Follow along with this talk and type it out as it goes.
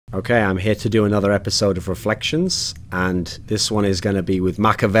Okay, I'm here to do another episode of Reflections, and this one is going to be with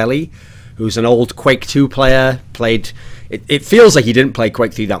Makaveli, who's an old Quake 2 player. It feels like he didn't play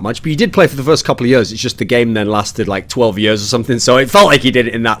Quake 3 that much, but he did play for the first couple of years. It's just the game then lasted like 12 years or something, so it felt like he did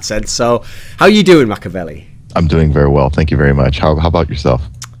it in that sense. So, how are you doing, Makaveli? I'm doing very well, thank you very much. How about yourself?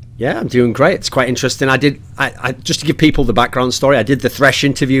 Yeah, I'm doing great. It's quite interesting. I just to give people the background story, I did the Thresh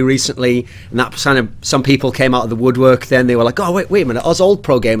interview recently, and that kind of, some people came out of the woodwork then. They were like, oh, wait a minute, us old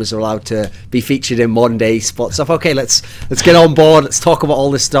pro gamers are allowed to be featured in modern day sports stuff. Okay, let's get on board. Let's talk about all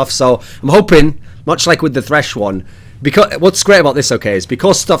this stuff. So I'm hoping, much like with the Thresh one, because what's great about this, okay, is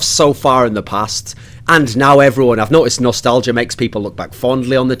because stuff's so far in the past, and now I've noticed nostalgia makes people look back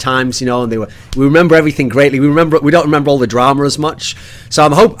fondly on the times, you know, and we remember everything greatly. We don't remember all the drama as much. So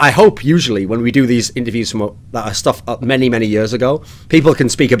I hope usually when we do these interviews from that are stuff many years ago, people can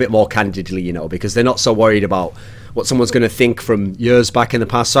speak a bit more candidly, you know, because they're not so worried about what someone's going to think from years back in the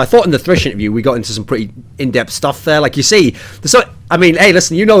past. So I thought in the Thresh interview we got into some pretty in-depth stuff there. Like you see, I mean, hey,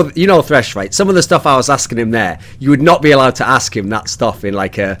 listen, you know Thresh, right? Some of the stuff I was asking him there, you would not be allowed to ask him that stuff in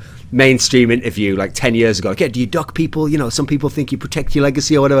like a mainstream interview like 10 years ago. Okay, do you duck people? You know, some people think you protect your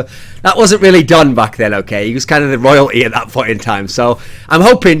legacy or whatever. That wasn't really done back then, okay? He was kind of the royalty at that point in time. So I'm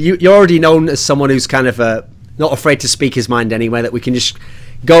hoping you're already known as someone who's kind of not afraid to speak his mind anyway, that we can just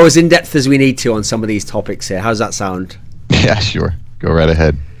go as in-depth as we need to on some of these topics here. How's that sound? Yeah, sure. Go right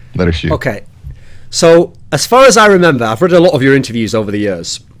ahead. Let her shoot. Okay. So as far as I remember, I've read a lot of your interviews over the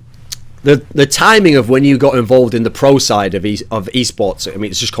years. The timing of when you got involved in the pro side of esports, I mean,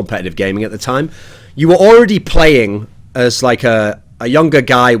 it's just competitive gaming at the time. You were already playing as like a younger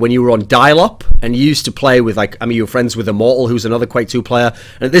guy when you were on dial-up, and you used to play with, like, I mean, you were friends with Immortal, who's another Quake 2 player.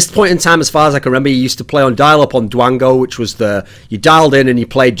 And at this point in time, as far as I can remember, you used to play on dial-up on Dwango, which was you dialed in and you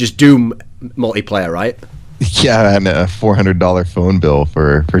played just Doom multiplayer, right? Yeah, and a $400 phone bill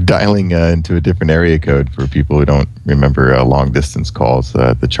for dialing into a different area code for people who don't remember long distance calls,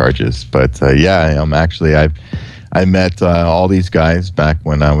 the charges. But yeah, I met all these guys back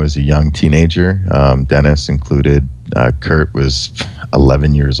when I was a young teenager, Dennis included. Kurt was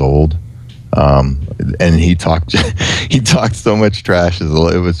 11 years old, and he talked so much trash.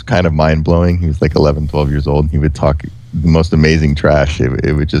 It was kind of mind-blowing. He was like 11, 12 years old, and he would talk the most amazing trash.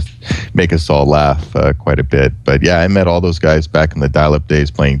 It would just make us all laugh quite a bit. But yeah, I met all those guys back in the dial-up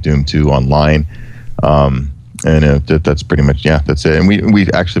days playing Doom 2 online. And that's pretty much, yeah, that's it. And we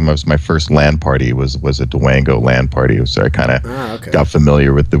actually, my first LAN party was a Dwango LAN party, so I kind of got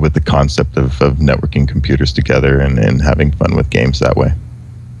familiar with the concept of networking computers together and having fun with games that way.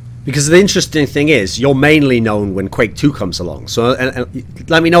 Because the interesting thing is, you're mainly known when Quake 2 comes along. So and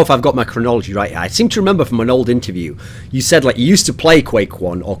let me know if I've got my chronology right. I seem to remember from an old interview, you said like you used to play Quake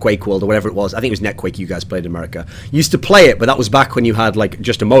 1 or Quake World or whatever it was. I think it was NetQuake you guys played in America. You used to play it, but that was back when you had like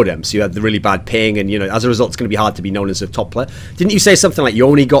just a modem. So you had the really bad ping, and, you know, as a result, it's going to be hard to be known as a top player. Didn't you say something like you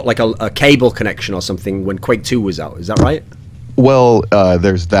only got like a cable connection or something when Quake 2 was out? Is that right? Well,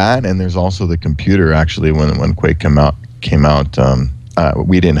 there's that, and there's also the computer. Actually, when Quake came out,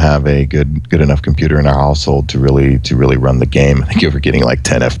 we didn't have a good enough computer in our household to really run the game. I think you were getting like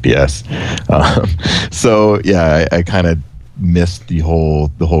 10 FPS. So yeah, I kind of missed the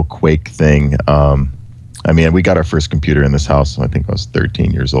whole Quake thing. I mean, we got our first computer in this house. I think I was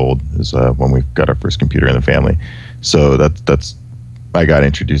 13 years old is when we got our first computer in the family. So that's I got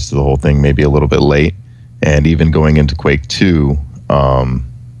introduced to the whole thing maybe a little bit late. And even going into Quake 2,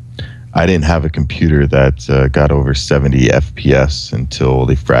 I didn't have a computer that got over 70 FPS until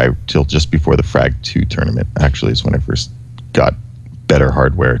just before the FRAG 2 tournament. Actually, is when I first got better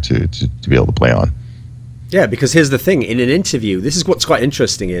hardware to be able to play on. Yeah, because here's the thing. In an interview, this is what's quite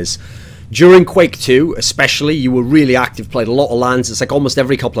interesting is, during Quake 2, especially, you were really active, played a lot of LANs. It's like almost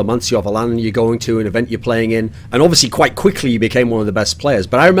every couple of months you have a LAN you're going to, an event you're playing in. And obviously quite quickly you became one of the best players.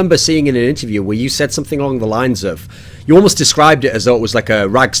 But I remember seeing in an interview where you said something along the lines of, you almost described it as though it was like a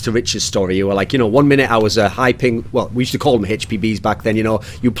rags to riches story. You were like, you know, one minute I was a high ping, well, we used to call them HPBs back then, you know.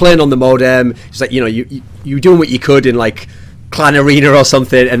 You were playing on the modem. It's like, you know, you were doing what you could in like Clan Arena or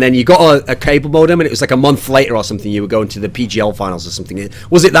something, and then you got a cable modem, and it was like a month later or something you were going to the PGL finals or something.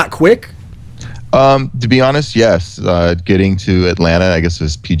 Was it that quick? To be honest, yes. Getting to Atlanta, I guess it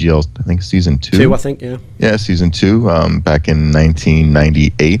was PGL, I think season 2. I think, yeah. Yeah, season 2, back in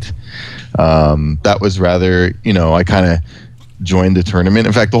 1998. That was rather, you know, I kind of joined the tournament.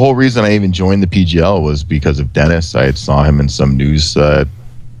 In fact, the whole reason I even joined the PGL was because of Dennis. I saw him in some news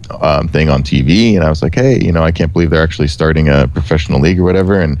thing on TV, and I was like, hey, you know, I can't believe they're actually starting a professional league or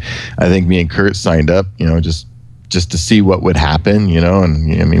whatever. And I think me and Kurt signed up, you know, just to see what would happen, you know.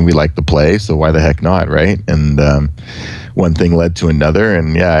 And I mean, we like to play, so why the heck not, right? And one thing led to another,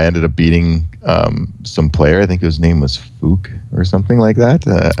 and yeah, I ended up beating some player. I think his name was Fook or something like that,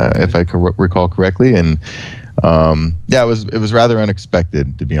 if I recall correctly. And yeah, it was rather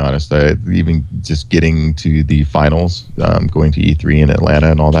unexpected, to be honest. Even just getting to the finals, going to E3 in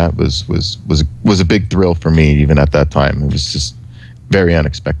Atlanta and all that was a big thrill for me. Even at that time, it was just very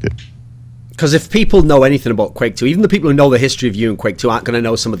unexpected. Because if people know anything about Quake 2, even the people who know the history of you and Quake 2 aren't going to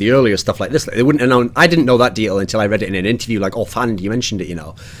know some of the earlier stuff like this. They wouldn't have known. I didn't know that detail until I read it in an interview, like offhand. You mentioned it, you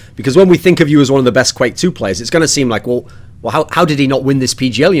know. Because when we think of you as one of the best Quake 2 players, it's going to seem like, well, how did he not win this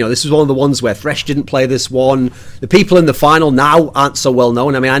PGL? You know, this was one of the ones where Thresh didn't play this one. The people in the final now aren't so well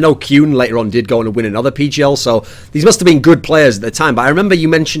known. I mean, I know Kuin later on did go on and win another PGL, so these must have been good players at the time. But I remember you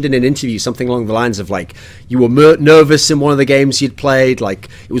mentioned in an interview something along the lines of, like, you were nervous in one of the games you'd played, like,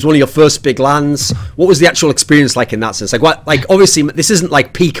 it was one of your first big lands. What was the actual experience like in that sense? Like, what? Like, obviously, this isn't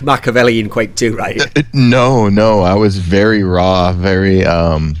like peak Makaveli in Quake 2, right? No, I was very raw, very...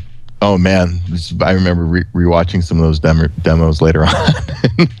 Oh man, I remember rewatching some of those demos later on.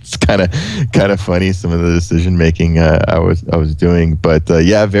 It's kind of funny, some of the decision making I was doing, but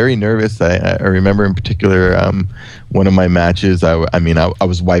yeah, very nervous. I remember in particular one of my matches. I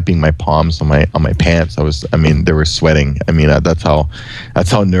was wiping my palms on my pants. They were sweating. I mean, that's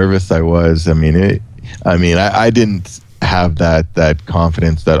how nervous I was. I didn't have that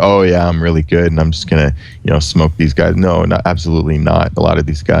confidence that, oh yeah, I'm really good and I'm just gonna smoke these guys. No, absolutely not. A lot of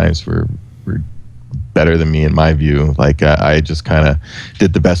these guys were better than me in my view. Like I just kind of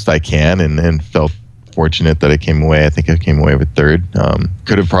did the best I can and felt fortunate that I came away. I think I came away with third.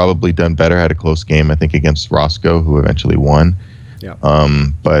 Could have probably done better. Had a close game, I think, against Roscoe, who eventually won. Yeah.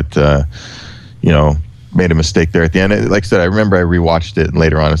 But made a mistake there at the end. Like I said, I remember I rewatched it and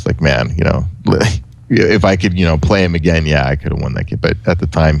later on it's like, man, if I could, play him again, yeah, I could have won that game. But at the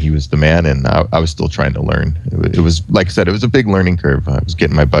time, he was the man, and I was still trying to learn. It was, like I said, it was a big learning curve. I was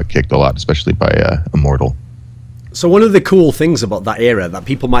getting my butt kicked a lot, especially by Immortal. So one of the cool things about that era that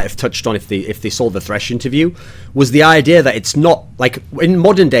people might have touched on if they saw the Thresh interview was the idea that it's not like in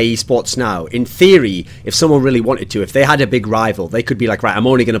modern day esports now. In theory, if someone really wanted to, if they had a big rival, they could be like, right, I'm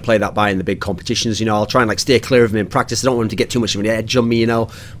only going to play that guy in the big competitions. I'll try and like steer clear of him in practice. I don't want him to get too much of an edge on me.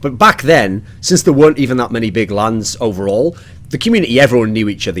 But back then, since there weren't even that many big LANs overall, the community, everyone knew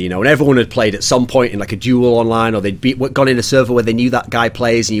each other, and everyone had played at some point in like a duel online, or they'd gone in a server where they knew that guy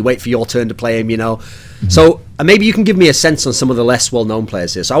plays, and you wait for your turn to play him, Mm-hmm. So maybe you can give me a sense on some of the less well-known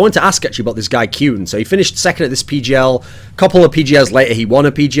players here. So I want to ask actually about this guy Kuin. So he finished second at this PGL. A couple of PGLs later, he won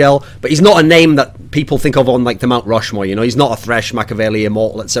a PGL, but he's not a name that people think of on like the Mount Rushmore. He's not a Thresh, Makaveli,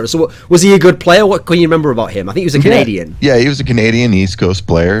 Immortal, etc. So was he a good player? What can you remember about him? I think he was a Canadian. Yeah, he was a Canadian East Coast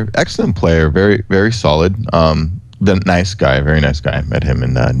player. Excellent player, very, very solid. Nice guy, very nice guy. I met him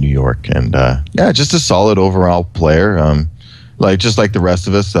in New York, and yeah, just a solid overall player. Just like the rest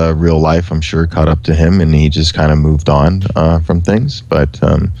of us, real life, I'm sure, caught up to him, and he just kind of moved on from things. But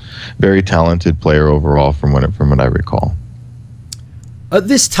very talented player overall, from what I recall. At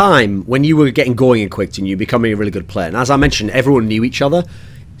this time, when you were getting going in Quake and you becoming a really good player, and as I mentioned, everyone knew each other.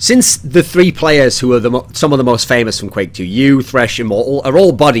 Since the three players who are some of the most famous from Quake 2, you, Thresh, Immortal, are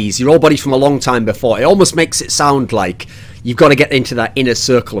all buddies. You're all buddies from a long time before. It almost makes it sound like you've got to get into that inner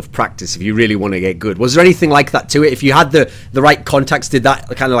circle of practice if you really want to get good. Was there anything like that to it? If you had the right contacts, did that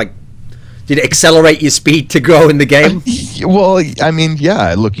kind of like, did it accelerate your speed to grow in the game? Well, I mean,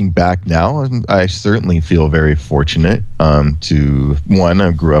 yeah, looking back now, I certainly feel very fortunate to, one,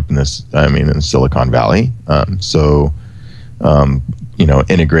 I grew up in in Silicon Valley.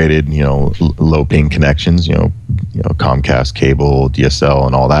 Integrated, low ping connections, Comcast cable, DSL,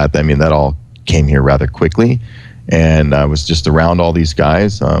 and all that. I mean, that all came here rather quickly, and I was just around all these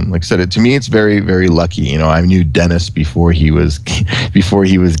guys. Like I said, to me, it's very, very lucky. I knew Dennis before he was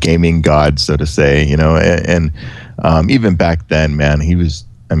gaming god, so to say. And even back then, man, he was.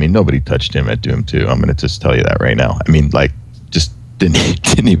 I mean, nobody touched him at Doom 2. I'm going to just tell you that right now. I mean, like, just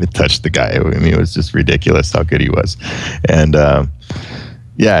didn't even touch the guy. I mean, it was just ridiculous how good he was, and.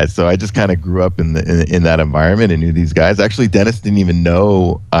 Yeah, so I just kind of grew up in that environment and knew these guys. Actually, Dennis didn't even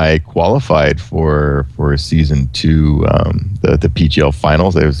know I qualified for season 2, the PGL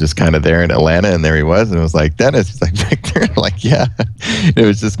finals. I was just kind of there in Atlanta, and there he was, and it was like, Dennis, he's like, Victor, I'm like, yeah. It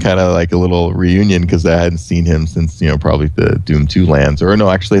was just kind of like a little reunion because I hadn't seen him since probably the Doom 2 lands, or no,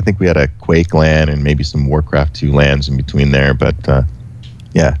 actually, I think we had a Quake land and maybe some Warcraft 2 lands in between there. But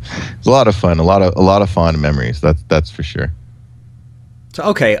yeah, it was a lot of fun, a lot of fond memories. That's for sure. So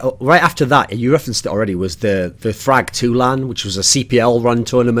okay, right after that, you referenced it already, was the FRAG 2 LAN, which was a CPL run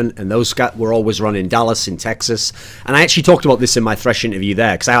tournament, and those guys were always run in Dallas, in Texas. And I actually talked about this in my Thresh interview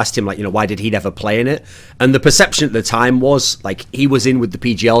there, because I asked him, like, you know, why did he never play in it? And the perception at the time was, like, he was in with the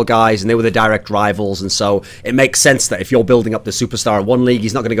PGL guys, and they were the direct rivals, and so it makes sense that if you're building up the superstar in one league,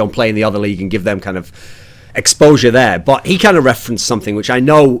 he's not going to go and play in the other league and give them kind of exposure there. But he kind of referenced something which I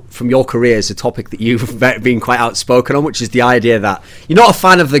know from your career is a topic that you've been quite outspoken on, which is the idea that you're not a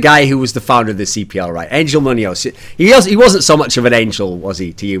fan of the guy who was the founder of the CPL, right? Angel Munoz. He wasn't so much of an angel, was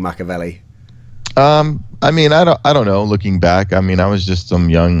he, to you, Makaveli? I mean, I don't know. Looking back, I mean, I was just some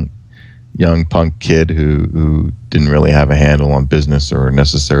young punk kid who didn't really have a handle on business or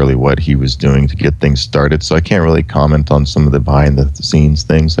necessarily what he was doing to get things started. So I can't really comment on some of the behind the scenes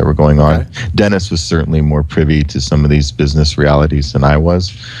things that were going on. Okay. Dennis was certainly more privy to some of these business realities than I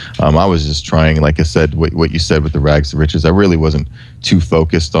was. I was just trying, like I said, what you said with the rags to riches. I really wasn't too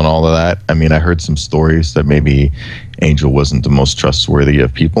focused on all of that. I mean, I heard some stories that maybe Angel wasn't the most trustworthy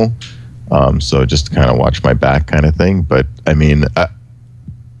of people. So just to kind of watch my back kind of thing. But I mean,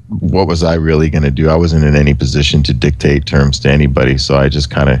 what was I really going to do? I wasn't in any position to dictate terms to anybody, so I just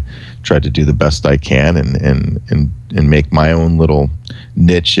kind of tried to do the best I can and make my own little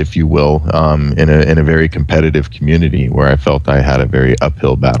niche, if you will, in a very competitive community where I felt I had a very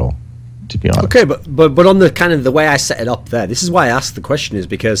uphill battle, to be honest. Okay, but on the kind of the way I set it up there, this is why I asked the question, is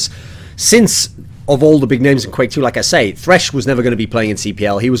because since of all the big names in Quake 2, like I say, Thresh was never going to be playing in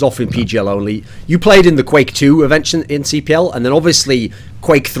CPL. He was off in PGL only. You played in the Quake 2 event in CPL, and then obviously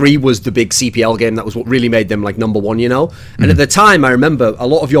Quake 3 was the big CPL game. That was what really made them like #1, you know? And at the time, I remember a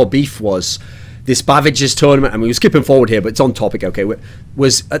lot of your beef was this Babbage's tournament. I mean, we're skipping forward here, but it's on topic, okay?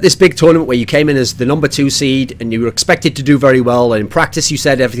 Was at this big tournament where you came in as the #2 seed, and you were expected to do very well, and in practice you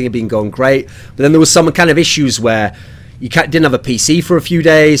said everything had been going great, but then there was some kind of issues where you didn't have a PC for a few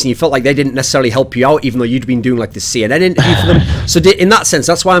days, and you felt like they didn't necessarily help you out, even though you'd been doing like this CNN interview for them. So in that sense,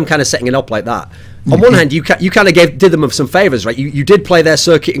 that's why I'm kind of setting it up like that. On one hand, you kind of did them some favors, right? You did play their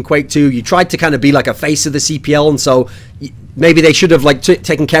circuit in Quake 2. You tried to kind of be like a face of the CPL, and so maybe they should have like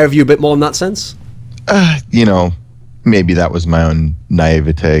taken care of you a bit more in that sense. You know, maybe that was my own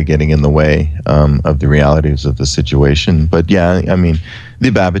naivete getting in the way of the realities of the situation. But yeah, I mean, the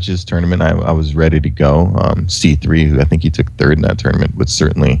Babbage's tournament, I was ready to go. C3, who I think he took third in that tournament, would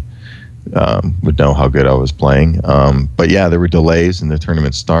certainly would know how good I was playing. But yeah, there were delays in the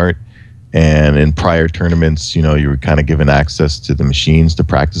tournament start. And in prior tournaments, you know, you were kind of given access to the machines to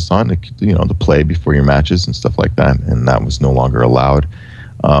practice on, to play before your matches and stuff like that. And that was no longer allowed.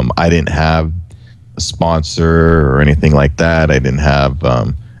 I didn't have a sponsor or anything like that. I didn't have,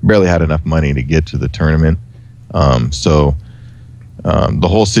 barely had enough money to get to the tournament. So the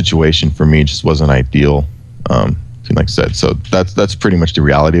whole situation for me just wasn't ideal. Like I said, so that's pretty much the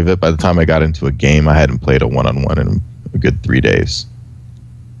reality of it. By the time I got into a game, I hadn't played a one-on-one in a good 3 days.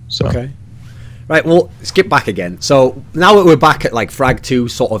 So. Okay. Right, well, skip back again. So now that we're back at like Frag 2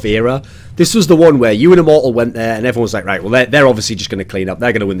 sort of era, this was the one where you and Immortal went there and everyone was like, right, well, they're obviously just going to clean up.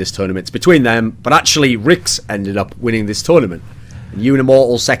 They're going to win this tournament. It's between them. But actually, Rix ended up winning this tournament. And you and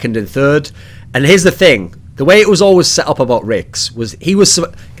Immortal second and third. And here's the thing. The way it was always set up about Rix was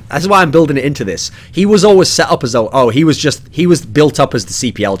that's why I'm building it into this. He was always set up as though, he was built up as the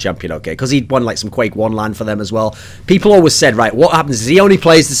CPL champion, okay, because he'd won like some Quake 1 LAN for them as well. People always said, right, what happens is he only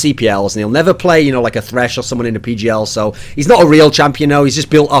plays the CPLs and he'll never play, you know, like a Thresh or someone in the PGL, so he's not a real champion, no, he's just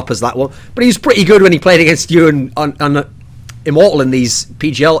built up as that one. But he was pretty good when he played against you and on Immortal in these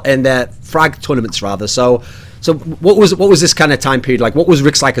PGL and Frag tournaments rather. So what was this kind of time period like? What was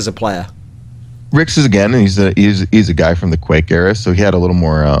Rix like as a player? Rix is he's a guy from the Quake era, so he had a little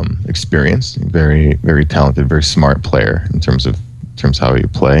more experience. Very, very talented, very smart player in terms of how he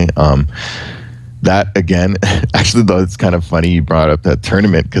play. That again, actually though, it's kind of funny you brought up that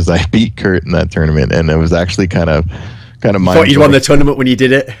tournament because I beat Kurt in that tournament, and it was actually kind of you thought you won the tournament when you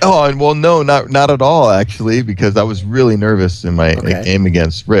did it? Oh, well, no, not at all actually, because I was really nervous in my game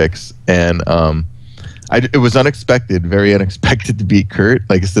against Rix, and it was unexpected, very unexpected to beat Kurt.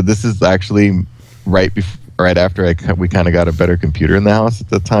 Like I said, this is actually right after we kind of got a better computer in the house at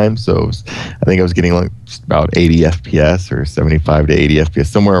the time. So I think I was getting like about 80 FPS or 75 to 80 FPS,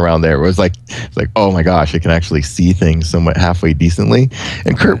 somewhere around there. It was like, oh my gosh, I can actually see things somewhat halfway decently.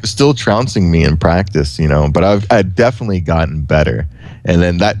 And Kurt was still trouncing me in practice, you know, but I'd definitely gotten better. And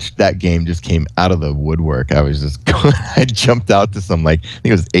then that game just came out of the woodwork. I was just I jumped out to some, like, I think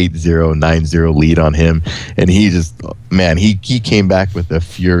it was 8-0, 9-0 lead on him. And he just man, he came back with a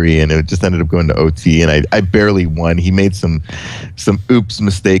fury, and it just ended up going to OT, and I barely won. He made some oops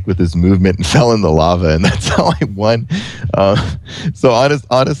mistake with his movement and fell in the lava, and that's how I won. So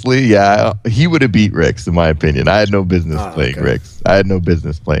honestly, yeah, he would have beat Ricks in my opinion. I had no business playing Ricks. I had no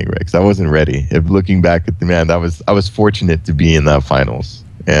business playing Ricks. I wasn't ready. If looking back at the man, I was fortunate to be in the finals,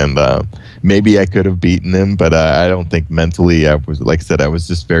 and maybe I could have beaten him, but I don't think mentally. I was, like I said, I was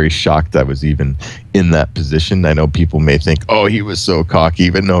just very shocked I was even in that position. I know people may think, oh, he was so cocky,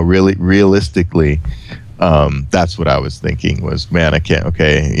 but no, really, realistically, that's what I was thinking was, man, I can't,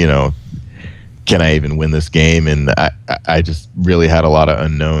 okay, you know, can I even win this game? And I just really had a lot of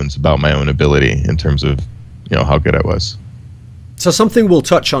unknowns about my own ability in terms of, you know, how good I was. So something we'll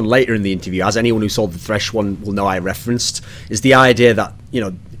touch on later in the interview, as anyone who saw the Thresh one will know I referenced, is the idea that, you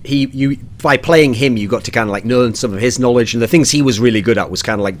know, by playing him, you got to kind of like learn some of his knowledge, and the things he was really good at was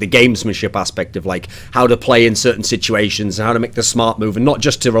kind of like the gamesmanship aspect of like how to play in certain situations and how to make the smart move, and not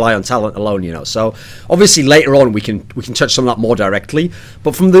just to rely on talent alone, you know. So obviously later on we can touch some of that more directly,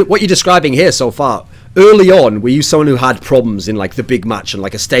 but from what you're describing here so far, early on, were you someone who had problems in like the big match and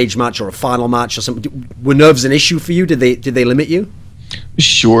like a stage match or a final match or something? Were nerves an issue for you? Did they limit you?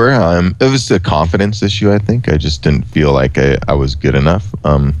 Sure. It was a confidence issue, I think. I just didn't feel like I was good enough.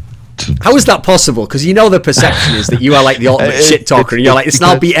 How is that possible? Because you know the perception is that you are like the ultimate shit talker, and you're like, it's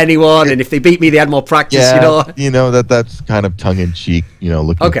not beat anyone, and if they beat me, they had more practice, yeah, you know. That's kind of tongue-in-cheek, you know,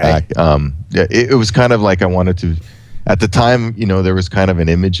 looking back. Yeah, it was kind of like I wanted to, at the time, you know, there was kind of an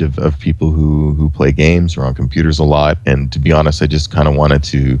image of people who play games or on computers a lot, and to be honest, I just kind of wanted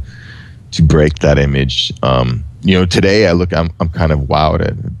to break that image. You know, today I'm kind of wowed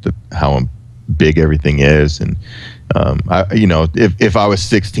at how big everything is, and you know, if I was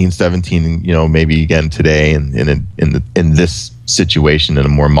 16, 17, you know, maybe again today in this situation, in a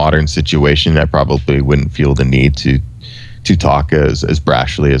more modern situation, I probably wouldn't feel the need to talk as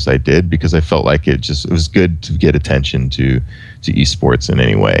brashly as I did, because I felt like it was good to get attention to esports in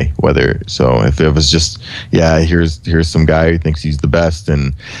any way. So if it was just, yeah, here's some guy who thinks he's the best,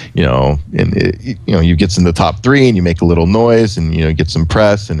 and you know, you get in the top 3 and you make a little noise, and you know, get some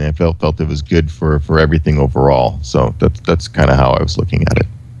press, and I felt it was good for everything overall. So that's kind of how I was looking at it.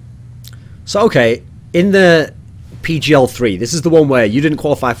 So okay, in the PGL 3, this is the one where you didn't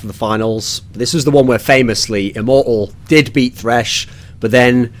qualify for the finals. This was the one where famously Immortal did beat Thresh, but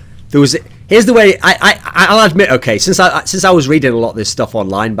then there was, here's the way I'll admit, okay, since I was reading a lot of this stuff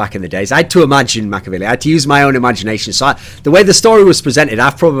online back in the days, I had to imagine Makaveli. I had to use my own imagination. So the way the story was presented,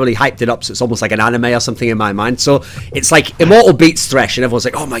 I've probably hyped it up so it's almost like an anime or something in my mind. So it's like Immortal beats Thresh, and everyone's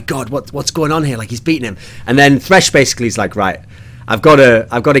like, oh my god, what's going on here? Like, he's beating him, and then Thresh basically is like, right, I've got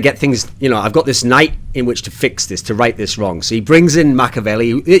to get things, you know, I've got this night in which to fix this, to right this wrong. So he brings in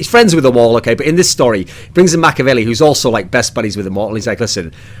Makaveli. He's friends with them all, okay, but in this story, he brings in Makaveli, who's also like best buddies with Immortal. He's like,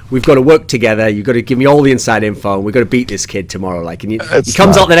 listen, we've got to work together. You've got to give me all the inside info, and we've got to beat this kid tomorrow. Like, and he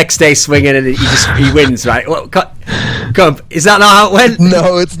comes out the next day swinging, and he wins, right? Well, come, is that not how it went?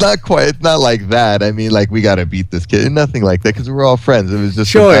 No, it's not quite. It's not like that. I mean, like, we got to beat this kid. Nothing like that, because we're all friends. It was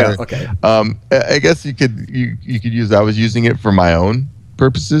just sure, yeah, okay. I guess you could use. I was using it for my own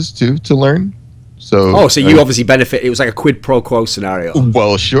purposes too, to learn. So so you obviously benefit. It was like a quid pro quo scenario.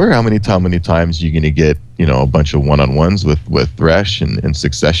 Well, sure. How many times you going to get, you know, a bunch of one-on-ones with Thresh in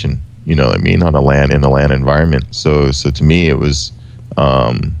succession? You know what I mean, in a LAN environment. So to me, it was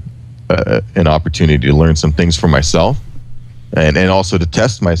an opportunity to learn some things for myself, and also to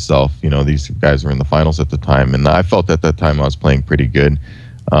test myself. You know, these guys were in the finals at the time, and I felt at that time I was playing pretty good.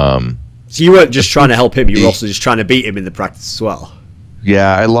 So you weren't just trying to help him; you were also just trying to beat him in the practice as well.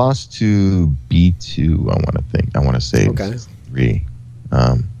 Yeah, I lost to B2. I want to say it was 3.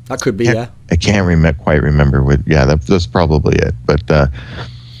 That could be, yeah. I can't quite remember what. Yeah, that's probably it. But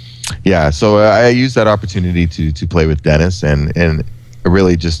yeah, so I used that opportunity to play with Dennis, and I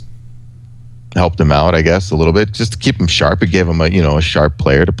really just helped him out, I guess, a little bit, just to keep him sharp. It gave him a sharp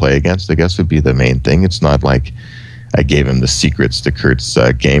player to play against, I guess, would be the main thing. It's not like I gave him the secrets to Kurt's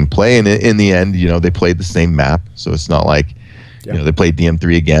gameplay, and in the end, you know, they played the same map, so it's not like. You know, they played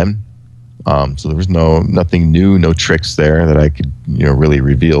DM3 again, so there was nothing new, no tricks there that I could, you know, really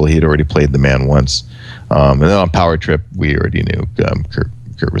reveal. He had already played the man once, and then on Power Trip we already knew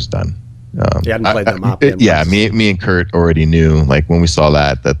Kurt was done. He hadn't played that map. Yeah, me and Kurt already knew. Like, when we saw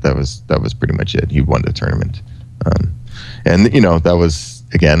that was pretty much it. He won the tournament, and you know, that was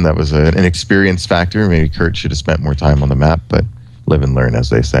an experience factor. Maybe Kurt should have spent more time on the map, but live and learn,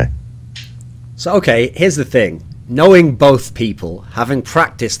 as they say. So okay, here's the thing. Knowing both people, having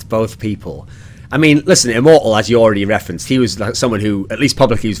practiced both people, I mean, listen, Immortal, as you already referenced, he was like someone who, at least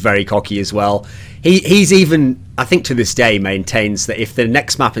publicly, was very cocky as well. He's even, I think to this day, maintains that if the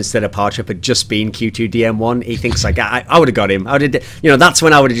next map instead of PowerK had just been Q2DM1, he thinks like, I would have got him. That's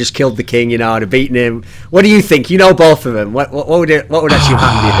when I would have just killed the king. I'd have beaten him. What do you think? You know both of them. What would actually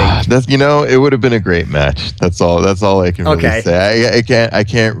happen? Do you think? It would have been a great match. That's all I can really say. I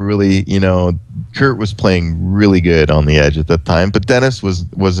can't really, Kurt was playing really good on the edge at that time, but Dennis was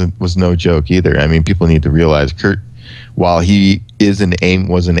no joke either. I mean, people need to realize Kurt, while he was an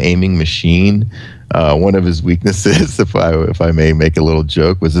aiming machine, one of his weaknesses, if I may make a little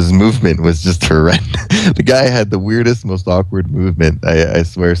joke, was his movement was just horrendous. The guy had the weirdest, most awkward movement. I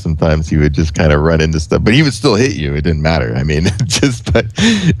swear sometimes he would just kind of run into stuff, but he would still hit you. It didn't matter. I mean, I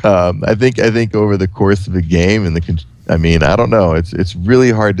think over the course of a game I don't know. It's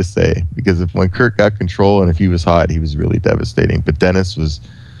really hard to say, because when Kurt got control and if he was hot, he was really devastating. But Dennis was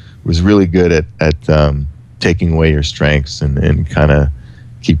really good at taking away your strengths and kind of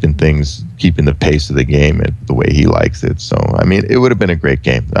keeping the pace of the game at the way he likes it. So, I mean, it would have been a great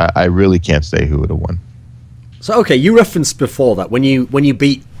game. I really can't say who would have won. So, okay, you referenced before that when you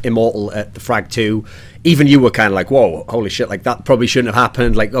beat Immortal at the FRAG 2, even you were kind of like, whoa, holy shit, like that probably shouldn't have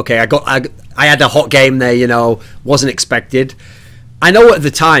happened. Like, okay, I had a hot game there, wasn't expected. I know at the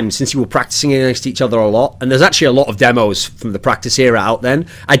time, since you were practicing against each other a lot, and there's actually a lot of demos from the practice era out then.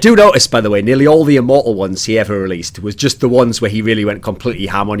 I do notice, by the way, nearly all the Immortal ones he ever released was just the ones where he really went completely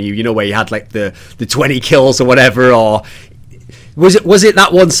ham on you, where he had like the 20 kills or whatever, or was it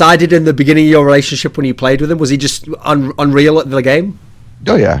that one-sided in the beginning of your relationship when you played with him? Was he just unreal at the game?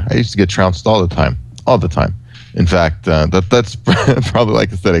 Oh yeah, I used to get trounced all the time. In fact, that's probably,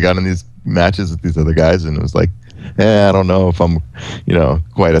 like I said, I got in these matches with these other guys and it was like, I don't know if I'm,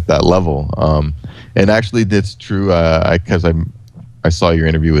 quite at that level. And actually, it's true. Because I saw your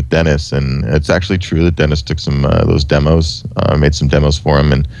interview with Dennis, and it's actually true that Dennis took some those demos, made some demos for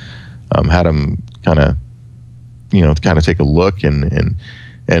him, and had him kind of take a look.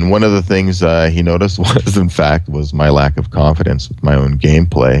 And one of the things he noticed was my lack of confidence with my own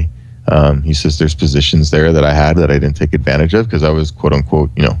gameplay. He says there's positions there that I had that I didn't take advantage of because I was quote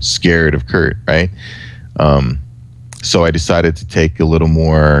unquote scared of Kurt, right? So I decided to take a little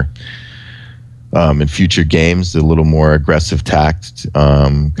more, in future games, a little more aggressive tact,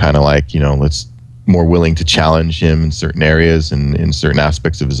 kind of like, let's more willing to challenge him in certain areas and in certain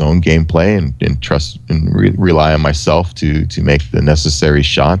aspects of his own gameplay and trust and rely on myself to make the necessary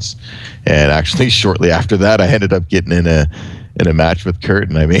shots. And actually, shortly after that, I ended up getting in a match with Kurt,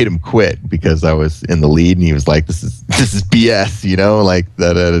 and I made him quit because I was in the lead, and he was like, "This is BS," like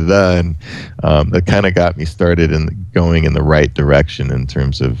da da da da, and that kind of got me started and going in the right direction in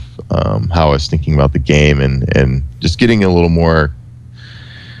terms of how I was thinking about the game and just getting a little more.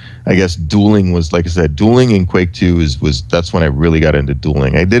 I guess dueling was, like I said, dueling in Quake 2 that's when I really got into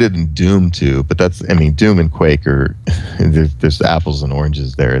dueling. I did it in Doom 2, but Doom and Quake are there's apples and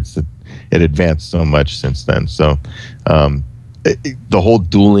oranges there. It advanced so much since then. So. The whole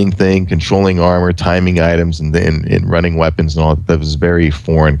dueling thing, controlling armor, timing items, and running weapons and all that was a very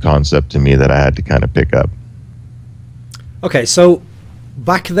foreign concept to me that I had to kind of pick up. Okay, so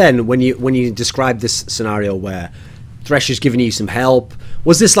back then, when you described this scenario where Thresh is giving you some help,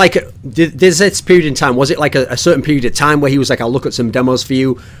 was this like this period in time? Was it like a certain period of time where he was like, "I'll look at some demos for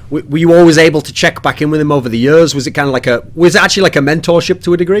you"? Were you always able to check back in with him over the years? Was it kind of like was it actually like a mentorship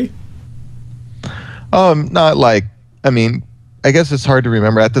to a degree? Not like, I guess it's hard to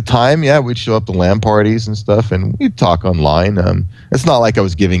remember. At the time, yeah, we'd show up to LAN parties and stuff, and we'd talk online. It's not like I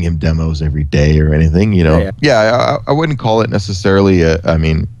was giving him demos every day or anything, Yeah, I wouldn't call it necessarily a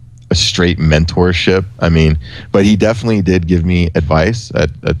straight mentorship. But he definitely did give me advice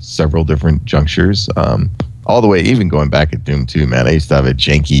at several different junctures. All the way, even going back at Doom 2, man, I used to have a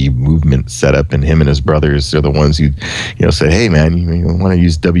janky movement setup, and him and his brothers are the ones who, said, "Hey, man, you want to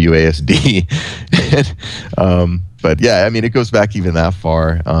use WASD?" But yeah, it goes back even that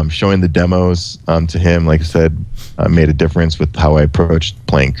far. Showing the demos to him, like I said, made a difference with how I approached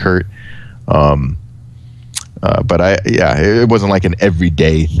playing Kurt. But it wasn't like an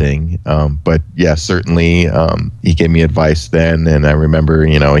everyday thing. But yeah, certainly he gave me advice then, and I remember,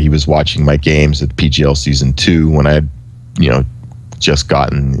 he was watching my games at PGL Season 2 when I had, just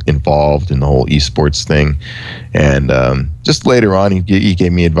gotten involved in the whole esports thing, and just later on, he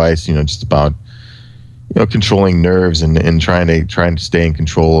gave me advice, just about controlling nerves and trying to stay in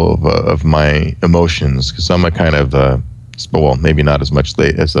control of my emotions, because I'm a kind of well, maybe not as much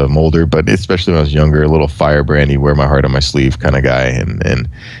as I'm older, but especially when I was younger, a little firebrandy, wear my heart on my sleeve kind of guy, and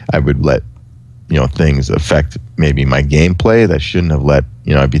I would let things affect maybe my gameplay that shouldn't have let,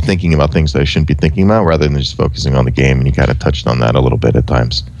 I'd be thinking about things that I shouldn't be thinking about rather than just focusing on the game. And you kind of touched on that a little bit at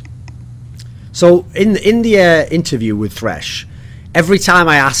times. So in the interview with Thresh, every time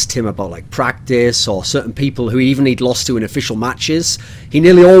I asked him about like practice or certain people who even he'd lost to in official matches, he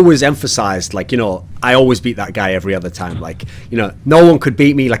nearly always emphasized like, I always beat that guy every other time. Like, no one could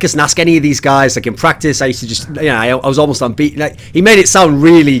beat me. Like, listen, ask any of these guys. Like in practice, I used to just, I was almost unbeaten. Like, he made it sound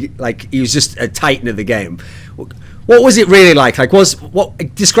really like he was just a titan of the game. What was it really like?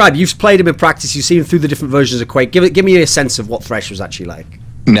 Like, describe? You've played him in practice. You've seen him through the different versions of Quake. Give me a sense of what Thresh was actually like.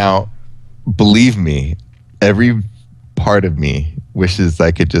 Now, believe me, every part of me wishes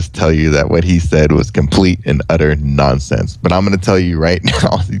I could just tell you that what he said was complete and utter nonsense. But I'm going to tell you right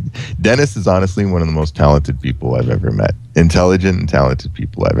now, Dennis is honestly one of the most talented people I've ever met. Intelligent and talented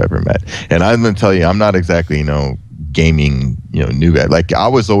people I've ever met. And I'm going to tell you, I'm not exactly, gaming, new guy. Like, I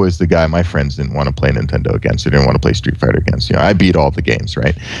was always the guy my friends didn't want to play Nintendo against. They didn't want to play Street Fighter against. I beat all the games,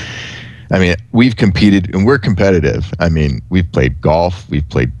 right? I mean, we've competed and we're competitive. I mean, we've played golf, we've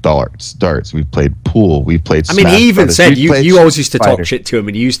played darts, we've played pool, we've played Smash. I mean, he even said you always used to talk shit to him,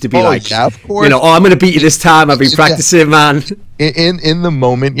 and he used to be like, yeah, of course. I'm going to beat you this time. I've been practicing, man. In the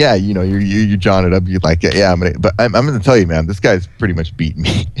moment, yeah, you're jawing it up. You're like, yeah, but I'm going to tell you, man, this guy's pretty much beaten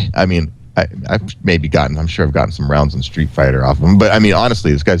me. I mean, I'm sure I've gotten some rounds in Street Fighter off of him, but I mean,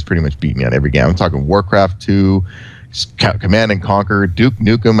 honestly, this guy's pretty much beat me on every game. I'm talking Warcraft 2. Command and Conquer, Duke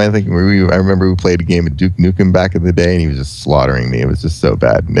Nukem. I think I remember we played a game of Duke Nukem back in the day, and he was just slaughtering me. It was just so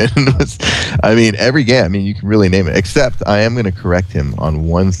bad. And it was, I mean, every game. I mean, you can really name it. Except I am going to correct him on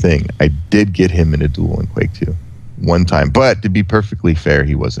one thing. I did get him in a duel in Quake 2 one time, but to be perfectly fair,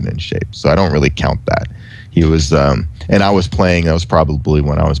 he wasn't in shape, so I don't really count that. He was, and I was playing. That was probably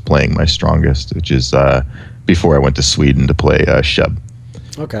when I was playing my strongest, which is before I went to Sweden to play Shub.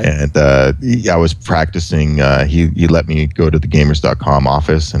 Okay. And I was practicing. He let me go to the gamers.com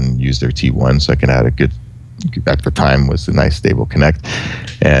office and use their T1 so I can have a good, at the time was a nice stable connect.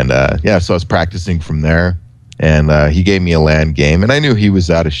 And so I was practicing from there. And he gave me a LAN game, and I knew he was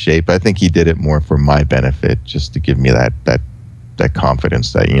out of shape. I think he did it more for my benefit, just to give me that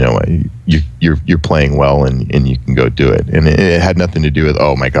confidence that you're playing well and you can go do it. And it had nothing to do with,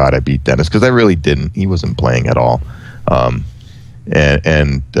 oh my God, I beat Dennis, because I really didn't. He wasn't playing at all.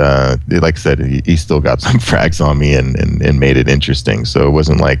 And like I said, he still got some frags on me and made it interesting. So it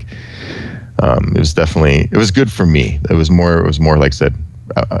wasn't like it was good for me. It was more like I said,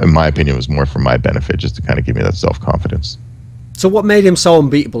 in my opinion, it was more for my benefit, just to kind of give me that self-confidence. So what made him so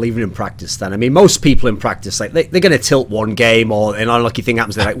unbeatable even in practice then? I mean, most people in practice, like they're going to tilt one game, or an unlucky thing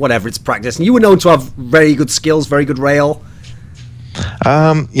happens, they're like, whatever, it's practice. And you were known to have very good skills, very good rail.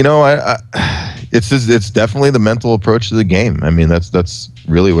 It's definitely the mental approach to the game. I mean, that's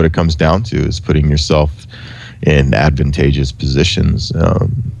really what it comes down to, is putting yourself in advantageous positions.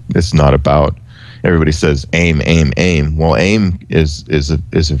 It's not about, everybody says aim, aim, aim. Well, aim is a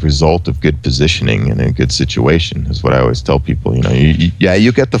result of good positioning in a good situation, is what I always tell people.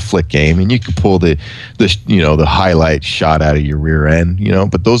 You get the flick aim, and you can pull the highlight shot out of your rear end,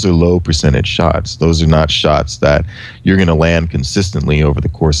 but those are low percentage shots. Those are not shots that you're going to land consistently over the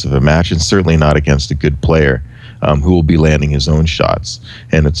course of a match, and certainly not against a good player who will be landing his own shots.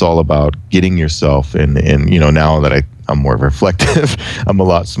 And it's all about getting yourself and now that I'm more reflective, I'm a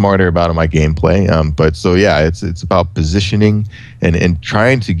lot smarter about my gameplay. But so yeah, it's about positioning and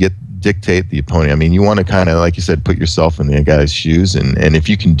trying to dictate the opponent. I mean, you want to kind of, like you said, put yourself in the guy's shoes, and if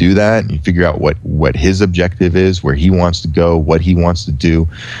you can do that and you figure out what his objective is, where he wants to go, what he wants to do,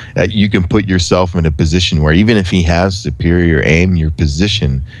 you can put yourself in a position where even if he has superior aim, your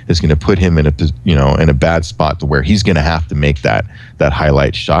position is going to put him in a bad spot to where he's going to have to make that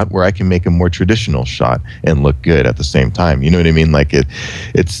highlight shot, where I can make a more traditional shot and look good at the same time. You know what I mean? Like you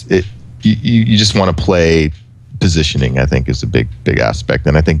just want to play. Positioning, I think, is a big aspect,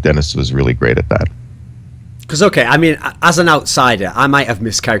 and I think Dennis was really great at that. Because, okay, I mean, as an outsider, I might have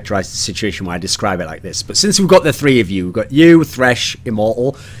mischaracterized the situation when I describe it like this, but since we've got the three of you, we've got you, Thresh,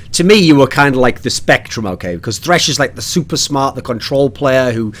 Immortal, to me, you were kind of like the spectrum, okay, because Thresh is like the super smart, the control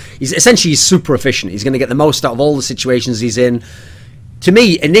player who is essentially super efficient. He's going to get the most out of all the situations he's in. To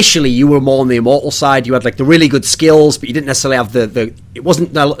me, initially, you were more on the Immortal side. You had like the really good skills, but you didn't necessarily have it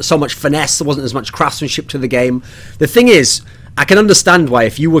wasn't so much finesse. There wasn't as much craftsmanship to the game. The thing is, I can understand why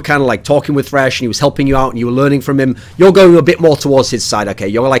if you were kind of like talking with Thresh and he was helping you out and you were learning from him, you're going a bit more towards his side. Okay,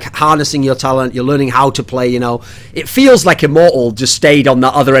 you're like harnessing your talent, you're learning how to play, you know. It feels like Immortal just stayed on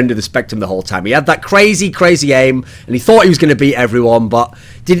that other end of the spectrum the whole time. He had that crazy aim and he thought he was going to beat everyone, but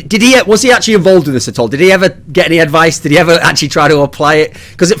was he actually involved in this at all? Did he ever get any advice? Did he ever actually try to apply it?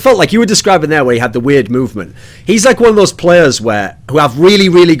 Because it felt like you were describing there where he had the weird movement. He's like one of those players who have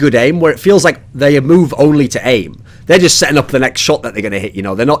really good aim, where it feels like they move only to aim. They're just setting up the next shot that they're going to hit, you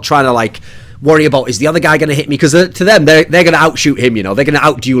know. They're not trying to like worry about, is the other guy going to hit me? Because to them, they're going to outshoot him, you know. They're going to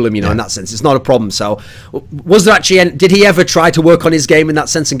outduel him, you know, in that sense. It's not a problem. So was there actually, did he ever try to work on his game in that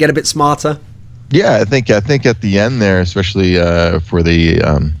sense and get a bit smarter? Yeah, I think at the end there, especially for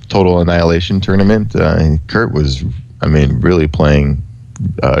the Total Annihilation tournament, Kurt was, I mean, really playing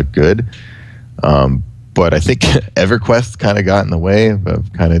good. But I think EverQuest kind of got in the way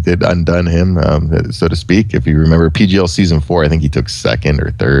of kind of did undone him, so to speak. If you remember PGL Season 4, I think he took second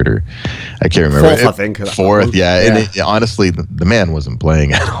or third, or I can't remember. Fourth, I think. Fourth, yeah. And honestly, the man wasn't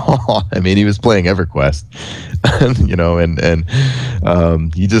playing at all. I mean, he was playing EverQuest, you know, and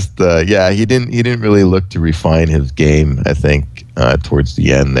he just, he didn't really look to refine his game, I think, towards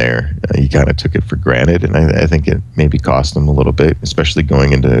the end there. He kind of took it for granted, and I think it maybe cost him a little bit, especially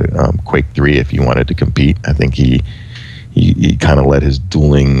going into Quake 3 if he wanted to compete. I think he kind of let his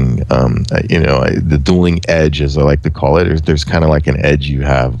dueling, the dueling edge, as I like to call it. There's kind of like an edge you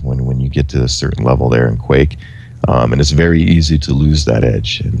have when you get to a certain level there in Quake, and it's very easy to lose that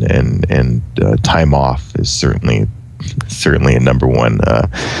edge. And time off is certainly a number one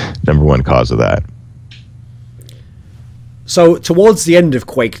cause of that. So towards the end of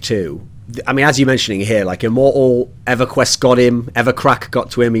Quake 2, I mean, as you're mentioning here, like Immortal, EverQuest got him, EverCrack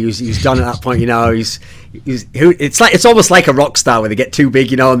got to him. He's done at that point, you know. It's almost like a rock star where they get too big,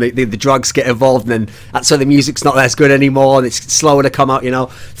 you know, and the drugs get involved, and then that's why the music's not as good anymore, and it's slower to come out, you know.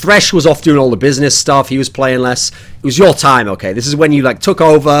 Thresh was off doing all the business stuff. He was playing less. It was your time, okay. This is when you like took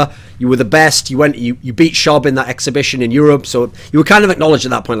over. You were the best. You beat Shub in that exhibition in Europe, so you were kind of acknowledged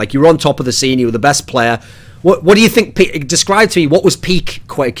at that point. Like you were on top of the scene. You were the best player. What do you think? Describe to me what was peak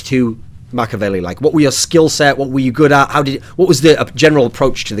Quake 2 Makaveli like? What were your skill set? What were you good at? What was the general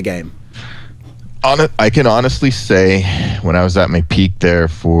approach to the game? I can honestly say when I was at my peak there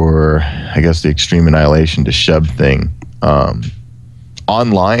for, I guess, the Extreme Annihilation to Shub thing,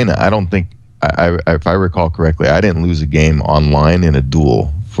 online, I don't think, if I recall correctly, I didn't lose a game online in a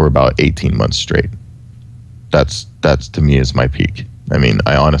duel for about 18 months straight. That's to me is my peak. I mean,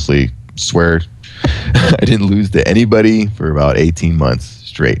 I honestly swear I didn't lose to anybody for about 18 months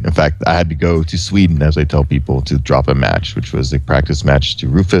straight. In fact, I had to go to Sweden, as I tell people, to drop a match, which was a practice match to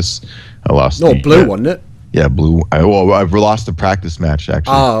Rufus. I lost. No, blue, wasn't it? Yeah, blue. I lost the practice match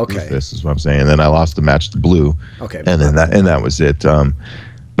actually. Oh, okay. Rufus is what I'm saying. And then I lost the match to blue. Okay. And then that was it.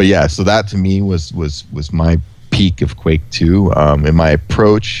 But yeah, so that to me was my peak of Quake 2. In my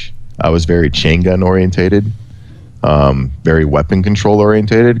approach, I was very chain gun orientated, very weapon control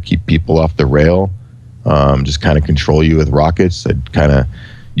orientated, keep people off the rail. Just kind of control you with rockets. I'd kind of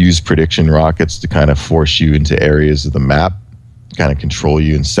use prediction rockets to kind of force you into areas of the map, kind of control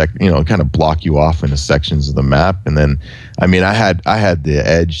you in kind of block you off into sections of the map. And then, I mean, I had the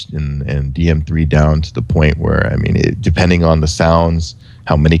edge and DM3 down to the point where, I mean, depending on the sounds,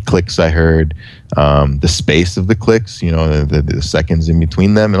 how many clicks I heard, the space of the clicks, you know, the seconds in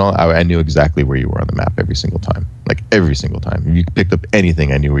between them and all, I knew exactly where you were on the map every single time. Like every single time. If you picked up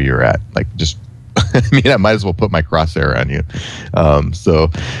anything, I knew where you were at. Like just I mean, I might as well put my crosshair on you.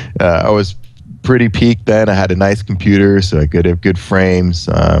 I was pretty peaked then. I had a nice computer, so I could have good frames.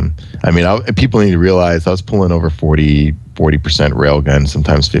 I mean, people need to realize I was pulling over 40% railgun,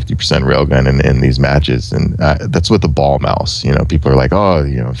 sometimes 50% railgun in these matches, and that's with the ball mouse. You know, people are like, oh,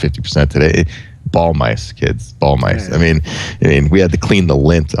 you know, 50% today. Ball mice, kids, ball mice. Yeah. I mean, we had to clean the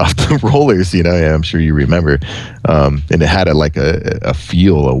lint off the rollers. You know, yeah, I'm sure you remember. And it had a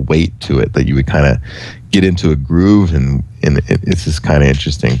feel, a weight to it that you would kind of get into a groove, and it's just kind of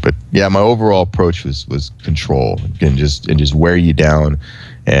interesting. But yeah, my overall approach was control and just wear you down.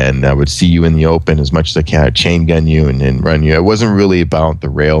 And I would see you in the open as much as I can. I'd chain gun you and run you. It wasn't really about the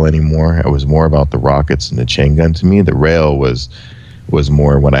rail anymore. It was more about the rockets and the chain gun to me. The rail was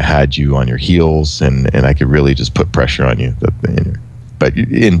more when I had you on your heels and I could really just put pressure on you. But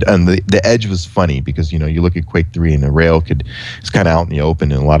the edge was funny because, you know, you look at Quake 3 and the rail it's kind of out in the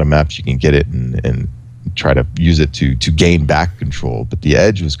open, and a lot of maps you can get it and try to use it to gain back control. But the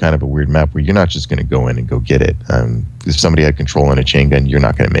edge was kind of a weird map where you're not just going to go in and go get it. If somebody had control on a chain gun, you're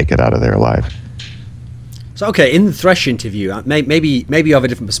not going to make it out of there alive. So, okay, in the Thresh interview, maybe you have a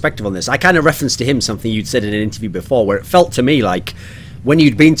different perspective on this. I kind of referenced to him something you'd said in an interview before, where it felt to me like when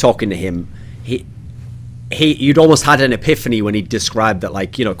you'd been talking to him, you'd almost had an epiphany when he described that,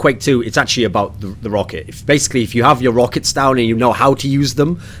 like, you know, Quake 2, it's actually about the rocket. If you have your rockets down and you know how to use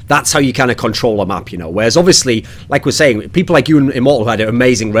them, that's how you kind of control a map, you know. Whereas obviously, like we're saying, people like you and Immortal who had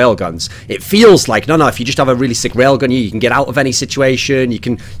amazing railguns, it feels like, no, if you just have a really sick railgun, you can get out of any situation. You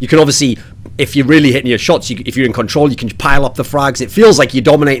can obviously, if you're really hitting your shots, if you're in control, you can pile up the frags. It feels like you're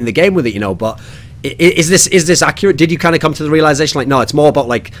dominating the game with it, you know, but is this accurate? Did you kind of come to the realization like, no, it's more about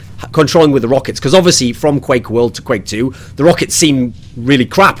like controlling with the rockets? Because obviously from Quake World to Quake 2, the rockets seem really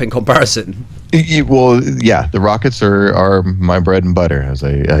crap in comparison. Well, yeah, the rockets are my bread and butter, as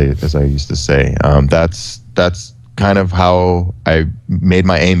I used to say. That's kind of how I made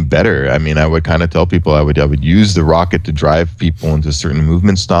my aim better. I mean, I would kind of tell people I would use the rocket to drive people into a certain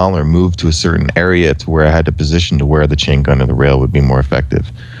movement style or move to a certain area to where I had to position to where the chain gun or the rail would be more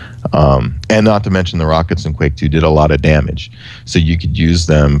effective. And not to mention the rockets in Quake 2 did a lot of damage. So you could use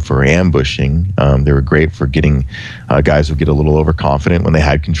them for ambushing. They were great for getting guys who get a little overconfident when they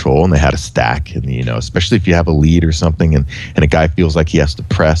had control and they had a stack. And, you know, especially if you have a lead or something and a guy feels like he has to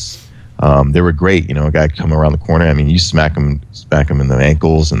press. They were great. You know, a guy come around the corner. I mean, you smack him in the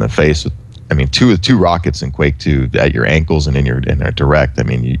ankles and the face with, I mean, two rockets in Quake 2 at your ankles and in a direct. I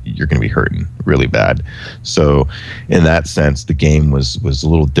mean, you're going to be hurting really bad. So, in that sense, the game was a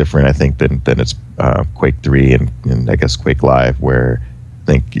little different, I think, than its Quake 3 and I guess Quake Live, where I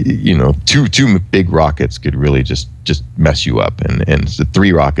think, you know, two big rockets could really just mess you up, and the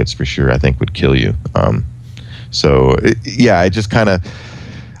 3 rockets for sure I think would kill you. Yeah, I just kind of.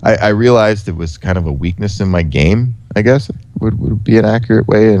 I realized it was kind of a weakness in my game, I guess would be an accurate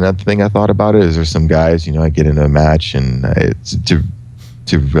way. Another thing I thought about it is there's some guys, you know, I get into a match and it's to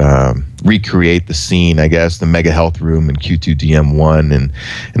recreate the scene, I guess, the Mega Health Room in Q2 DM1, and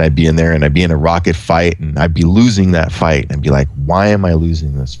I'd be in there and I'd be in a rocket fight and I'd be losing that fight and I'd be like, why am I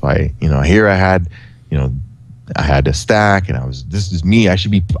losing this fight? You know, here I had a stack and this is me. I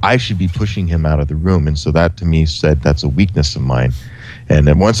should be pushing him out of the room. And so that to me said that's a weakness of mine. And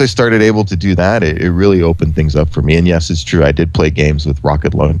then once I started able to do that, it really opened things up for me. And yes, it's true. I did play games with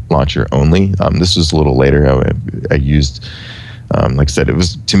rocket launcher only. This was a little later. I used, like I said, it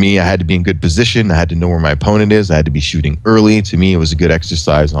was, to me, I had to be in good position. I had to know where my opponent is. I had to be shooting early. To me, it was a good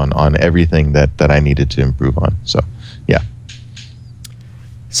exercise on everything that I needed to improve on. So, yeah.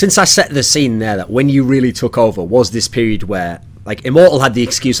 Since I set the scene there, that when you really took over was this period where, like, Immortal had the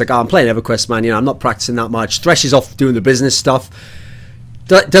excuse, like, oh, I'm playing EverQuest, man, you know, I'm not practicing that much. Thresh is off doing the business stuff.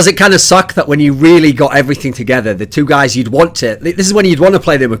 Does it kind of suck that when you really got everything together, the two guys you'd want to... This is when you'd want to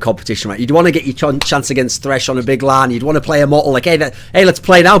play them in competition, right? You'd want to get your chance against Thresh on a big LAN. You'd want to play Immortal, like, hey, let's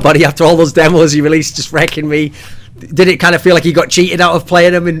play now, buddy, after all those demos you released just wrecking me. Did it kind of feel like you got cheated out of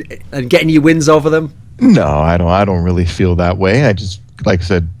playing them and getting you wins over them? No, I don't really feel that way. I just, like I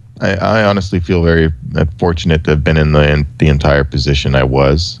said, I honestly feel very fortunate to have been in the entire position I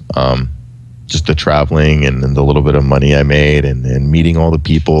was. Just the traveling and the little bit of money I made and meeting all the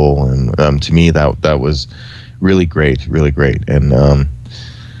people. And to me, that was really great, really great. And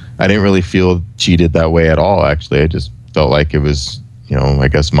I didn't really feel cheated that way at all, actually. I just felt like it was, you know, I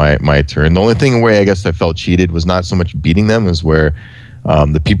guess my turn. The only thing where I guess I felt cheated was not so much beating them as where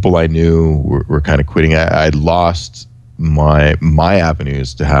the people I knew were kind of quitting. I'd lost my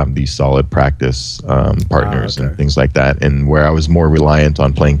avenues to have these solid practice partners and things like that, and where I was more reliant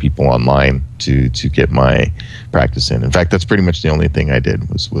on playing people online to get my practice in. In fact, that's pretty much the only thing I did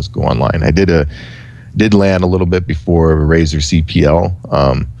was go online. I did land a little bit before Razer CPL,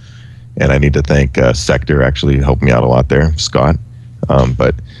 and I need to thank Sector, actually helped me out a lot there, Scott.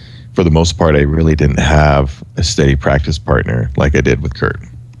 But for the most part, I really didn't have a steady practice partner like I did with Kurt.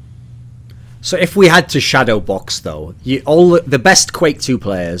 So if we had to shadow box, though, all the best Quake 2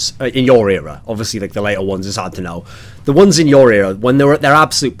 players in your era, obviously like the later ones, it's hard to know. The ones in your era, when they were at their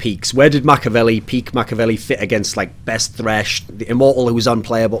absolute peaks, where did peak Makaveli fit against like best Thresh, the Immortal who was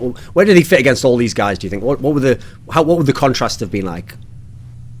unplayable? Where did he fit against all these guys, do you think? What would the contrast have been like?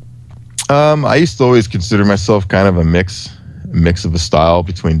 I used to always consider myself kind of a mix of a style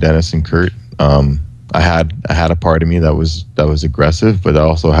between Dennis and Kurt. I had a part of me that was aggressive, but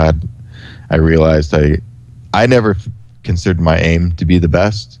I realized I never considered my aim to be the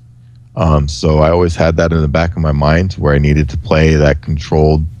best. So I always had that in the back of my mind where I needed to play that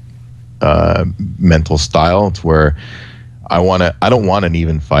controlled mental style to where I don't want an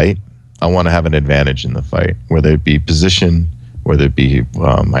even fight. I want to have an advantage in the fight, whether it be position, whether it be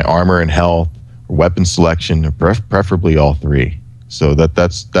my armor and health, or weapon selection, or preferably all three. So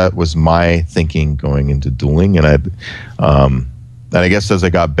that was my thinking going into dueling, and I guess as I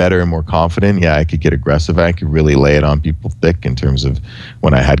got better and more confident, yeah, I could get aggressive. I could really lay it on people thick in terms of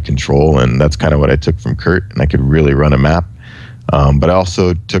when I had control, and that's kind of what I took from Kurt, and I could really run a map. But I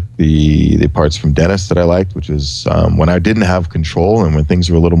also took the parts from Dennis that I liked, which was when I didn't have control and when things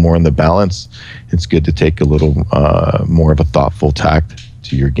were a little more in the balance, it's good to take a little more of a thoughtful tact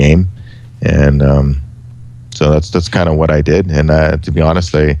to your game. And so that's kind of what I did. And to be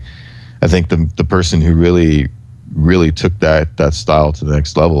honest, I think the person who really took that style to the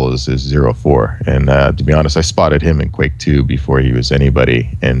next level is 04. And to be honest, I spotted him in Quake 2 before he was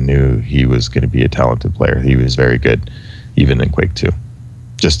anybody and knew he was going to be a talented player. He was very good, even in Quake 2.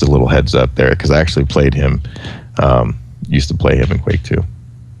 Just a little heads up there, because I actually played him, used to play him in Quake 2.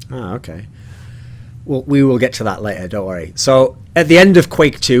 Oh, okay. Well, we will get to that later, don't worry. So at the end of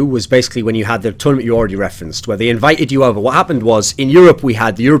Quake 2 was basically when you had the tournament you already referenced, where they invited you over. What happened was, in Europe, we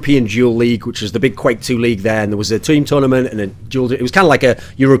had the European Duel League, which was the big Quake 2 league there, and there was a team tournament and a duel. It was kind of like a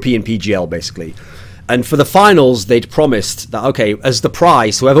European PGL, basically. And for the finals, they'd promised that, okay, as the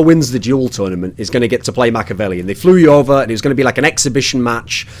prize, whoever wins the duel tournament is going to get to play Makaveli. And they flew you over, and it was going to be like an exhibition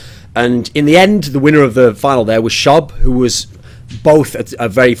match. And in the end, the winner of the final there was Shub, who was both a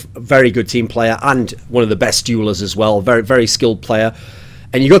very, very good team player and one of the best duelers as well. Very, very skilled player.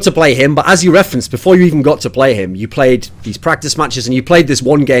 And you got to play him, but as you referenced, before you even got to play him, you played these practice matches, and you played this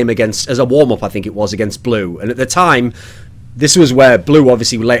one game against, as a warm-up, I think it was, against Blue. And at the time, this was where Blue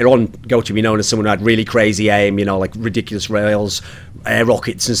obviously would later on go to be known as someone who had really crazy aim, you know, like ridiculous rails, air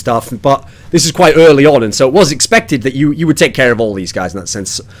rockets and stuff. But this is quite early on, and so it was expected that you would take care of all these guys in that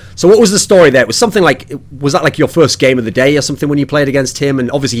sense. So what was the story there? It was something like, was that like your first game of the day or something when you played against him? And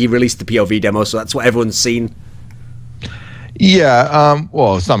obviously he released the POV demo, so that's what everyone's seen. Yeah,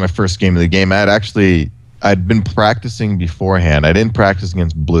 well, it's not my first game of the game. I'd been practicing beforehand. I didn't practice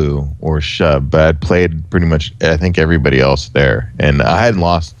against Blue or Shub, but I'd played pretty much, I think, everybody else there. And I hadn't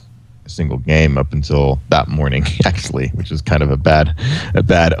lost a single game up until that morning, actually, which was kind of a bad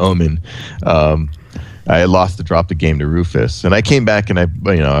omen. I had lost to drop the game to Rufus, and I came back and I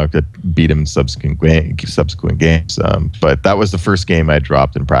beat him in subsequent games. But that was the first game I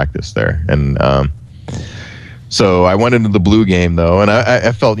dropped in practice there, and so I went into the Blue game though, and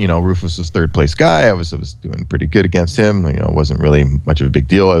I felt, Rufus was third place guy. I was doing pretty good against him. It wasn't really much of a big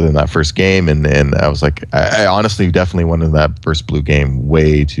deal other than that first game, and I was like, I honestly definitely went into that first Blue game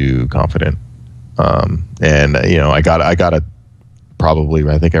way too confident. And I got a probably,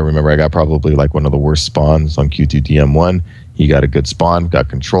 I think I remember I got probably like one of the worst spawns on Q2 DM1. He got a good spawn, got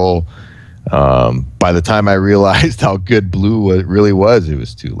control. By the time I realized how good Blue really was, it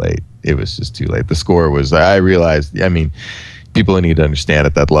was too late. It was just too late. The score was, I realized, I mean, people need to understand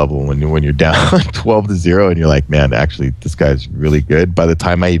at that level when you're down 12-0 and you're like, man, actually, this guy's really good. By the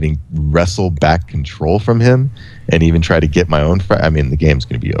time I even wrestle back control from him and even try to get my own, the game's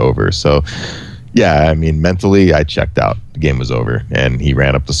going to be over. So, yeah, mentally, I checked out. The game was over, and he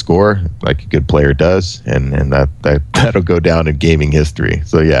ran up the score like a good player does, and that'll go down in gaming history.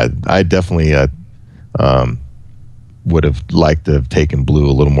 So, yeah, I definitely would have liked to have taken Blue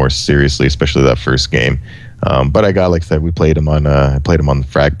a little more seriously, especially that first game. But I got, like I said, I played him on the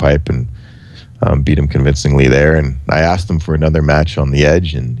frag pipe and beat him convincingly there. And I asked him for another match on the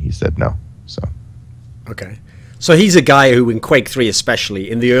Edge, and he said no. So, okay, so he's a guy who in Quake 3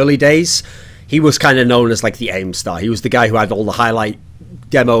 especially in the early days, he was kind of known as like the aim star. He was the guy who had all the highlight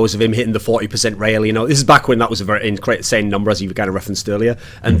demos of him hitting the 40% rail. This is back when that was a very insane number, as you kind of referenced earlier,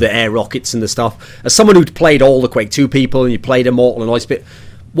 and the air rockets and the stuff. As someone who'd played all the Quake 2 people, and you played Immortal and all this bit,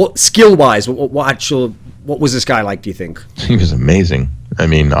 what skill-wise, what was this guy like, do you think? He was amazing.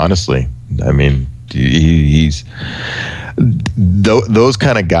 Honestly, he's those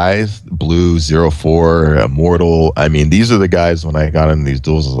kind of guys, Blue, 04, Immortal. These are the guys when I got in these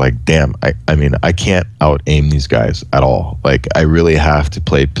duels, I was like, damn, I can't out aim these guys at all. Like, I really have to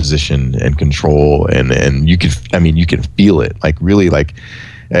play position and control, and you can feel it. Like, really, like,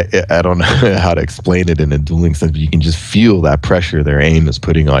 I don't know how to explain it in a dueling sense, but you can just feel that pressure their aim is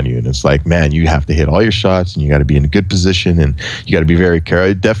putting on you. And it's like, man, you have to hit all your shots, and you got to be in a good position, and you got to be very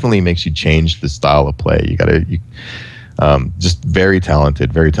careful. It definitely makes you change the style of play. Just very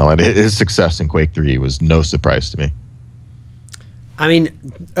talented, very talented. His success in Quake 3 was no surprise to me.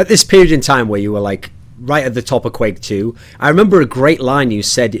 At this period in time where you were like right at the top of Quake 2, I remember a great line you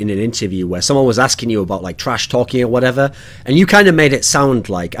said in an interview where someone was asking you about like trash talking or whatever, and you kind of made it sound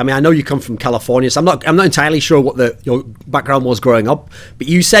like, I know you come from California, so I'm not entirely sure what your background was growing up, but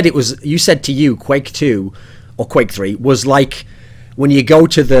you said to you Quake 2 or Quake 3 was like when you go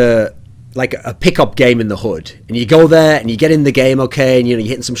to the like a pickup game in the hood, and you go there and you get in the game, okay, and you're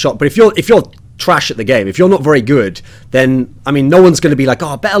hitting some shot. But if you're trash at the game, if you're not very good, then I mean, no one's going to be like,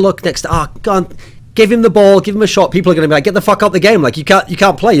 oh, better luck next. Go on, give him the ball, give him a shot. People are going to be like, get the fuck out the game. Like you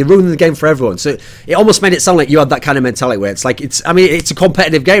can't play. You're ruining the game for everyone. So it almost made it sound like you had that kind of mentality where it's like I mean, it's a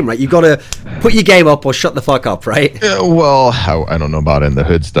competitive game, right? You got to put your game up or shut the fuck up, right? Yeah, well, I don't know about in the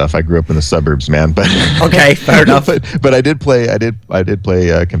hood stuff. I grew up in the suburbs, man. But okay, fair enough. But I did play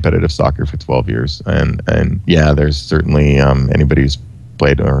competitive soccer for 12 years, and yeah, there's certainly anybody who's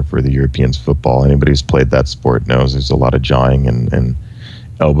played, or for the Europeans football, anybody who's played that sport knows there's a lot of jawing and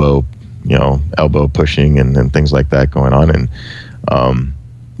elbow pushing and things like that going on, and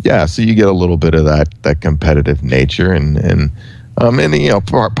yeah, so you get a little bit of that competitive nature, and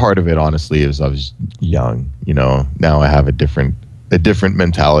part of it honestly is I was young. Now I have a different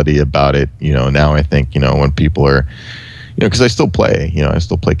mentality about it. Now I think when people are, because I still play. I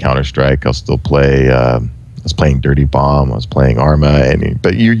still play Counter-Strike. I'll still play. I was playing Dirty Bomb. I was playing Arma,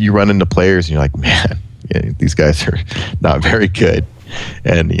 but you run into players and you're like, man, these guys are not very good.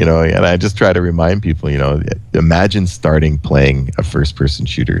 And and I just try to remind people, imagine starting playing a first-person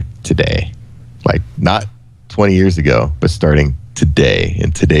shooter today, like not 20 years ago, but starting today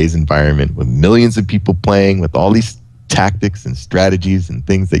in today's environment with millions of people playing, with all these tactics and strategies and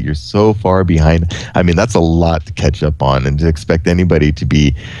things that you're so far behind. I mean, that's a lot to catch up on, and to expect anybody to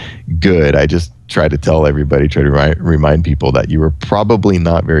be good. I just try to remind people that you were probably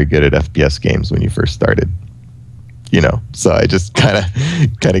not very good at FPS games when you first started. So I just kind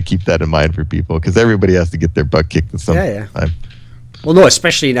of keep that in mind for people, because everybody has to get their butt kicked at some time. Well, no,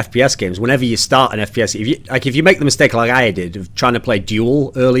 especially in FPS games. Whenever you start an FPS, if you make the mistake like I did of trying to play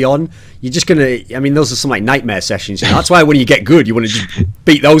Duel early on, you're just gonna. I mean, those are some like nightmare sessions. That's why when you get good, you want to just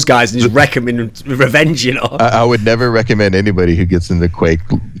beat those guys and just wreck them in revenge. I would never recommend anybody who gets into Quake,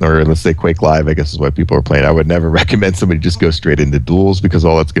 or let's say Quake Live, I guess is what people are playing. I would never recommend somebody just go straight into duels, because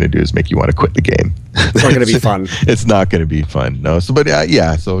all that's going to do is make you want to quit the game. It's not going to be fun. It's not going to be fun. No. So, but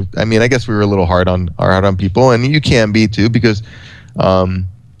yeah. So I mean, I guess we were a little hard on people, and you can be too, because.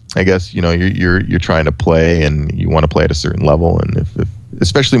 I guess you're trying to play, and you want to play at a certain level, and if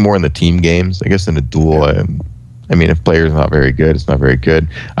especially more in the team games. I guess in a duel, I mean, if player's not very good, it's not very good.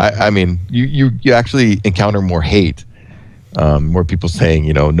 I mean, you actually encounter more hate, more people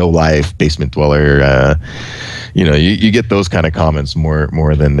saying no life, basement dweller. You get those kind of comments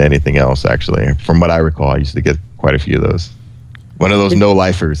more than anything else. Actually, from what I recall, I used to get quite a few of those. One of those no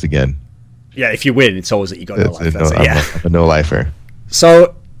lifers again. Yeah, if you win, it's always that you got no life. I'm a no lifer.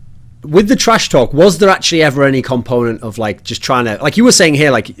 So, with the trash talk, was there actually ever any component of like just trying to, like you were saying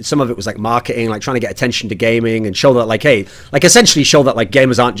here, like some of it was like marketing, like trying to get attention to gaming and show that like, hey, like essentially show that like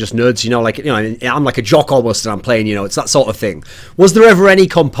gamers aren't just nerds, I'm like a jock almost and I'm playing, it's that sort of thing. Was there ever any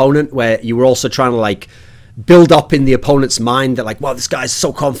component where you were also trying to like build up in the opponent's mind that like, wow, this guy's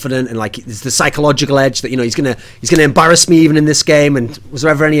so confident, and like there's the psychological edge that he's gonna embarrass me even in this game? And was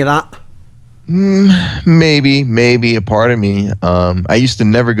there ever any of that? Maybe a part of me. I used to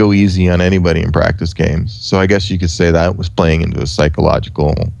never go easy on anybody in practice games, so I guess you could say that was playing into a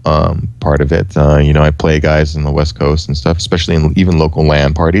psychological part of it. I play guys in the West Coast and stuff, especially in even local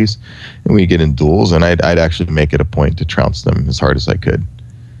LAN parties, and we get in duels, and I'd actually make it a point to trounce them as hard as I could,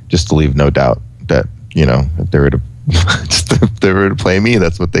 just to leave no doubt that if they were to if they were to play me,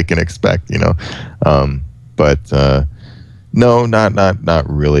 that's what they can expect. No, not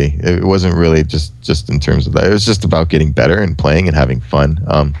really. It wasn't really just in terms of that. It was just about getting better and playing and having fun.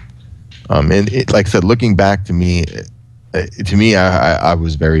 And like I said, looking back to me, I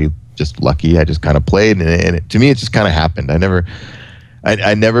was very just lucky. I just kind of played, and to me, it just kind of happened. I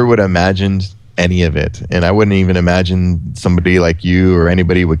never would have imagined any of it, and I wouldn't even imagine somebody like you or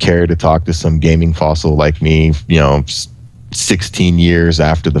anybody would care to talk to some gaming fossil like me. 16 years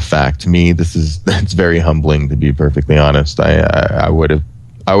after the fact. To me, it's very humbling, to be perfectly honest. I would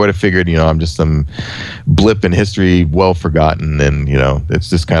have figured, I'm just some blip in history, well forgotten, and it's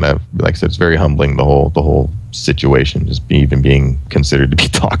just kind of, like I said, it's very humbling, the whole situation, just even being considered to be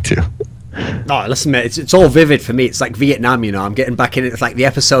talked to. No, listen, mate, it's all vivid for me. It's like Vietnam, I'm getting back in it. It's like the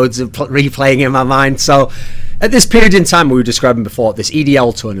episodes of replaying in my mind. So at this period in time we were describing before, this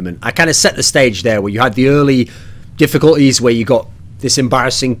EDL tournament, I kind of set the stage there where you had the early difficulties where you got this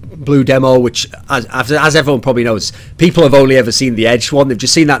embarrassing blue demo, which as everyone probably knows, people have only ever seen the Edge one. They've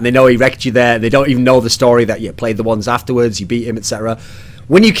just seen that and they know he wrecked you there. They don't even know the story that you played the ones afterwards, you beat him, etc.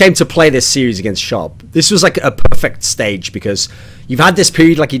 When you came to play this series against Shub, this was like a perfect stage, because you've had this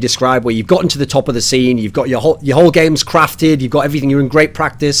period like you described where you've gotten to the top of the scene, you've got your whole game's crafted, you've got everything, you're in great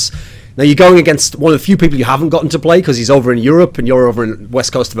practice. Now you're going against one of the few people you haven't gotten to play because he's over in Europe and you're over in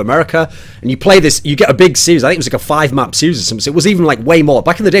West Coast of America, and you play this, you get a big series. I think it was like a 5-map series or something. So it was even like way more.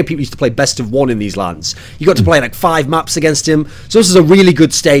 Back in the day, people used to play best of 1 in these lands. You got to play like 5 maps against him. So this is a really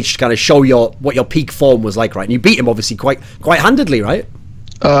good stage to kind of show what your peak form was like, right? And you beat him obviously quite handedly, right?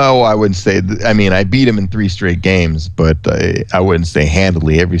 Oh, I wouldn't say. I mean, I beat him in 3 straight games, but I wouldn't say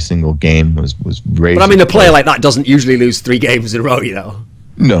handily. Every single game was raised. But I mean, a player like that doesn't usually lose 3 games in a row, you know.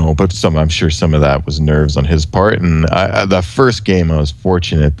 No, but I'm sure some of that was nerves on his part. And the first game, I was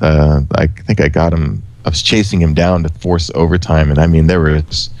fortunate. I think I got him. I was chasing him down to force overtime, and I mean, I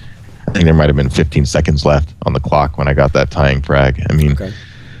think there might have been 15 seconds left on the clock when I got that tying frag. I mean. Okay.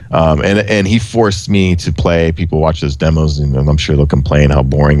 And he forced me to play. People watch those demos, and I'm sure they'll complain how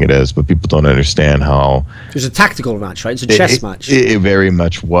boring it is, but people don't understand how... It was a tactical match, right? It's a chess match. It very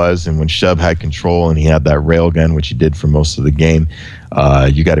much was, and when Shub had control and he had that railgun, which he did for most of the game,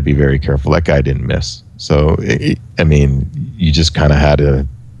 you got to be very careful. That guy didn't miss. So, I mean, you just kind of had to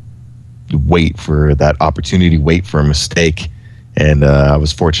wait for that opportunity, wait for a mistake, and I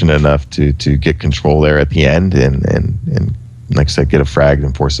was fortunate enough to get control there at the end, and like I said, get a frag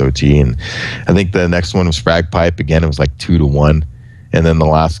and force OT. And I think the next one was frag pipe. Again, it was like 2-1. And then the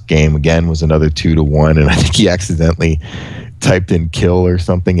last game again was another 2-1. And I think he accidentally typed in kill or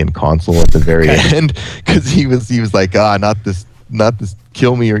something in console at the very end, because he was like, not this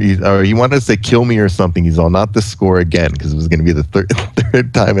kill me, or he wanted to say kill me or something. He's all, not this score again, because it was going to be the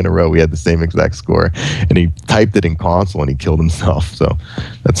third time in a row we had the same exact score. And he typed it in console and he killed himself. So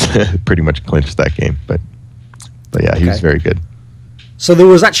that's pretty much clinched that game. But yeah, he was very good. So there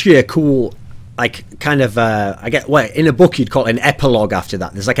was actually a cool, like, kind of, in a book you'd call it an epilogue after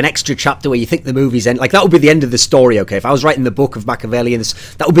that. There's like an extra chapter where you think the movie's end. Like, that would be the end of the story, okay? If I was writing the book of Makaveli, and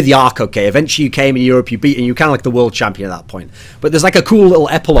that would be the arc, okay? Eventually you came in Europe, you beat, and you were kind of like the world champion at that point. But there's like a cool little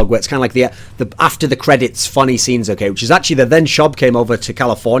epilogue where it's kind of like the after the credits funny scenes, okay? Which is actually then Shub came over to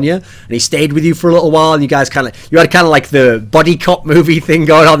California, and he stayed with you for a little while, and you guys you had kind of like the buddy cop movie thing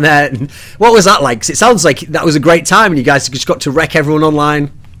going on there. And what was that like? 'Cause it sounds like that was a great time, and you guys just got to wreck everyone online.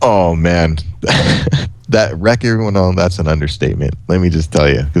 Oh, man. That wreck everyone on, that's an understatement. Let me just tell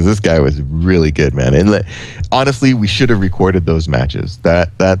you, because this guy was really good, man. And honestly, we should have recorded those matches. That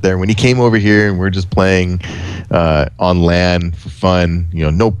there, when he came over here and we're just playing on LAN for fun, you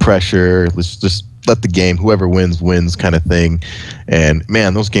know, no pressure. Let's just let the game, whoever wins kind of thing. And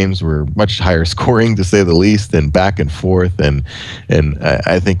man, those games were much higher scoring, to say the least, and back and forth. And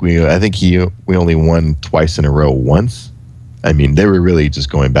I think we only won twice in a row once. I mean, they were really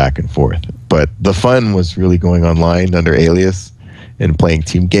just going back and forth. But the fun was really going online under Alias and playing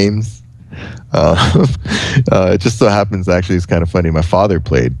team games. It just so happens, actually, it's kind of funny. My father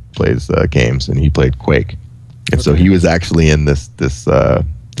plays games, and he played Quake. And so he was actually in this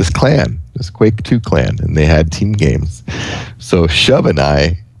clan, this Quake 2 clan, and they had team games. So Shub and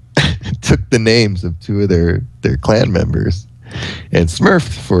I took the names of 2 of their clan members and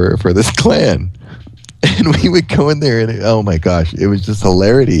smurfed for this clan. And we would go in there, and oh my gosh, it was just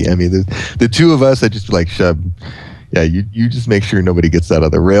hilarity. I mean, the 2 of us, I'd just be like, Shub, yeah, you just make sure nobody gets out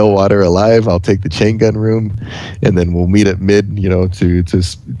of the rail water alive. I'll take the chain gun room, and then we'll meet at mid, you know, to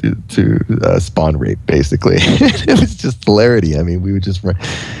spawn rape, basically. It was just hilarity. I mean, we would just run.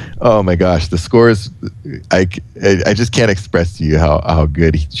 Oh my gosh, the scores! I just can't express to you how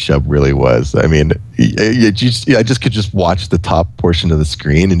good Shub really was. I mean, I just could just watch the top portion of the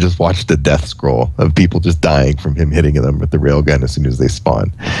screen and just watch the death scroll of people just dying from him hitting them with the railgun as soon as they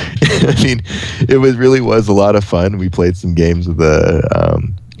spawn. I mean, it really was a lot of fun. We played some games with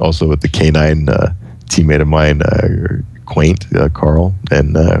also with the K9 teammate of mine, Quaint, Carl,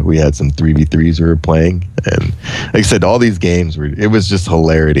 and we had some 3v3s we were playing. And like I said, all these games it was just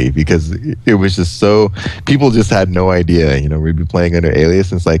hilarity, because it was just so, people just had no idea, you know, we'd be playing under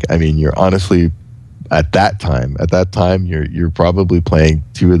Alias, and it's like, I mean, you're honestly, at that time, you're probably playing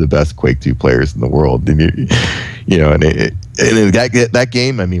 2 of the best Quake 2 players in the world. And you know, and that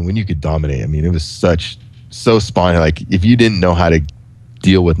game, I mean, when you could dominate, I mean, it was so spawny. Like, if you didn't know how to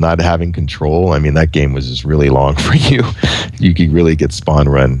deal with not having control, I mean, that game was just really long for you. You could really get spawn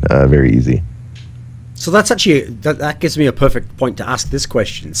run very easy. So that's actually, that gives me a perfect point to ask this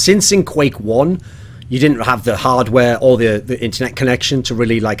question. Since in Quake 1, you didn't have the hardware or the internet connection to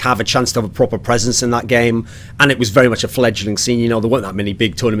really like have a chance to have a proper presence in that game, and it was very much a fledgling scene, you know, there weren't that many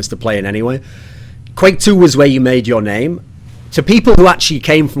big tournaments to play in anyway. Quake 2 was where you made your name. To people who actually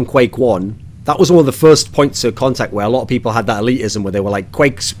came from Quake 1, that was one of the first points of contact where a lot of people had that elitism, where they were like,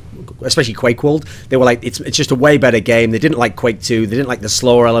 Quake's especially Quake World, they were like, it's just a way better game. They didn't like Quake 2. They didn't like the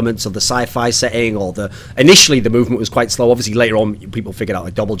slower elements of the sci-fi setting, or initially the movement was quite slow. Obviously later on people figured out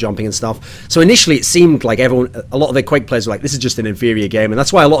like double jumping and stuff. So initially it seemed like a lot of the Quake players were like, this is just an inferior game, and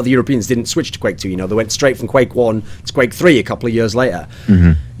that's why a lot of the Europeans didn't switch to Quake 2. You know, they went straight from Quake 1 to Quake 3 a couple of years later.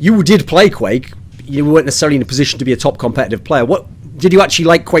 You did play Quake. You weren't necessarily in a position to be a top competitive player. What did you actually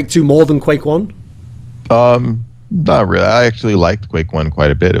like Quake 2 more than Quake 1? Not really. I actually liked Quake 1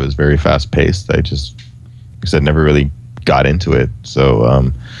 quite a bit. It was very fast paced. I just, like I said, never really got into it.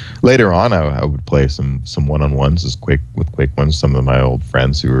 So later on, I would play some one-on-ones with Quake 1, some of my old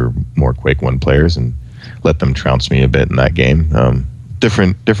friends who were more Quake 1 players, and let them trounce me a bit in that game.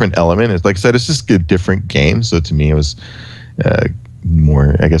 Different element. It's like I said, it's just a different game. So to me, it was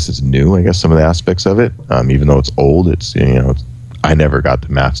more, I guess it's new, I guess, some of the aspects of it. Even though it's old, it's, you know, I never got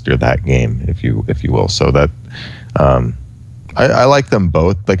to master that game, if you will. So that I like them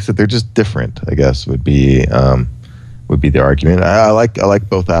both. Like I said, they're just different, I guess, would be the argument. I like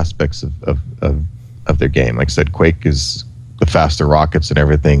both aspects of their game. Like I said, Quake is the faster rockets and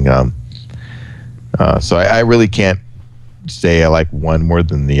everything. So I really can't say I like one more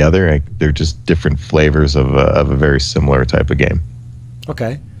than the other. They're just different flavors of a very similar type of game.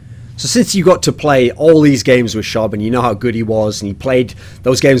 Okay. So since you got to play all these games with Shub, and you know how good he was, and he played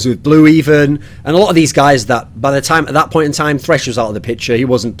those games with Blue even, and a lot of these guys that by the time, at that point in time, Thresh was out of the picture. He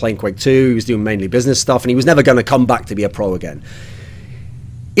wasn't playing Quake 2, he was doing mainly business stuff, and he was never going to come back to be a pro again.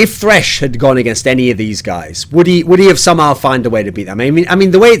 If Thresh had gone against any of these guys, would he have somehow found a way to beat them? I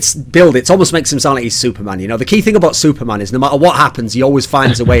mean, the way it's built, it almost makes him sound like he's Superman. You know, the key thing about Superman is no matter what happens, he always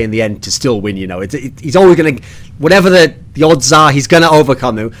finds a way in the end to still win. You know, he's always going to, whatever the odds are, he's going to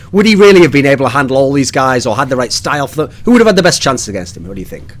overcome them. Would he really have been able to handle all these guys, or had the right style for them? Who would have had the best chance against him? What do you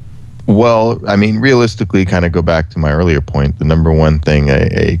think? Well, I mean, realistically, kind of go back to my earlier point. The number one thing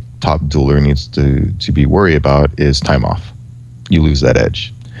a top dueler needs to be worried about is time off. You lose that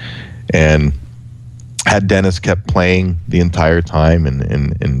edge. And had Dennis kept playing the entire time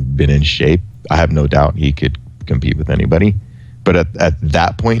and been in shape, I have no doubt he could compete with anybody. But at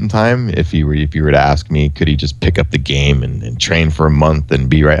that point in time, if you were to ask me, could he just pick up the game and train for a month and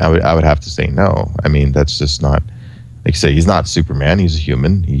be right? I would have to say no. I mean, that's just not, like I say, he's not Superman. He's a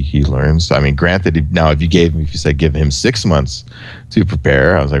human. He learns. I mean, granted, now if you said give him 6 months to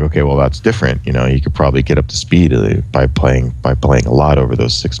prepare, I was like, okay, well, that's different. You know, you could probably get up to speed by playing a lot over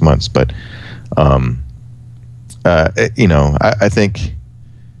those 6 months. But you know, I think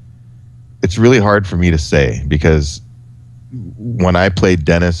it's really hard for me to say, because when I played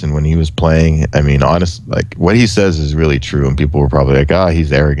Dennis and when he was playing, I mean, honest, like what he says is really true, and people were probably like, "Oh,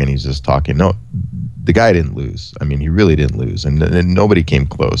 he's arrogant. He's just talking." No. The guy didn't lose. I mean, he really didn't lose, and nobody came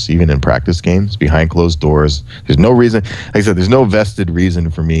close. Even in practice games, behind closed doors, there's no reason. Like I said, there's no vested reason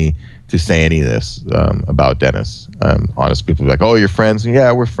for me to say any of this about Dennis. Honest, people are like, "Oh, you're friends."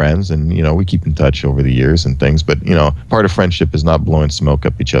 Yeah, we're friends, and you know, we keep in touch over the years and things. But you know, part of friendship is not blowing smoke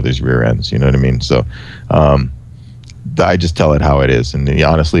up each other's rear ends. You know what I mean? So, I just tell it how it is, and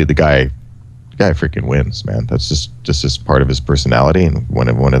honestly, the guy freaking wins, man. That's just part of his personality, and one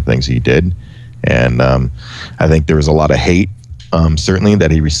of the things he did. And I think there was a lot of hate, certainly,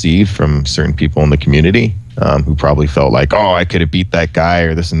 that he received from certain people in the community who probably felt like, oh, I could have beat that guy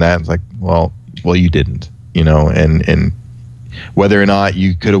or this and that. It's like, well, you didn't, you know, and whether or not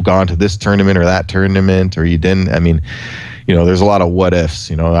you could have gone to this tournament or that tournament or you didn't, I mean, you know, there's a lot of what ifs.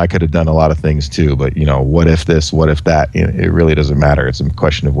 You know, I could have done a lot of things too, but, you know, what if this, what if that? You know, it really doesn't matter. It's a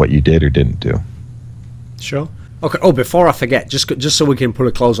question of what you did or didn't do. Sure. Okay. Oh, before I forget, just so we can put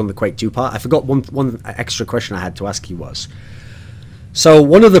a close on the Quake 2 part, I forgot one extra question I had to ask you was, so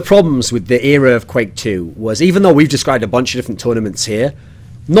one of the problems with the era of Quake 2 was, even though we've described a bunch of different tournaments here,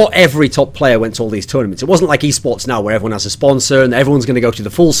 not every top player went to all these tournaments. It wasn't like esports now where everyone has a sponsor and everyone's going to go to the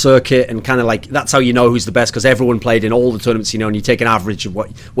full circuit and kind of like, that's how you know who's the best, because everyone played in all the tournaments, you know, and you take an average of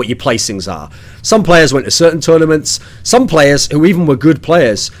what your placings are. Some players went to certain tournaments. Some players who even were good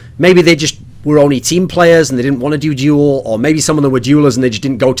players, maybe they just were only team players and they didn't want to do duel, or maybe some of them were duelers and they just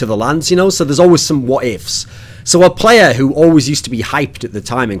didn't go to the lands, you know, so there's always some what ifs. So a player who always used to be hyped at the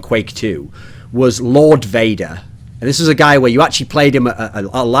time in Quake 2 was Lord Vader. And this was a guy where you actually played him at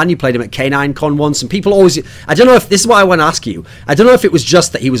a LAN, you played him at K9 Con once, and people always, I don't know if, this is what I want to ask you, I don't know if it was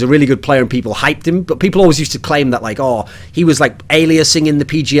just that he was a really good player and people hyped him, but people always used to claim that, like, oh, he was like aliasing in the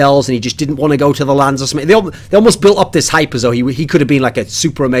PGLs and he just didn't want to go to the lands or something. They almost built up this hype as though he could have been like a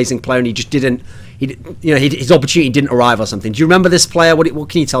super amazing player and he just didn't, his opportunity didn't arrive or something. Do you remember this player? What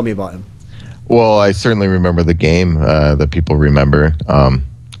can you tell me about him? Well, I certainly remember the game that people remember.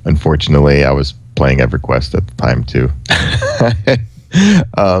 Unfortunately, I was playing EverQuest at the time too.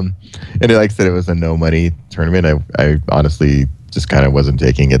 And like I said, it was a no money tournament. I honestly just kind of wasn't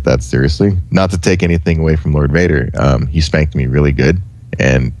taking it that seriously. Not to take anything away from Lord Vader. He spanked me really good,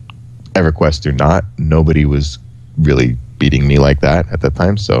 and EverQuest or not, nobody was really beating me like that at that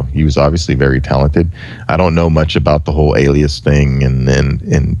time. So he was obviously very talented. I don't know much about the whole alias thing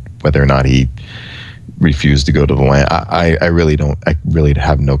and whether or not he refused to go to the LAN. I really don't. I really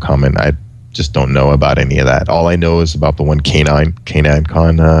have no comment. I just don't know about any of that. All I know is about the one Canine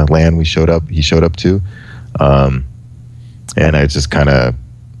Con LAN he showed up to, and I just kind of,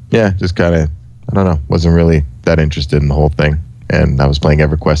 I don't know, wasn't really that interested in the whole thing. And I was playing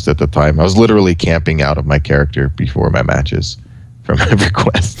EverQuest at the time. I was literally camping out of my character before my matches from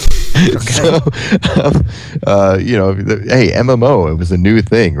EverQuest. So, hey, MMO, it was a new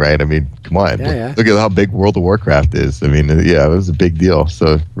thing, right? I mean, come on. Look at how big World of Warcraft is. I mean, it was a big deal.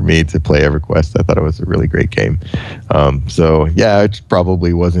 So for me to play EverQuest, I thought it was a really great game. It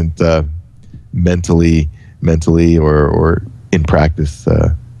probably wasn't mentally or in practice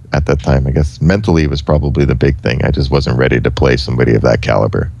at that time. I guess mentally was probably the big thing. I just wasn't ready to play somebody of that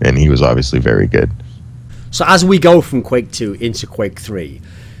caliber, and he was obviously very good. So as we go from Quake 2 into Quake 3,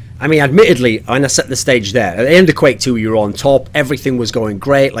 I mean, admittedly, I set the stage there. At the end of Quake 2, you were on top. Everything was going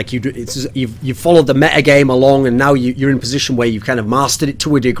great. Like you've followed the meta game along, and now you're in a position where you've kind of mastered it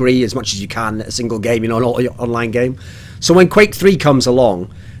to a degree, as much as you can at a single game, an online game. So when Quake 3 comes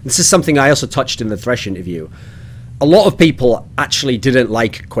along, this is something I also touched in the Thresh interview. A lot of people actually didn't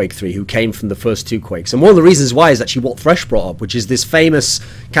like Quake 3 who came from the first two Quakes. And one of the reasons why is actually what Thresh brought up, which is this famous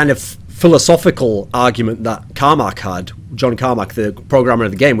kind of philosophical argument that Carmack had, John Carmack, the programmer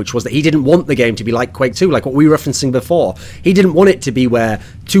of the game, which was that he didn't want the game to be like Quake 2, like what we were referencing before. He didn't want it to be where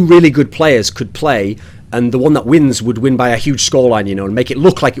two really good players could play and the one that wins would win by a huge scoreline, and make it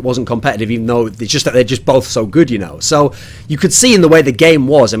look like it wasn't competitive, even though it's just that they're just both so good, So you could see in the way the game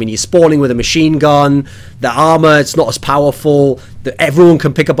was, I mean, you're spawning with a machine gun, the armor, it's not as powerful, everyone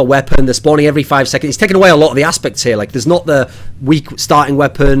can pick up a weapon, they're spawning every 5 seconds. It's taken away a lot of the aspects here, like there's not the weak starting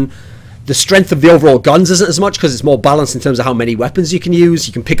weapon. The strength of the overall guns isn't as much because it's more balanced in terms of how many weapons you can use.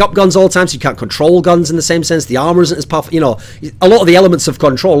 You can pick up guns all the time, so you can't control guns in the same sense. The armor isn't as powerful. A lot of the elements of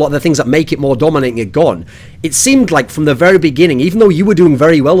control, a lot of the things that make it more dominating are gone. It seemed like from the very beginning, even though you were doing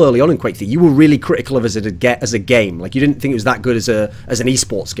very well early on in Quake 3, you were really critical of it as a game. Like you didn't think it was that good as an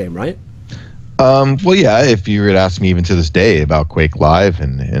esports game, right? Well, yeah. If you were to ask me even to this day about Quake Live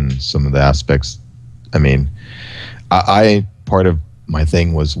and some of the aspects, I mean, I part of my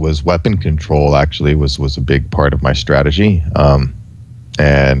thing was weapon control. Actually, was a big part of my strategy,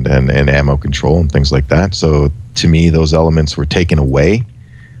 and ammo control and things like that. So to me, those elements were taken away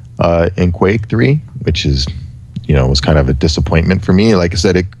in Quake 3, which is, was kind of a disappointment for me. Like I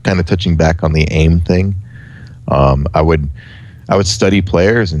said, it kind of touching back on the aim thing. I would study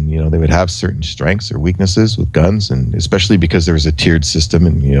players, and they would have certain strengths or weaknesses with guns, and especially because there was a tiered system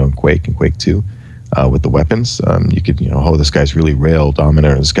in Quake and Quake 2. With the weapons, you could, this guy's really rail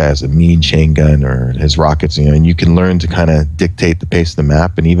dominant, or this guy has a mean chain gun, or his rockets, and you can learn to kind of dictate the pace of the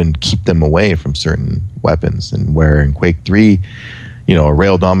map and even keep them away from certain weapons. And where in Quake 3, a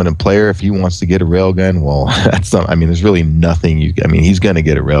rail dominant player, if he wants to get a rail gun, well, there's really nothing he's going to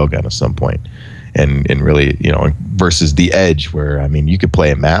get a rail gun at some point. And really, versus the Edge, where, you could play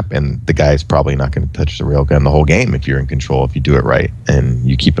a map and the guy's probably not going to touch the railgun the whole game if you're in control, if you do it right and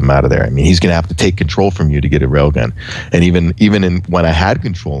you keep him out of there. He's going to have to take control from you to get a railgun. And even when I had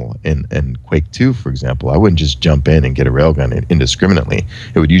control in Quake 2, for example, I wouldn't just jump in and get a railgun indiscriminately.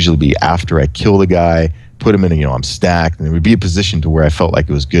 It would usually be after I kill the guy, put him in I'm stacked, and there would be a position to where I felt like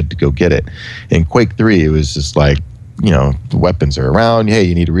it was good to go get it. In Quake 3, it was just like, the weapons are around. Hey,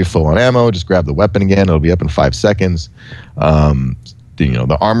 you need a refill on ammo, just grab the weapon again. It'll be up in 5 seconds.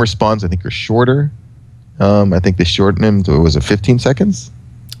 The armor spawns, I think, are shorter. I think they shortened them to, was it 15 seconds?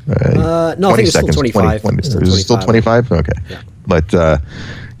 No, I think it's still 25. 20, is it still 25? Okay. Yeah. But,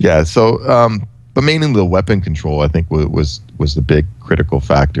 but mainly the weapon control, I think, was the big critical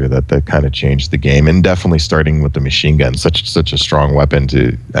factor that kind of changed the game. And definitely starting with the machine gun, such a strong weapon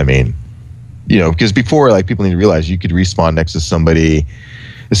to, because before, like, people need to realize you could respawn next to somebody.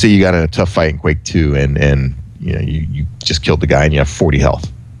 Let's say you got in a tough fight in Quake 2, and you just killed the guy and you have 40 health.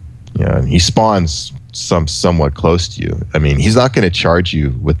 And he spawns somewhat close to you. He's not going to charge you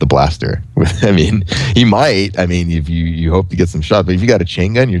with the blaster. He might. If you hope to get some shots, but if you got a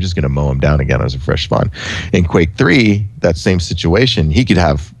chain gun, you're just going to mow him down again as a fresh spawn. In Quake 3, that same situation, he could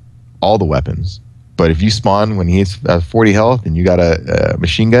have all the weapons. But if you spawn when he's at 40 health and you got a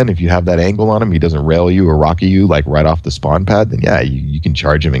machine gun, if you have that angle on him, he doesn't rail you or rocky you like right off the spawn pad, then yeah, you can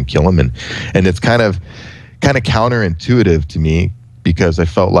charge him and kill him. And it's kind of counterintuitive to me because I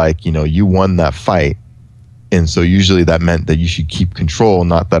felt like, you know, you won that fight. And so usually that meant that you should keep control,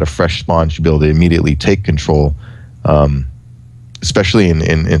 not that a fresh spawn should be able to immediately take control, especially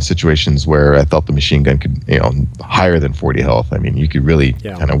in situations where I felt the machine gun could, you know, higher than 40 health. I mean, you could really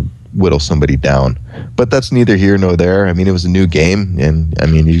kind of whittle somebody down. But that's neither here nor there. I mean, it was a new game, and I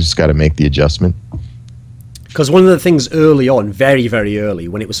mean, you just got to make the adjustment. Because one of the things early on, very, very early,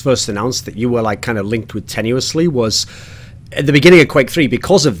 when it was first announced that you were like kind of linked with tenuously, was at the beginning of Quake 3,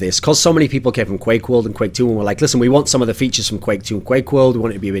 because of this, because so many people came from Quake World and Quake 2 and were like, listen, we want some of the features from Quake 2 and Quake World, we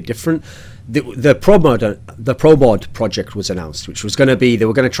want it to be a bit different. The Pro Mod project was announced, which was going to be, they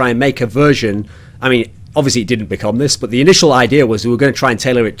were going to try and make a version, I mean, obviously it didn't become this, but the initial idea was we were going to try and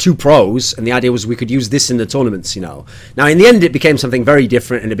tailor it to pros, and the idea was we could use this in the tournaments, you know. Now, in the end, it became something very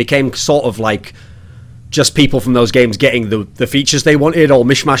different, and it became sort of like just people from those games getting the features they wanted all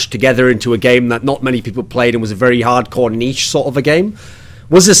mishmashed together into a game that not many people played and was a very hardcore niche sort of a game.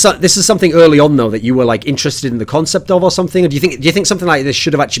 Was this is something early on though that you were like interested in the concept of or something? Or do you think something like this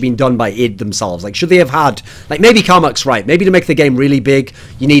should have actually been done by id themselves? Like, should they have had, like, maybe Carmack's right, maybe to make the game really big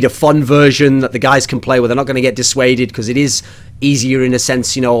you need a fun version that the guys can play where they're not going to get dissuaded because it is easier in a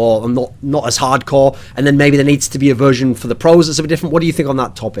sense, you know, or not as hardcore, and then maybe there needs to be a version for the pros that's a bit different. What do you think on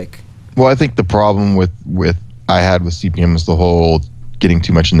that topic? Well, I think the problem with I had with CPM was the whole getting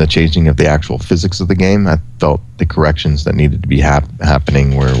too much in the changing of the actual physics of the game. I felt the corrections that needed to be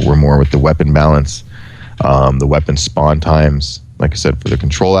happening were more with the weapon balance, the weapon spawn times, like I said, for the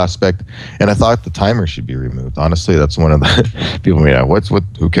control aspect. And I thought the timer should be removed. Honestly, that's one of the people made out,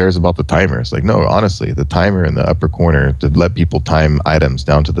 who cares about the timer? It's like, no, honestly, the timer in the upper corner to let people time items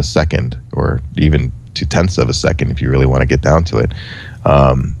down to the second or even 0.2 of a second if you really want to get down to it.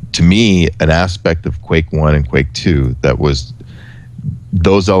 To me, an aspect of Quake 1 and Quake 2 that was,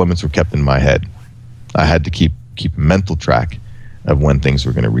 those elements were kept in my head. I had to keep a mental track of when things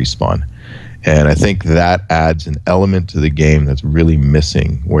were going to respawn. And I think that adds an element to the game that's really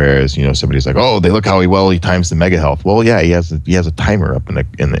missing. Whereas, you know, somebody's like, oh, look how well he times the mega health. Well, yeah, he has a timer up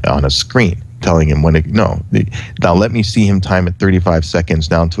on a screen telling him when to, now let me see him time at 35 seconds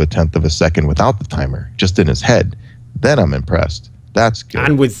down to 0.1 of a second without the timer, just in his head. Then I'm impressed. That's good.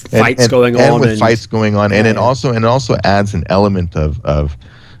 And with fights going on. And with fights going on. And it also adds an element of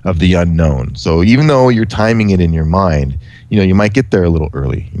the unknown. So even though you're timing it in your mind, you know, you might get there a little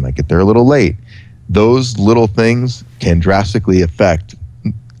early. You might get there a little late. Those little things can drastically affect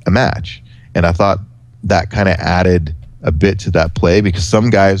a match. And I thought that kind of added a bit to that play, because some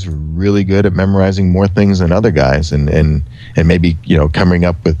guys were really good at memorizing more things than other guys, and maybe, you know, coming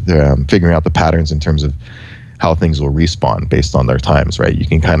up with figuring out the patterns in terms of how things will respawn based on their times, right? You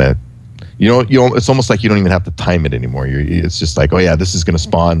can kind of, it's almost like you don't even have to time it anymore. It's just like, oh yeah, this is going to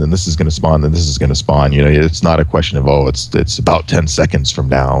spawn, then this is going to spawn, then this is going to spawn. You know, it's not a question of, oh, it's about 10 seconds from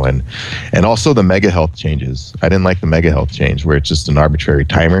now. And also the mega health changes. I didn't like the mega health change where it's just an arbitrary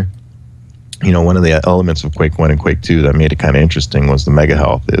timer. You know, one of the elements of Quake 1 and Quake 2 that made it kind of interesting was the mega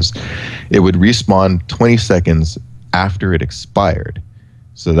health is it would respawn 20 seconds after it expired.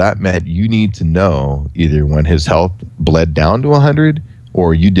 So that meant you need to know either when his health bled down to 100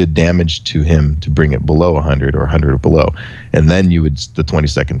 or you did damage to him to bring it below 100 or 100 or below. And then the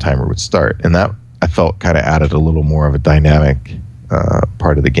 20-second timer would start. And that, I felt, kind of added a little more of a dynamic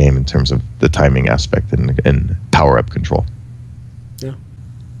part of the game in terms of the timing aspect and power-up control. Yeah.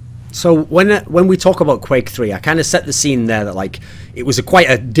 So when we talk about Quake 3, I kind of set the scene there that, like, it was quite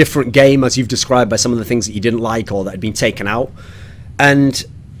a different game, as you've described, by some of the things that you didn't like or that had been taken out. And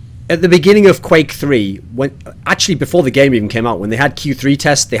at the beginning of Quake 3, actually before the game even came out, when they had Q3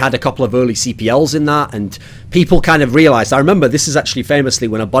 tests, they had a couple of early CPLs in that, and people kind of realized, I remember this is actually famously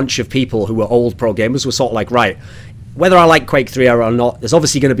when a bunch of people who were old pro gamers were sort of like, right, whether I like Quake 3 or not, there's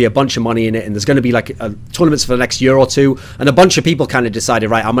obviously going to be a bunch of money in it, and there's going to be like tournaments for the next year or two, and a bunch of people kind of decided,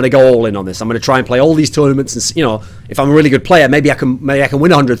 right, I'm going to go all in on this. I'm going to try and play all these tournaments, and, you know, if I'm a really good player, maybe I can win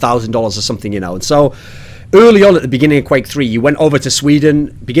 $100,000 or something, you know. And so early on at the beginning of Quake 3, you went over to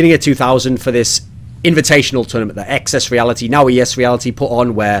Sweden, beginning of 2000, for this invitational tournament that XS Reality, now ES Reality, put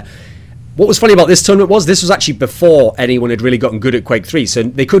on, where what was funny about this tournament was this was actually before anyone had really gotten good at Quake 3, so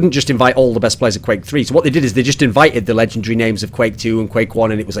they couldn't just invite all the best players at Quake 3. So what they did is they just invited the legendary names of Quake 2 and Quake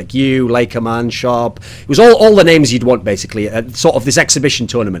 1, and it was like you, Lakerman, Shub. It was all the names you'd want, basically, at sort of this exhibition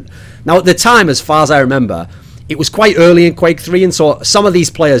tournament. Now, at the time, as far as I remember, it was quite early in Quake 3, and so some of these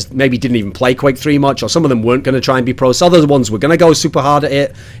players maybe didn't even play Quake 3 much, or some of them weren't going to try and be pros. Other ones were going to go super hard at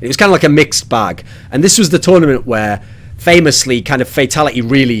it. It was kind of like a mixed bag. And this was the tournament where, famously, kind of Fatality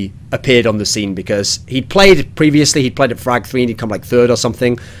really appeared on the scene, because he'd played previously, he'd played at FRAG 3 and he'd come like third or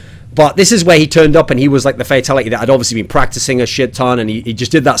something. But this is where he turned up, and he was like the fatality that had obviously been practicing a shit ton, and he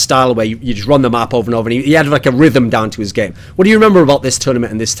just did that style where you just run the map over and over, and he had like a rhythm down to his game. What do you remember about this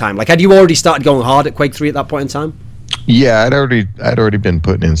tournament and this time? Like, had you already started going hard at Quake 3 at that point in time? Yeah, I'd already been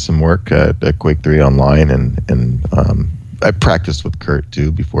putting in some work at Quake 3 online, and I practiced with Kurt too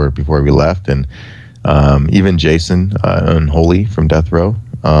before we left, and even Jason Unholy from Death Row.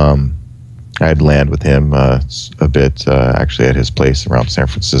 I'd land with him a bit, actually at his place around San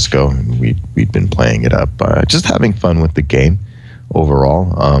Francisco, and we'd been playing it up, just having fun with the game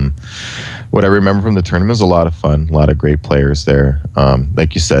overall. What I remember from the tournament was a lot of fun, a lot of great players there.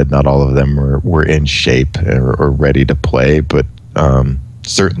 Like you said, not all of them were in shape or ready to play, but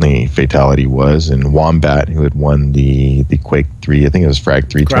certainly Fatality was, and Wombat, who had won the Quake 3, I think it was FRAG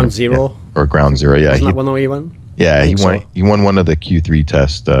 3 Ground Zero, or Ground Zero, yeah. Wasn't that one where he won? Yeah, he won one of the Q3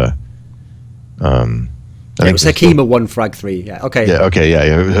 tests. I think it was Hakeem at 1 FRAG 3. Yeah, okay. Yeah, okay, yeah.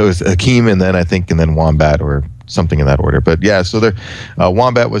 It was Hakeem, and then Wombat, or something in that order. But yeah, so there,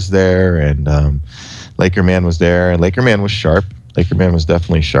 Wombat was there, and Lakerman was there, and Lakerman was sharp. Lakerman was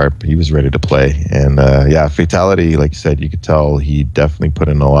definitely sharp. He was ready to play, and yeah, Fatality, like you said, you could tell he definitely put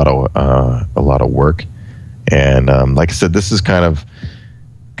in a lot of work. And like I said, this is kind of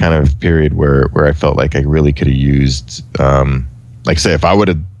a period where I felt like I really could have used, like I say, if I would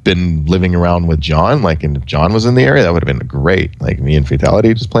have been living around with John, like, and if John was in the area, that would have been great. Like me and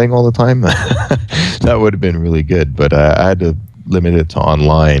Fatality just playing all the time, that would have been really good. But I had to limit it to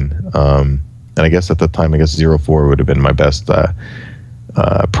online, and I guess at the time, 04 would have been my best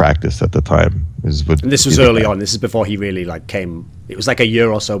practice at the time. And this was early on. This is before he really came. It was like a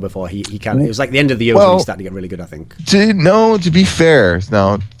year or so before he kind of. It was like the end of the year when he started to get really good, I think. To be fair,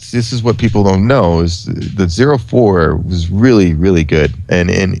 now this is what people don't know, is the 04 was really, really good, and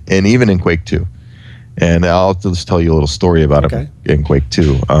even in Quake 2. And I'll just tell you a little story about him in Quake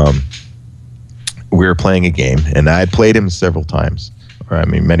 2. We were playing a game, and I had played him several times. Or, I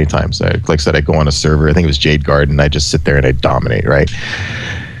mean, many times. Like I said, I go on a server. I think it was Jade Garden. I just sit there and I dominate, right?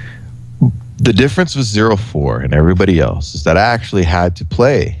 The difference with 04 and everybody else is that I actually had to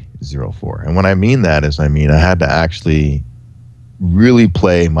play 04. And when I mean that is, I had to actually really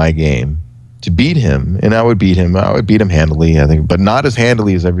play my game to beat him. And I would beat him handily, I think, but not as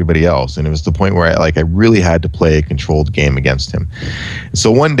handily as everybody else. And it was the point where I really had to play a controlled game against him.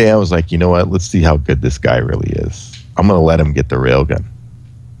 So one day I was like, you know what? Let's see how good this guy really is. I'm going to let him get the railgun.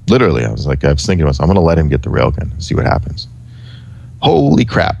 Literally, I was thinking to myself, I'm going to let him get the railgun and see what happens. Holy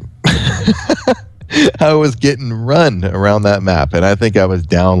crap. I was getting run around that map, and I think I was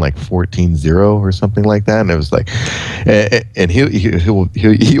down like 14-0 or something like that. And it was like, and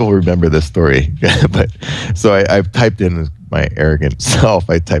he'll remember this story. But so I typed in my arrogant self.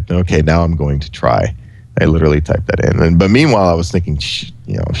 I typed in, okay, now I'm going to try. I literally typed that in. But meanwhile, I was thinking,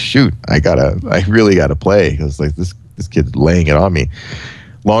 shoot, I really gotta play, because like this kid's laying it on me.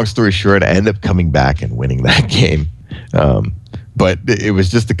 Long story short, I ended up coming back and winning that game. But it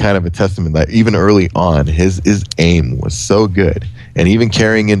was just a kind of a testament that even early on, his aim was so good. And even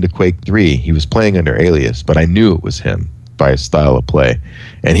carrying into Quake 3, he was playing under Alias, but I knew it was him by his style of play.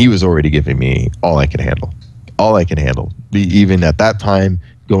 And he was already giving me all I could handle. All I could handle. Even at that time,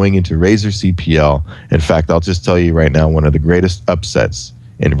 going into Razer CPL. In fact, I'll just tell you right now, one of the greatest upsets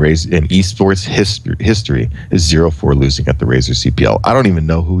in esports history is 04 losing at the Razer CPL. I don't even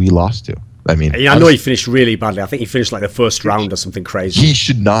know who he lost to. I mean, I know he finished really badly. I think he finished like the first round or something crazy. He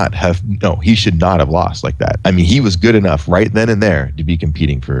should not have lost like that. I mean, he was good enough right then and there to be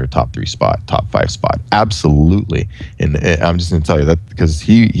competing for a top 3 spot, top 5 spot. Absolutely. And I'm just going to tell you that because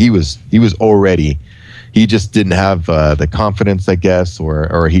he was already, he just didn't have the confidence, I guess,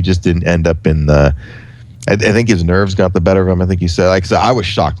 or he just didn't end up in the, I think his nerves got the better of him. I think he said, so I was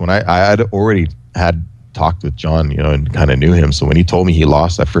shocked when I had already had talked with John, and kind of knew him. So when he told me he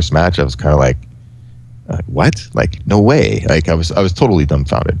lost that first match, I was kind of like, what? Like, no way. Like, I was totally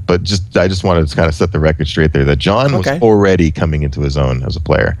dumbfounded. But I just wanted to kind of set the record straight there that John was already coming into his own as a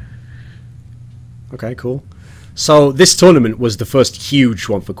player. Okay, cool. So this tournament was the first huge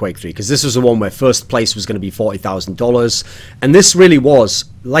one for Quake 3, because this was the one where first place was going to be $40,000, and this really was,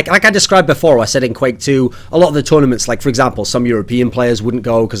 like I described before, I said in Quake 2, a lot of the tournaments, like for example, some European players wouldn't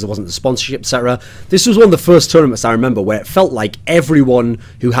go because there wasn't the sponsorship, etc. This was one of the first tournaments I remember where it felt like everyone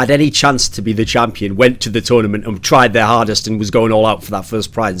who had any chance to be the champion went to the tournament and tried their hardest and was going all out for that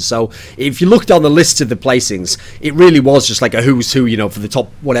first prize. So if you look down the list of the placings, it really was just like a who's who, for the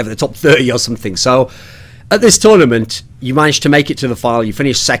top, the top 30 or something. So at this tournament, you managed to make it to the final. You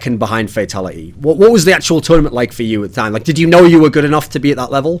finished second behind Fatality. What was the actual tournament like for you at the time? Like, did you know you were good enough to be at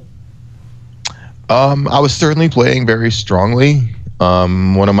that level? I was certainly playing very strongly.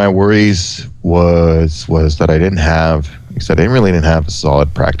 One of my worries was that I didn't have, like I said, I didn't have a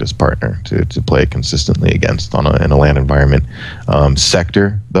solid practice partner to play consistently against in a LAN environment.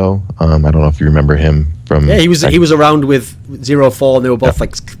 Sector, though, I don't know if you remember him from. Yeah, he was around with 04, and they were both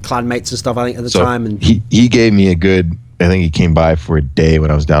like clan mates and stuff, I think, at the time. And he gave me a good. I think he came by for a day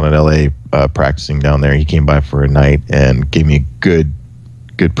when I was down in LA practicing down there. He came by for a night and gave me a good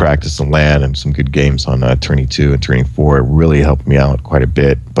practice in LAN and some good games on Tourney 2 and Tourney 4. It really helped me out quite a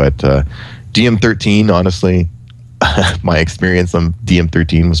bit. But DM13, honestly, my experience on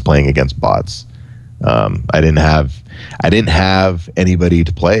DM13 was playing against bots. I didn't have anybody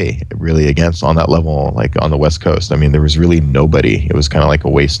to play really against on that level, like on the West Coast. I mean, there was really nobody. It was kind of like a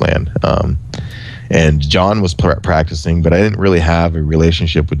wasteland. And John was practicing, but I didn't really have a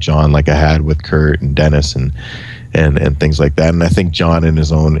relationship with John like I had with Kurt and Dennis and things like that. And I think John in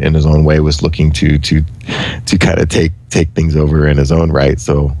his own way was looking to kind of take things over in his own right.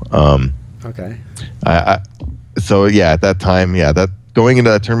 So okay. So yeah, at that time, that going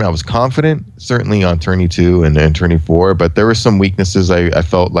into that tournament, I was confident, certainly on Tourney 2 and Tourney 4, but there were some weaknesses. I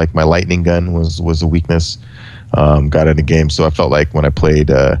felt like my lightning gun was a weakness. Got into games, so I felt like when I played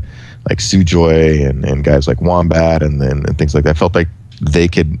like Sujoy and guys like Wombat and things like that, I felt like they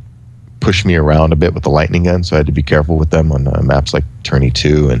could push me around a bit with the lightning gun, so I had to be careful with them on maps like Tourney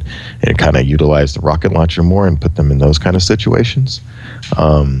 2 and kind of utilize the rocket launcher more and put them in those kind of situations.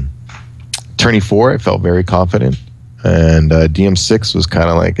 Tourney 4, I felt very confident, and DM6 was kind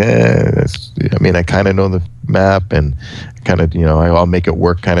of like, I mean, I kind of know the map and kind of, I'll make it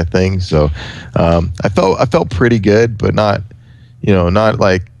work kind of thing. So I felt pretty good, but not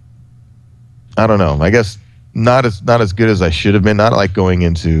like, I don't know, I guess not as good as I should have been. Not like going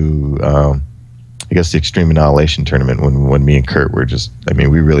into I guess the Extreme Annihilation tournament when me and Kurt were just, I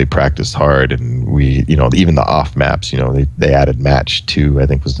mean, we really practiced hard, and we, even the off maps, they added match 2, I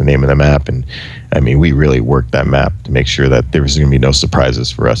think was the name of the map, and I mean, we really worked that map to make sure that there was going to be no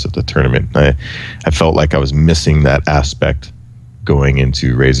surprises for us at the tournament. I felt like I was missing that aspect going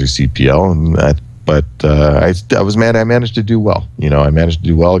into Razer CPL, but I managed to do well. I managed to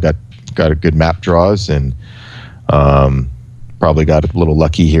do well. Got a good map draws, and probably got a little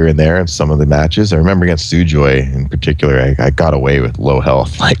lucky here and there in some of the matches. I remember against Sujoy in particular, I got away with low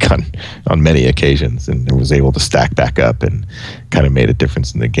health like on many occasions, and was able to stack back up and kind of made a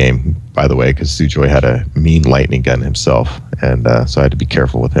difference in the game, by the way, because Sujoy had a mean lightning gun himself, and so I had to be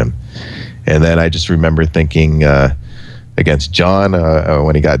careful with him. And then I just remember thinking against John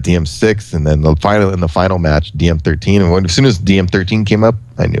when he got DM6, and then in the final match DM13, and as soon as DM13 came up,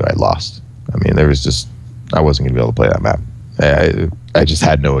 I knew I lost. I mean, I wasn't going to be able to play that map. I just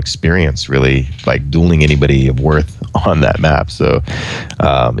had no experience really like dueling anybody of worth on that map. So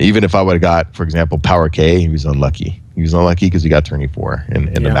even if I would have got, for example, PowerK, he was unlucky. He was unlucky because he got Tourney 4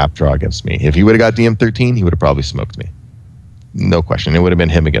 in the map draw against me. If he would have got DM13, he would have probably smoked me. No question. It would have been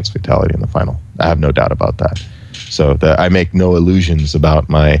him against Fatality in the final. I have no doubt about that. So I make no illusions about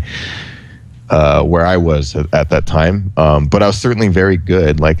my where I was at that time. But I was certainly very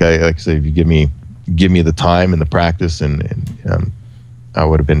good. Like I said, if you give me the time and the practice, and I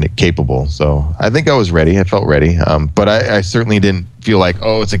would have been capable. So I think I was ready. I felt ready. But I certainly didn't feel like,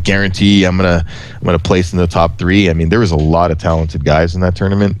 oh, it's a guarantee I'm gonna place in the top 3. I mean, there was a lot of talented guys in that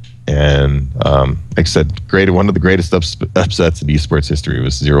tournament, and like I said, one of the greatest upsets in esports history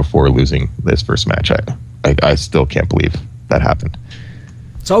was 04 losing this first match. I still can't believe that happened.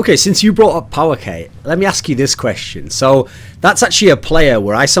 So, okay, since you brought up PowerK, let me ask you this question. So, that's actually a player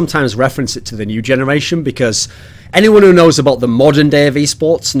where I sometimes reference it to the new generation, because anyone who knows about the modern day of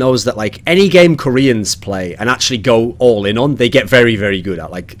esports knows that, like, any game Koreans play and actually go all in on, they get very, very good at.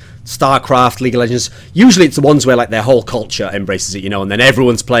 Like, StarCraft, League of Legends, usually it's the ones where, like, their whole culture embraces it, and then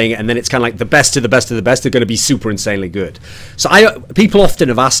everyone's playing it, and then it's kind of like the best of the best of the best are going to be super insanely good. So people often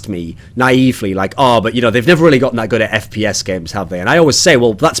have asked me naively, like, oh, but they've never really gotten that good at FPS games, have they? And I always say,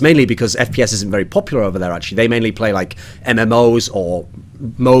 well, that's mainly because FPS isn't very popular over there. Actually, they mainly play like MMOs or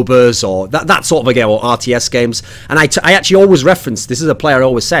MOBAs or that sort of a game, or RTS games. And I actually always reference, this is a player I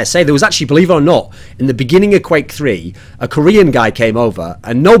always say there was actually, believe it or not, in the beginning of Quake 3, a Korean guy came over,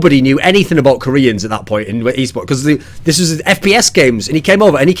 and nobody knew anything about Koreans at that point in esports, because this was FPS games, and he came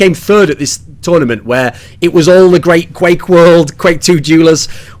over and he came third at this tournament where it was all the great Quake world, Quake 2 duelers.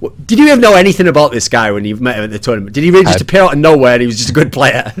 Did you even know anything about this guy when you met him at the tournament? Did he really just appear out of nowhere and he was just a good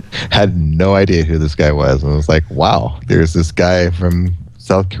player? Had no idea who this guy was, and I was like, wow, there's this guy from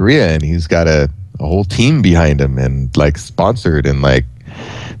South Korea, and he's got a whole team behind him, and like sponsored, and like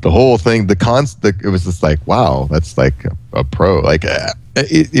the whole thing, it was just like, wow, that's like a pro. Like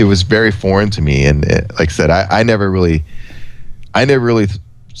it was very foreign to me, and like I said, I never really I never really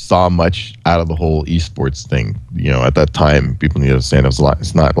saw much out of the whole esports thing. You know, at that time, people need to understand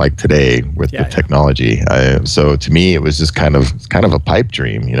it's not like today with the technology. So to me, it was just kind of a pipe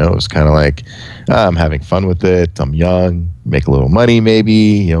dream. You know, it was kind of like I'm having fun with it. I'm young, make a little money, maybe.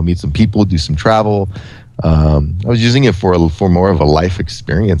 You know, meet some people, do some travel. I was using it for more of a life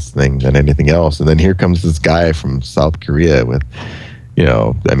experience thing than anything else. And then here comes this guy from South Korea with, you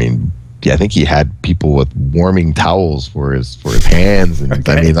know, I mean, yeah, I think he had people with warming towels for his hands, and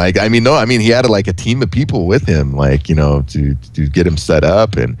he had like a team of people with him, like, you know, to get him set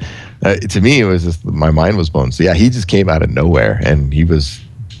up. And to me, it was just, my mind was blown. So yeah, he just came out of nowhere, and he was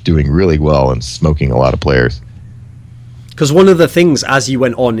doing really well and smoking a lot of players. Because one of the things as you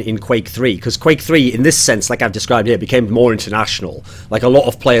went on in Quake 3, because Quake 3, in this sense, like I've described here, became more international. Like a lot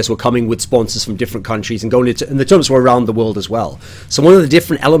of players were coming with sponsors from different countries and going into, and the tournaments were around the world as well. So one of the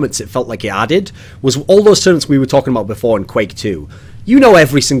different elements it felt like it added was all those tournaments we were talking about before in Quake 2. You know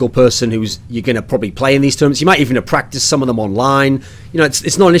every single person you're going to probably play in these tournaments. You might even have practiced some of them online. You know,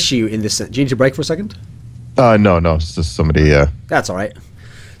 it's not an issue in this sense. Do you need to break for a second? No, it's just somebody. That's all right.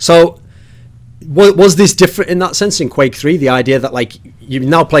 So, was this different in that sense in Quake 3? The idea that like you're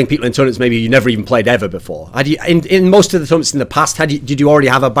now playing people in tournaments maybe you never even played ever before. Had you in most of the tournaments in the past? Did you already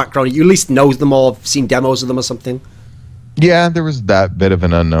have a background? You at least know them or seen demos of them or something? Yeah, there was that bit of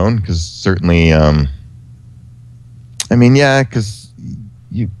an unknown because certainly, I mean, yeah, because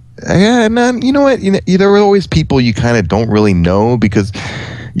you know what? There were always people you kind of don't really know because.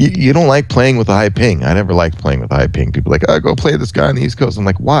 You don't like playing with a high ping. I never liked playing with a high ping. People are like, oh, go play this guy on the East Coast. I'm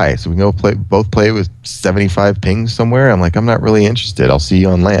like, why? So we can go both play with 75 pings somewhere? I'm like, I'm not really interested. I'll see you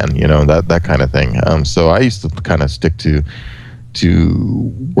on LAN, you know, that kind of thing. So I used to kind of stick to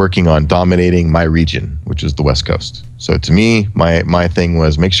working on dominating my region, which is the West Coast. So to me, my thing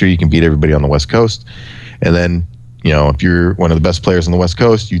was make sure you can beat everybody on the West Coast. And then, you know, if you're one of the best players on the West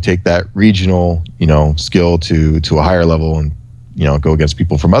Coast, you take that regional, you know, skill to a higher level and, you know, go against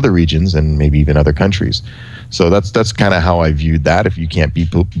people from other regions and maybe even other countries. So that's kind of how I viewed that. If you can't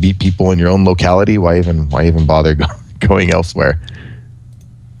beat people in your own locality, why even bother going elsewhere?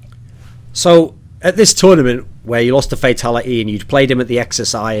 So at this tournament where you lost to Fatality and you'd played him at the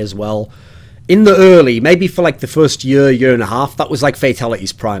XSI as well, in the early, maybe for like the first year and a half, that was like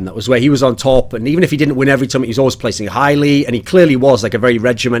Fatality's prime. That was where he was on top, and even if he didn't win every tournament, he was always placing highly, and he clearly was like a very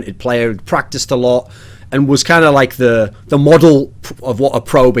regimented player, practiced a lot, and was kind of like the model of what a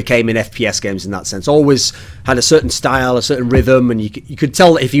pro became in FPS games in that sense. Always had a certain style, a certain rhythm, and you could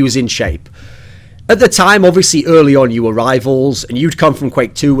tell if he was in shape. At the time, obviously, early on, you were rivals, and you'd come from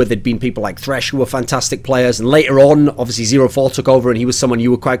Quake 2, where there'd been people like Thresh who were fantastic players, and later on, obviously, 04 took over, and he was someone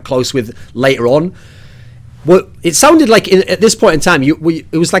you were quite close with later on. Well, it sounded like at this point in time, it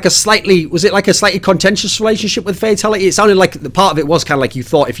was like was it like a slightly contentious relationship with Fatality? It sounded like the part of it was kind of like you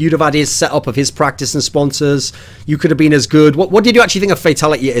thought if you'd have had his setup of his practice and sponsors, you could have been as good. What did you actually think of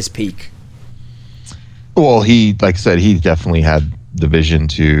Fatality at his peak? Well, like I said, he definitely had the vision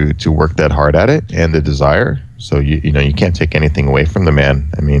to work that hard at it and the desire. So you know you can't take anything away from the man.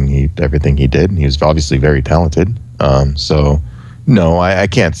 I mean, everything he did, he was obviously very talented. So. No, I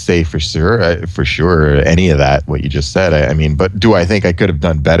can't say for sure any of that, what you just said. I mean, but do I think I could have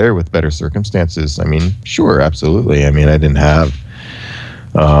done better with better circumstances? I mean, sure, absolutely. I mean, I didn't have,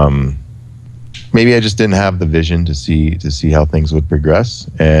 maybe I just didn't have the vision to see how things would progress.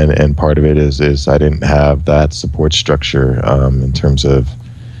 And part of it is I didn't have that support structure in terms of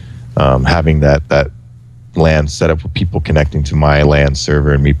having that LAN set up with people connecting to my LAN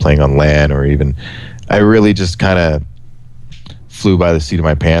server and me playing on LAN, or even I really just kind of flew by the seat of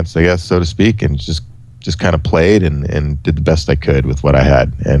my pants, I guess, so to speak, and just kind of played and did the best I could with what I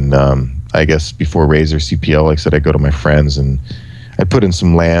had. And I guess before Razer CPL, like I said, I'd go to my friends and I'd put in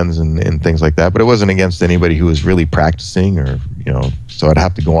some LANs and things like that, but it wasn't against anybody who was really practicing, or, you know, so I'd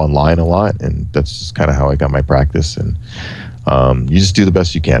have to go online a lot, and that's just kind of how I got my practice. And you just do the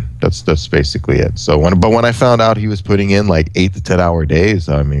best you can. That's basically it. So when I found out he was putting in like 8 to 10 hour days,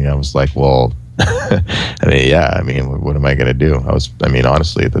 I mean, I was like, well, I mean, yeah. I mean, what am I going to do?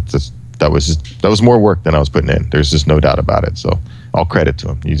 Honestly, that was more work than I was putting in. There's just no doubt about it. So all credit to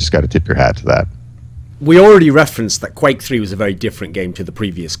him. You just got to tip your hat to that. We already referenced that Quake 3 was a very different game to the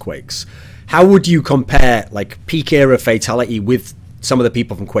previous Quakes. How would you compare like peak era Fatality with some of the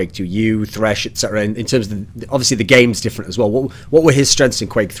people from Quake 2, you, Thresh, etc. In terms of obviously the game's different as well. What were his strengths in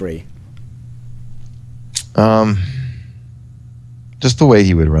Quake 3? Just the way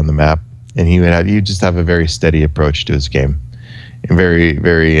he would run the map. And you just have a very steady approach to his game, and very,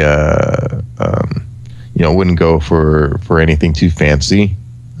 very, wouldn't go for anything too fancy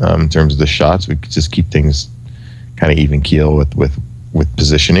in terms of the shots. We could just keep things kind of even keel with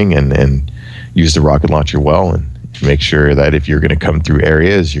positioning and use the rocket launcher well, and make sure that if you're going to come through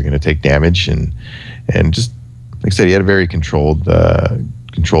areas, you're going to take damage, and just like I said, he had a very controlled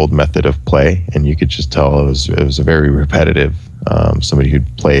method of play, and you could just tell it was a very repetitive, somebody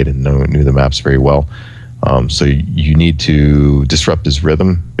who'd played and knew the maps very well. So you need to disrupt his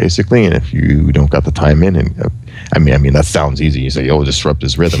rhythm, basically, and if you don't got the time in, and I mean that sounds easy. You say, "Oh, disrupt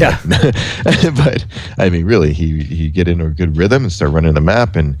his rhythm," yeah. But I mean, really, he get into a good rhythm and start running the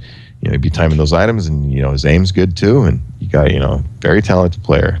map, and he'd be timing those items, and his aim's good too, and you got very talented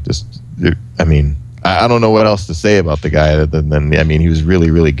player. Just, I mean, I don't know what else to say about the guy other than I mean, he was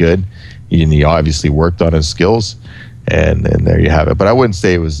really, really good. He obviously worked on his skills. And there you have it. But I wouldn't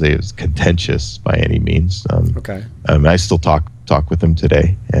say it was contentious by any means. Okay. I still talk with him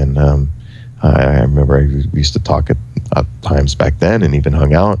today, and I remember we used to talk at times back then, and even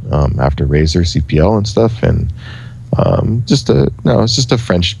hung out after Razer CPL and stuff. And it's just a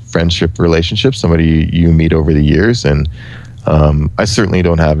friendship relationship. Somebody you meet over the years, and I certainly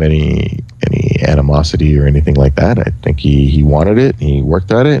don't have any animosity or anything like that. I think he wanted it, he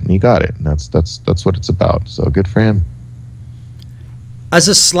worked at it, and he got it, and that's what it's about. So good for him. As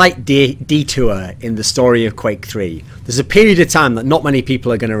a slight detour in the story of Quake 3, there's a period of time that not many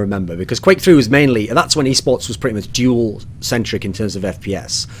people are going to remember, because Quake 3 was mainly, that's when esports was pretty much dual-centric in terms of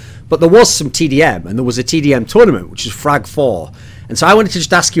FPS. But there was some TDM, and there was a TDM tournament, which is FRAG 4. And so I wanted to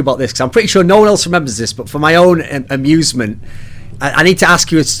just ask you about this, because I'm pretty sure no one else remembers this, but for my own amusement, I need to ask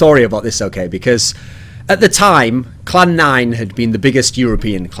you a story about this, okay? Because at the time, Clan 9 had been the biggest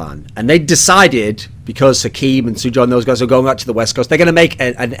European clan, and they decided, because Hakeem and Sujo and those guys are going out to the West Coast, they're going to make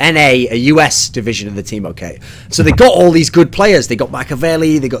an NA, a US division of the team, okay? So they got all these good players. They got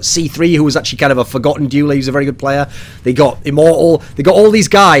Makaveli, they got C3, who was actually kind of a forgotten dueler. He was a very good player. They got Immortal. They got all these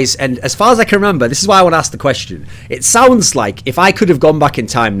guys, and as far as I can remember, this is why I want to ask the question. It sounds like if I could have gone back in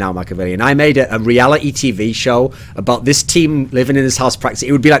time now, Makaveli, and I made a reality TV show about this team living in this house practicing,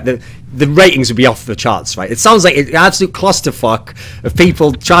 it would be like the ratings would be off the charts, right? It sounds like an absolute clusterfuck of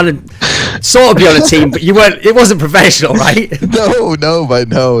people trying to sort of be on a team, but it wasn't professional, right?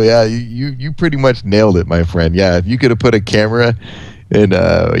 No, yeah, you pretty much nailed it, my friend. Yeah, if you could have put a camera and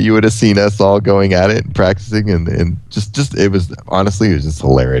you would have seen us all going at it and practicing, and just it was just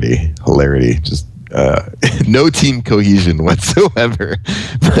hilarity, just no team cohesion whatsoever.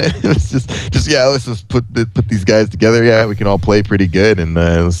 But it was just yeah, let's just put these guys together. Yeah, we can all play pretty good, and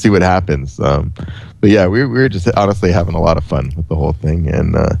let's see what happens. But yeah, we were just honestly having a lot of fun with the whole thing,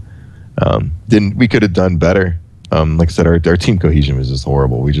 and we could have done better. Like I said, our team cohesion was just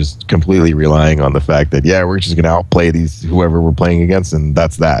horrible. We just completely relying on the fact that, yeah, we're just going to outplay whoever we're playing against, and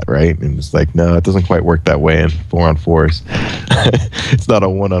that's that, right? And it's like, no, it doesn't quite work that way in 4-on-4s. It's not a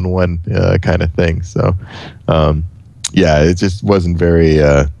 1-on-1 kind of thing. So, yeah, it just wasn't very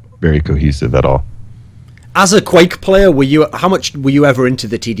cohesive at all. As a Quake player, how much were you ever into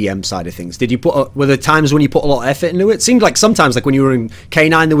the TDM side of things? Were there times when you put a lot of effort into it? It seemed like sometimes, like when you were in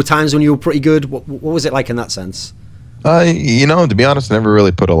K9, there were times when you were pretty good. What was it like in that sense? To be honest, I never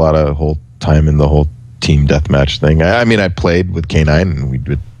really put a lot of whole time in the whole team deathmatch thing. I mean, I played with K9 and we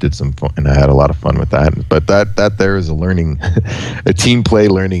did some fun, and I had a lot of fun with that. But that there is a team play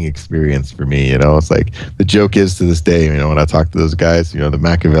learning experience for me. It's like the joke is to this day. When I talk to those guys, the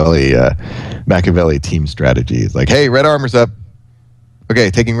Makaveli team strategy is like, hey, red armor's up. Okay,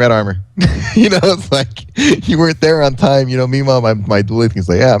 taking red armor. It's like you weren't there on time. Meanwhile, my dueling thing's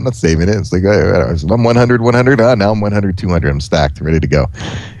like, yeah, I'm not saving it. It's like, I'm 100. Now I'm 100, 200. I'm stacked, ready to go.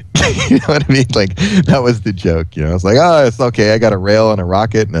 You know what I mean? Like, that was the joke. It's like, oh, it's okay. I got a rail and a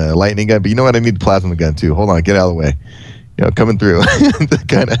rocket and a lightning gun, but you know what? I need a plasma gun too. Hold on, get out of the way. Coming through.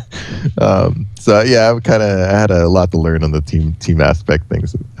 So yeah, I had a lot to learn on the team aspect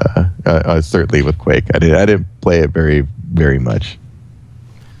things. Certainly with Quake, I didn't play it very, very much.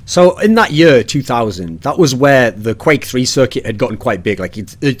 So in that year, 2000, that was where the Quake 3 circuit had gotten quite big. Like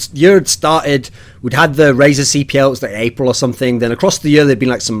its year had started, we'd had the Razer CPL, it was like April or something. Then across the year, there'd been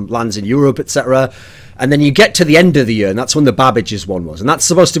like some lands in Europe, etc. And then you get to the end of the year, and that's when the Babbage's one was. And that's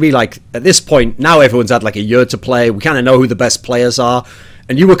supposed to be like, at this point, now everyone's had like a year to play. We kind of know who the best players are.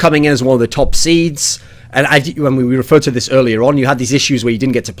 And you were coming in as one of the top seeds. And when we referred to this earlier on, you had these issues where you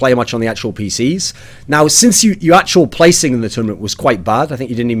didn't get to play much on the actual PCs. Now, since your actual placing in the tournament was quite bad, I think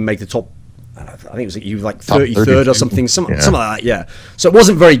you didn't even make the top, I think it was you were like 33rd or something, something like that, yeah. So it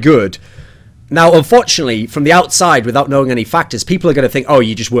wasn't very good. Now, unfortunately, from the outside, without knowing any factors, people are going to think, oh,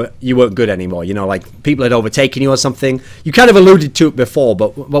 you weren't good anymore. Like people had overtaken you or something. You kind of alluded to it before,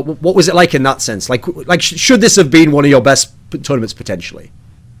 but what was it like in that sense? Like should this have been one of your best tournaments potentially?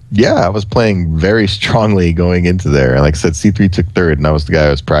 Yeah, I was playing very strongly going into there. Like I said, C3 took third, and I was the guy I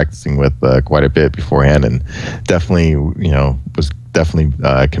was practicing with quite a bit beforehand, and definitely, was definitely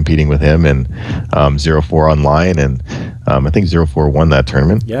competing with him and 0-4 online, and I think 0-4 won that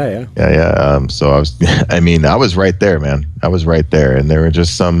tournament. Yeah. So I was, I was right there, man. I was right there, and there were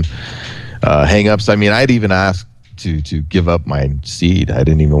just some hang-ups. I mean, I'd even asked to give up my seed. I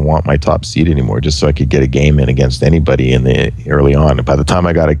didn't even want my top seed anymore, just so I could get a game in against anybody early on. And by the time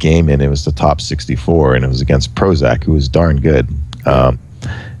I got a game in, it was the top 64, and it was against Prozac, who was darn good.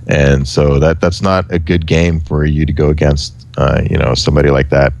 And so that's not a good game for you to go against, somebody like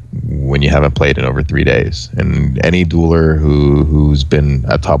that when you haven't played in over 3 days. And any dueler who's been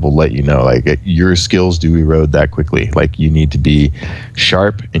at top will let you know, like, your skills do erode that quickly. Like, you need to be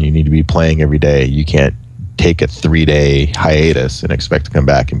sharp, and you need to be playing every day. You can't take a 3-day hiatus and expect to come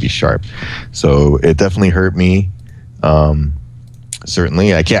back and be sharp. So it definitely hurt me.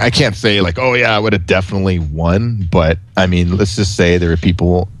 Certainly, I can't say like, oh yeah, I would have definitely won, but I mean, let's just say there were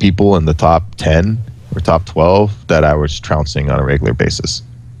people in the top 10 or top 12 that I was trouncing on a regular basis.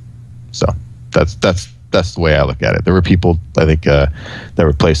 So that's the way I look at it. There were people, I think, that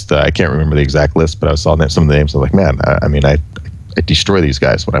were placed. I can't remember the exact list, but I saw some of the names. I was like, man, I destroy these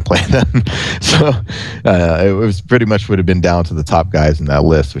guys when I play them. So it was pretty much would have been down to the top guys in that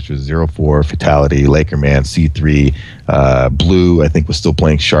list, which was 0-4, Fatality, Lakerman, C3, Blue, I think was still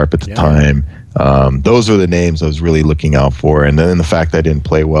playing sharp at the time. Those were the names I was really looking out for. And then the fact that I didn't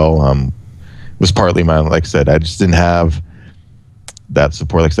play well was partly like I said, I just didn't have that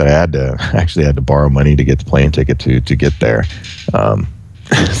support. Like I said, I actually had to borrow money to get the plane ticket to get there.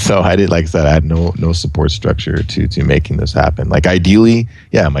 So I did, like I said, I had no support structure to making this happen. Like, ideally,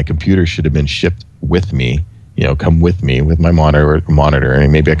 yeah, my computer should have been shipped with me, come with me with my monitor. I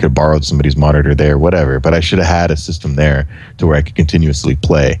mean, maybe I could have borrowed somebody's monitor there, whatever, but I should have had a system there to where I could continuously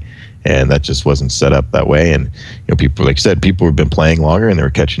play. And that just wasn't set up that way. And, people, like I said, people have been playing longer and they were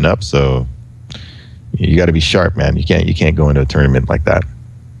catching up. So you got to be sharp, man. You can't go into a tournament like that.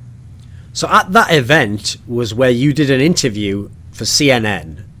 So at that event was where you did an interview for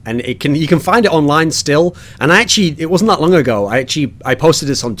CNN, and you can find it online still. And it wasn't that long ago, I posted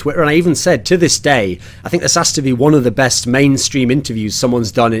this on Twitter, and I even said, to this day, I think this has to be one of the best mainstream interviews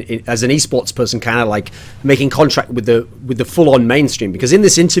someone's done as an esports person, kind of like making contact with the full-on mainstream. Because in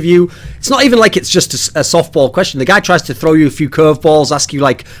this interview, it's not even like it's just a softball question. The guy tries to throw you a few curveballs, ask you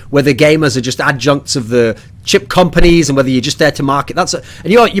like whether gamers are just adjuncts of the chip companies and whether you're just there to market. And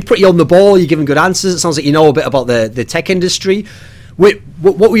you're pretty on the ball, you're giving good answers. It sounds like you know a bit about the tech industry. What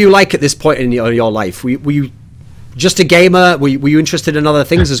were you like at this point in your life? Were you just a gamer? Were you interested in other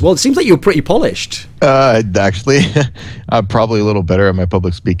things as well? It seems like you were pretty polished. Actually, I'm probably a little better at my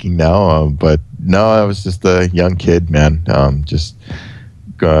public speaking now, but no, I was just a young kid, man.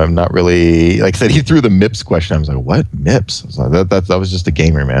 I'm not really, like I said, he threw the MIPS question. I was like, what? MIPS? I was like, that was just a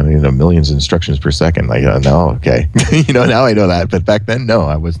gamer, man. Millions of instructions per second. Like, no, okay. Now I know that. But back then, no,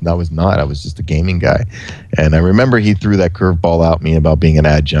 I was not. I was just a gaming guy. And I remember he threw that curveball at me about being an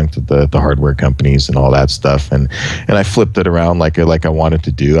adjunct of the hardware companies and all that stuff. And I flipped it around like I wanted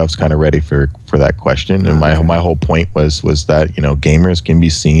to do. I was kind of ready for that question. And my whole point was that, gamers can be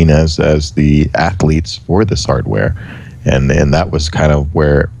seen as the athletes for this hardware. And that was kind of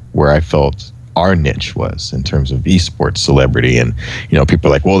where I felt our niche was in terms of esports celebrity. And people are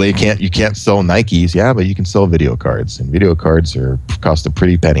like, well, you can't sell Nikes. Yeah, but you can sell video cards, and video cards cost a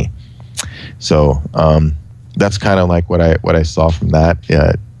pretty penny. So that's kind of like what I saw from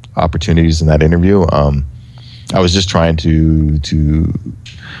that opportunities in that interview. I was just trying to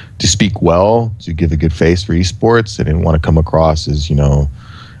speak well, to give a good face for esports. I didn't want to come across as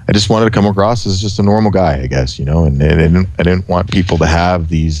I just wanted to come across as just a normal guy, I guess, and I didn't want people to have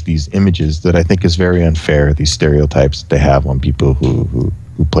these images that I think is very unfair, these stereotypes that they have on people who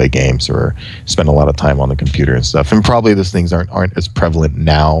play games or spend a lot of time on the computer and stuff. And probably those things aren't as prevalent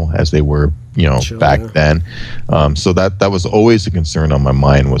now as they were, back then. So that was always a concern on my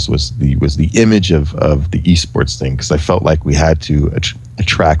mind was the image of the esports thing, because I felt like we had to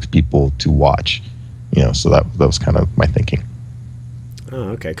attract people to watch, so that was kind of my thinking.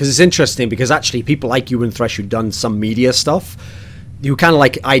 Oh, okay. Because it's interesting, because actually people like you and Thresh who've done some media stuff, you kind of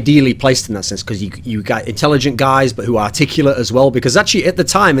like ideally placed in that sense, because you got intelligent guys but who are articulate as well. Because actually at the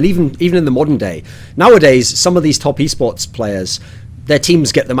time, and even in the modern day, nowadays some of these top esports players, their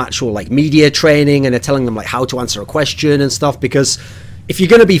teams get them actual like media training, and they're telling them like how to answer a question and stuff. Because if you're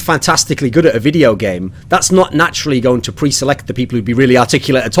going to be fantastically good at a video game, that's not naturally going to pre-select the people who'd be really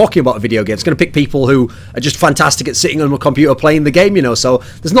articulate at talking about a video game. It's going to pick people who are just fantastic at sitting on a computer playing the game, So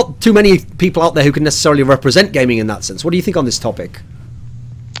there's not too many people out there who can necessarily represent gaming in that sense. What do you think on this topic?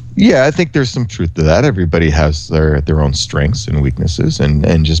 Yeah, I think there's some truth to that. Everybody has their own strengths and weaknesses,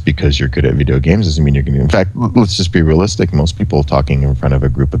 and just because you're good at video games doesn't mean you're going to. In fact, let's just be realistic. Most people talking in front of a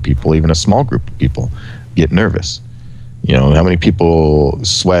group of people, even a small group of people, get nervous. You know, how many people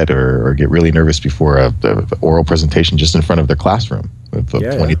sweat or get really nervous before a oral presentation just in front of their classroom with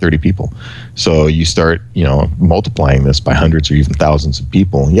 20, 30 people? So you start, you know, multiplying this by hundreds or even thousands of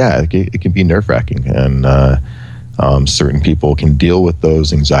people. Yeah, it can be nerve-wracking, and certain people can deal with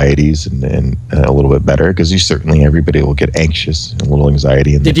those anxieties and a little bit better, because everybody will get anxious and a little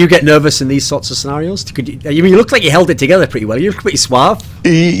anxiety. Did you get nervous in these sorts of scenarios? You looked like you held it together pretty well. You look pretty suave.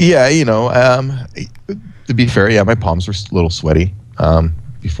 Yeah, you know, to be fair, yeah, my palms were a little sweaty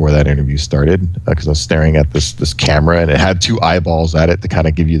before that interview started, because I was staring at this camera, and it had two eyeballs at it to kind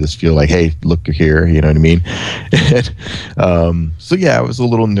of give you this feel like, hey, look here, you know what I mean? So yeah, it was a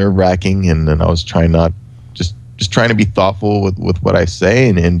little nerve-wracking, and then I was trying just trying to be thoughtful with what I say,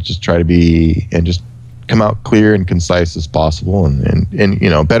 and just try to be, and just come out clear and concise as possible, and you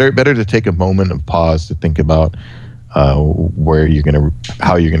know, better to take a moment of pause to think about how you're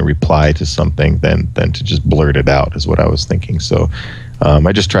gonna reply to something than to just blurt it out, is what I was thinking. So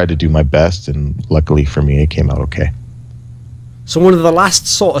I just tried to do my best, and luckily for me, it came out okay. So one of the last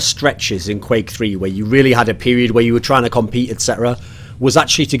sort of stretches in Quake 3 where you really had a period where you were trying to compete, etc., was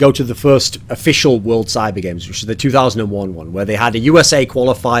actually to go to the first official World Cyber Games, which is the 2001 one, where they had a USA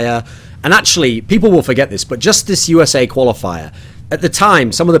qualifier. And actually, people will forget this, but just this USA qualifier, at the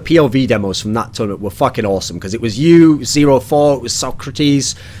time, some of the POV demos from that tournament were fucking awesome, because it was you, 04, it was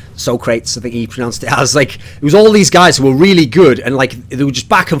Socrates, I think he pronounced it as. Like, it was all these guys who were really good, and like they were just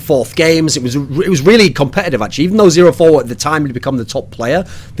back and forth games. It was really competitive, actually. Even though 04 at the time had become the top player,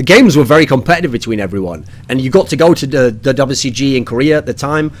 the games were very competitive between everyone, and you got to go to the WCG in Korea at the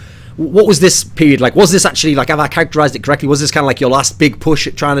time. What was this period like? Was this actually, like, have I characterized it correctly? Was this kind of like your last big push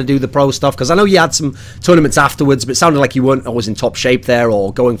at trying to do the pro stuff? Because I know you had some tournaments afterwards, but it sounded like you weren't always in top shape there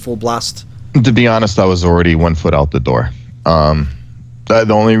or going full blast. To be honest, I was already 1 foot out the door.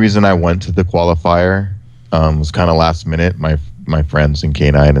 The only reason I went to the qualifier was kind of last minute. My friends in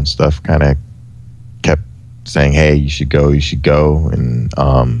K9 and stuff kind of kept saying, hey, you should go. And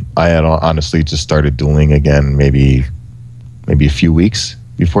I had honestly just started dueling again maybe a few weeks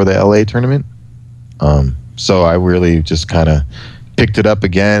before the LA tournament. So I really just kind of picked it up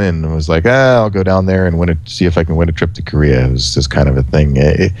again and was like, I'll go down there and see if I can win a trip to Korea. It was just kind of a thing.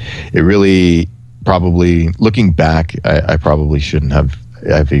 It really, probably looking back, I probably shouldn't have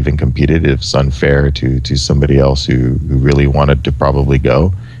even competed. It's unfair to somebody else who really wanted to probably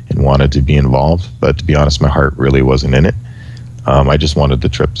go and wanted to be involved. But to be honest, my heart really wasn't in it. I just wanted the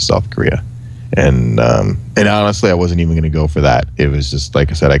trip to South Korea. And honestly, I wasn't even going to go for that. It was just,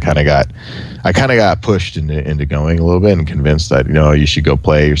 like I said, I kind of got pushed into going a little bit and convinced that, you know, you should go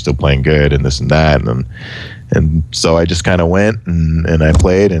play. You're still playing good and this and that. And so I just kind of went and I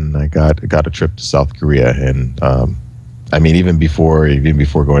played, and I got a trip to South Korea. And I mean, even before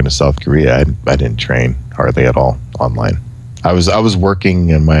going to South Korea, I didn't train hardly at all online. I was working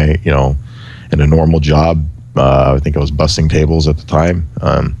in my, you know, in a normal job. I think I was bussing tables at the time.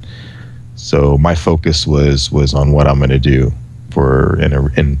 So my focus was on what I'm going to do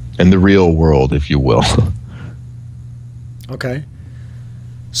in the real world, if you will. Okay.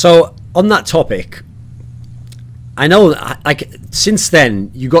 So on that topic, I know, like, since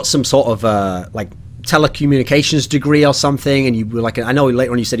then you got some sort of like telecommunications degree or something, and you were like, I know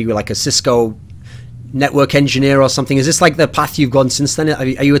later on you said you were like a Cisco network engineer or something. Is this like the path you've gone since then? Are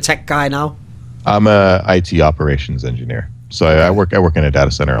you a tech guy now? I'm a IT operations engineer, so I work in a data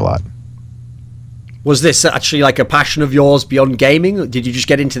center a lot. Was this actually like a passion of yours beyond gaming? Did you just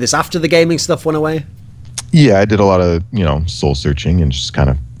get into this after the gaming stuff went away? Yeah, I did a lot of, you know, soul searching and just kind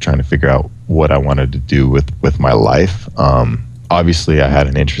of trying to figure out what I wanted to do with my life. Obviously, I had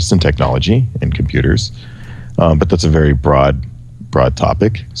an interest in technology and computers, but that's a very broad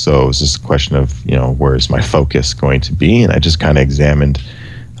topic. So it was just a question of, you know, where's my focus going to be? And I just kind of examined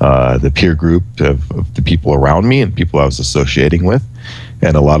the peer group of the people around me and people I was associating with.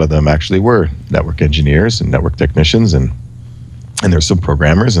 And a lot of them actually were network engineers and network technicians, and there's some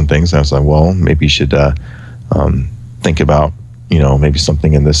programmers and things. I was like, well, maybe you should think about, you know, maybe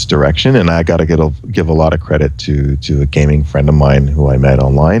something in this direction. And I got to give a lot of credit to a gaming friend of mine who I met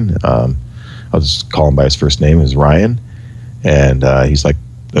online. I'll just call him by his first name, is Ryan, and he's like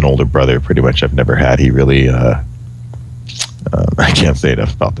an older brother pretty much I've never had. He really, I can't say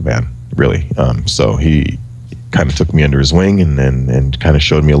enough about the man, really. So he kind of took me under his wing and kind of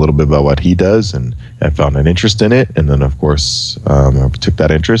showed me a little bit about what he does, and I found an interest in it. And then, of course, I took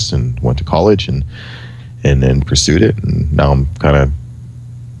that interest and went to college and then pursued it. And now I'm kind of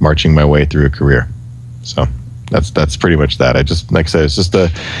marching my way through a career. So that's pretty much that. I just, like I said, it's just a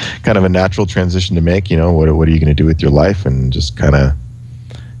kind of a natural transition to make. You know, what are you going to do with your life, and just kind of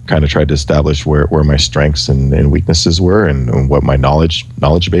tried to establish where my strengths and weaknesses were, and what my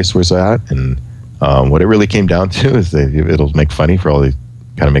knowledge base was at. And what it really came down to is that it'll make funny for all these,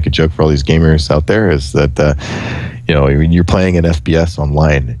 kind of make a joke for all these gamers out there, is that you know, when you're playing an FPS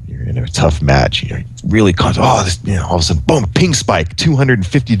online, you're in a tough match, you know, really cause all of a sudden, boom, ping spike,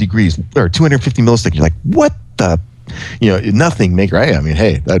 250 degrees or 250 milliseconds. You're like, what the, you know, nothing make right. I mean,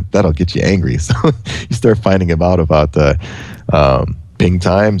 hey, that'll get you angry. So you start finding about the ping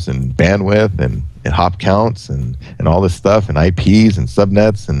times and bandwidth and hop counts and all this stuff, and IPs and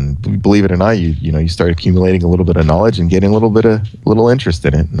subnets, and believe it or not, you start accumulating a little bit of knowledge and getting a little interest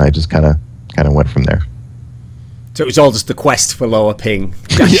in it, and I just kind of went from there. So it was all just the quest for lower ping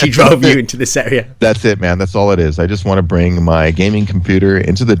that actually drove you into this area. That's it, man. That's all it is. I just want to bring my gaming computer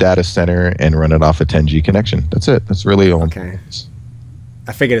into the data center and run it off a 10G connection. That's it. That's really all. Okay.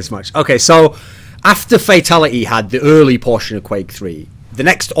 I figured as much. Okay, so after Fatality had the early portion of Quake 3, the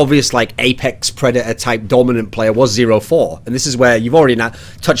next obvious like apex predator type dominant player was 0-4, and this is where you've already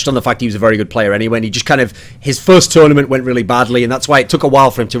touched on the fact he was a very good player anyway, and he just kind of, his first tournament went really badly, and that's why it took a while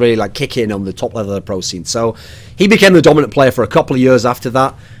for him to really like kick in on the top level of the pro scene. So he became the dominant player for a couple of years after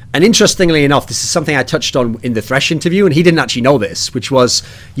that. And interestingly enough, this is something I touched on in the Thresh interview, and he didn't actually know this, which was,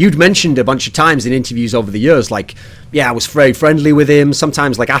 you'd mentioned a bunch of times in interviews over the years, like, yeah, I was very friendly with him.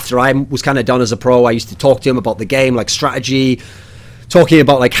 Sometimes, like, after I was kind of done as a pro, I used to talk to him about the game, like strategy, talking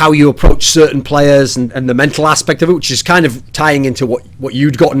about like how you approach certain players and the mental aspect of it, which is kind of tying into what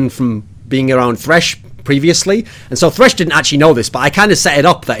you'd gotten from being around Thresh previously. And so Thresh didn't actually know this, but I kind of set it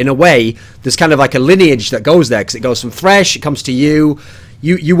up that in a way there's kind of like a lineage that goes there, because it goes from Thresh, it comes to you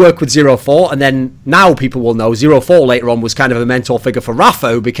work with 0-4, and then now people will know 0-4 later on was kind of a mentor figure for Rafa,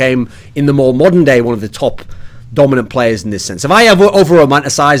 who became in the more modern day one of the top dominant players in this sense. Have I ever over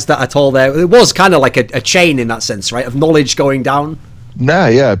romanticized that at all there? It was kind of like a chain in that sense, right, of knowledge going down. Nah,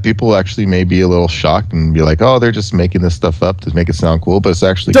 yeah, people actually may be a little shocked and be like, "Oh, they're just making this stuff up to make it sound cool," but it's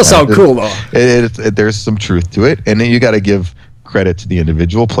actually, it does sound cool though. There's some truth to it, and then you got to give credit to the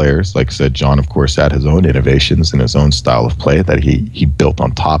individual players. Like I said, John, of course, had his own innovations and his own style of play that he built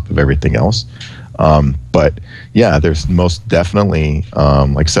on top of everything else. But yeah, there's most definitely,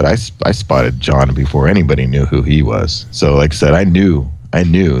 like I said, I spotted John before anybody knew who he was. So, like I said, I knew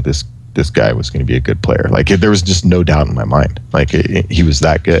this guy was going to be a good player. Like, there was just no doubt in my mind. Like, he was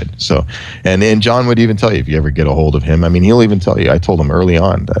that good. So, and John would even tell you, if you ever get a hold of him, I mean, he'll even tell you, I told him early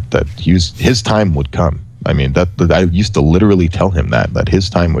on that his time would come. I mean, that I used to literally tell him that his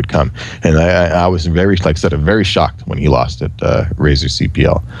time would come. And I was very, like I said, very shocked when he lost at Razer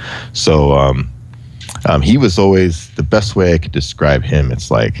CPL. So, he was always, the best way I could describe him, it's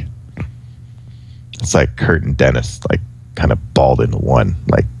like Kurt and Dennis, like, kind of balled into one.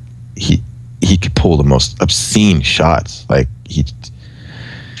 Like, he could pull the most obscene shots. Like,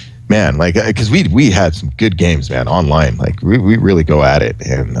 man, like, because we had some good games, man, online. Like, we really go at it.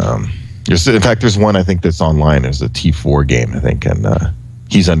 And in fact, there's one I think that's online. There's a T4 game, I think, and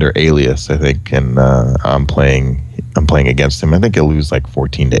he's under Alias, I think, and I'm playing against him. I think he'll lose like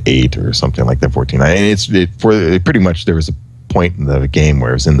 14-8 or something like that, 14-9. And pretty much there was a point in the game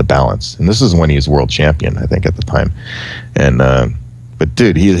where it was in the balance, and this is when he was world champion, I think, at the time. And but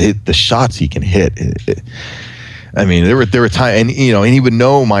dude, he hit the shots he can hit. I mean, there were times, and and he would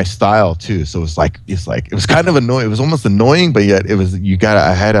know my style too. So it was kind of annoying. It was almost annoying, but yet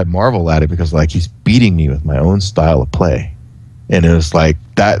I had to marvel at it, because like, he's beating me with my own style of play, and it was like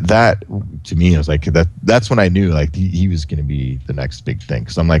that to me. I was like, that's when I knew like he was going to be the next big thing.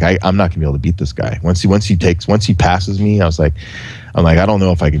 Because I'm like, I'm not going to be able to beat this guy once he passes me. I'm like, I don't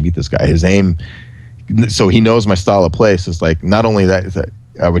know if I can beat this guy. His aim. So he knows my style of play. So it's like, not only that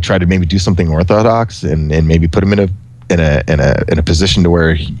I would try to maybe do something orthodox and maybe put him in a position to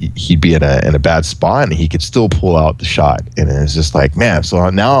where he'd be in a bad spot, and he could still pull out the shot. And it's just like, man. So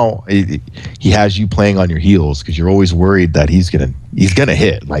now he has you playing on your heels, because you're always worried that he's gonna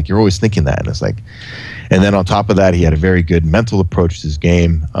hit. Like, you're always thinking that, and it's like, and then on top of that, he had a very good mental approach to his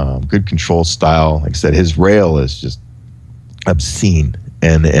game, good control style. Like I said, his rail is just obscene.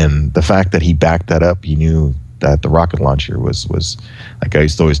 And the fact that he backed that up, he knew that the rocket launcher was like I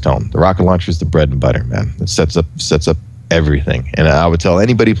used to always tell him, the rocket launcher is the bread and butter, man. It sets up everything. And I would tell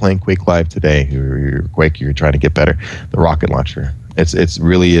anybody playing Quake Live today, you're trying to get better, the rocket launcher. It's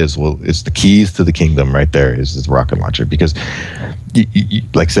really is. Well, it's the keys to the kingdom right there. Is the rocket launcher, because you,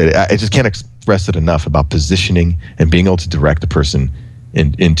 like I said, I just can't express it enough about positioning and being able to direct a person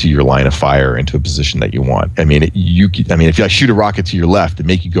into your line of fire, into a position that you want. I mean, if I shoot a rocket to your left and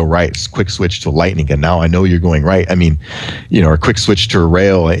make you go right, it's quick switch to lightning, and now I know you're going right. I mean, or quick switch to a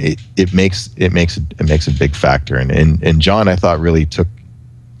rail. It makes a big factor. And John, I thought, really took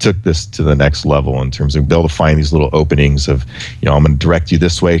this to the next level in terms of being able to find these little openings of, I'm going to direct you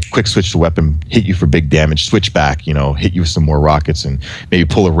this way, quick switch to weapon, hit you for big damage, switch back, hit you with some more rockets, and maybe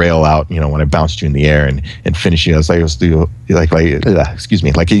pull a rail out, when I bounced you in the air, and finish you. Like I used to like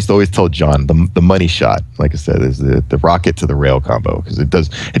I used to always tell John, the money shot, like I said, is the rocket to the rail combo, because it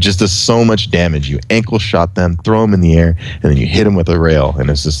just does so much damage. You ankle shot them, throw them in the air, and then you hit them with a rail,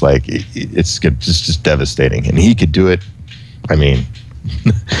 and it's just like it's just devastating. And he could do it. I mean,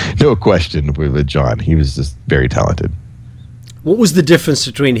 no question with John. He was just very talented. What was the difference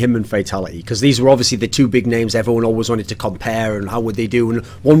between him and Fatality? Because these were obviously the two big names everyone always wanted to compare, and how would they do? And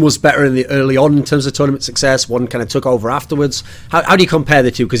one was better in the early on in terms of tournament success. One kind of took over afterwards. How do you compare the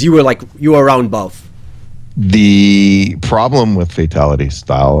two? Because you were around both. The problem with Fatality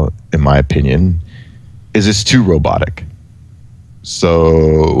style, in my opinion, is it's too robotic.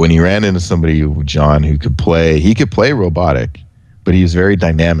 So when he ran into somebody, John, who could play robotic, but he was very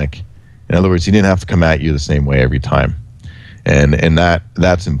dynamic. In other words, he didn't have to come at you the same way every time, and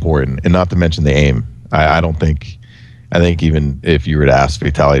that's important. And not to mention the aim. I think even if you were to ask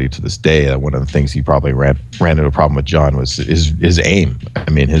Fatality to this day, one of the things he probably ran into a problem with John was his aim. I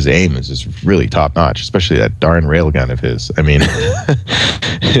mean, his aim is just really top notch, especially that darn railgun of his. I mean,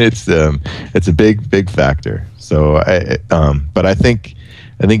 it's a big factor. So, but I think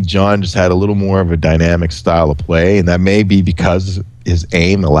John just had a little more of a dynamic style of play, and that may be because his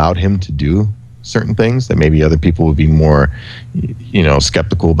aim allowed him to do certain things that maybe other people would be more,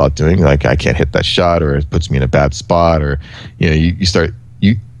 skeptical about doing. Like, I can't hit that shot, or it puts me in a bad spot, or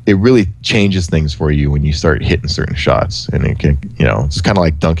it really changes things for you when you start hitting certain shots. And it can, it's kind of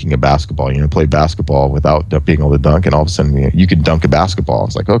like dunking a basketball. Play basketball without being able to dunk, and all of a sudden you can dunk a basketball.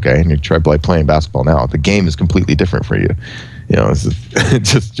 It's like, okay, and you try playing basketball now. The game is completely different for you.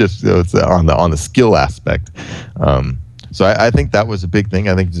 It's just it's on the skill aspect. So I think that was a big thing.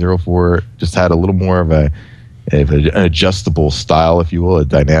 I think 04 just had a little more of an adjustable style, if you will, a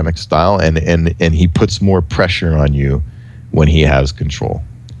dynamic style, and he puts more pressure on you when he has control.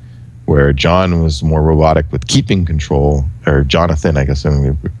 Where John was more robotic with keeping control, or Jonathan, I guess I'm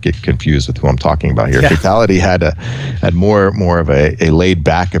going to get confused with who I'm talking about here. Yeah. Fatality had more of a laid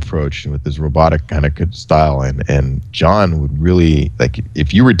back approach with his robotic kind of style, and John would really, like,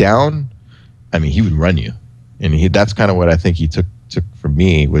 if you were down, I mean, he would run you, and that's kind of what I think he took from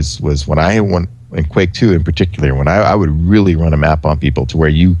me was when I went in Quake 2 in particular, when I would really run a map on people to where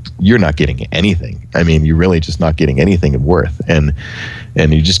you're not getting anything. I mean, you're really just not getting anything of worth, and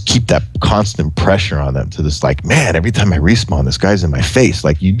you just keep that constant pressure on them to this, like, man, every time I respawn, this guy's in my face.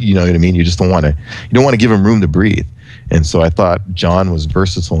 Like, you know what I mean? You just don't want to give him room to breathe. And so I thought John was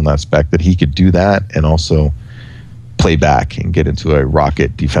versatile in that aspect, that he could do that and also play back and get into a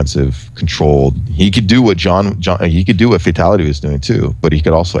rocket defensive controlled. He could do what he could do what Fatality was doing too, but he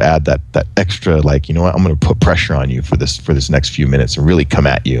could also add that extra, like, you know what, I'm going to put pressure on you for this next few minutes and really come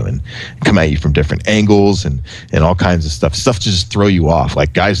at you from different angles and all kinds of stuff to just throw you off.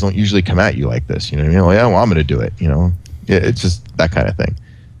 Like, guys don't usually come at you like this, you know what I mean? Well, yeah, well, I'm going to do it, it's just that kind of thing.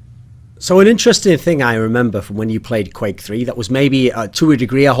 So an interesting thing I remember from when you played Quake 3 that was maybe to a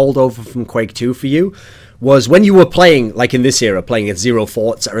degree a holdover from Quake 2 for you was when you were playing, like in this era, playing at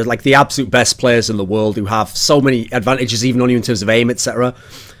 04, etc., like the absolute best players in the world who have so many advantages even on you in terms of aim, etc.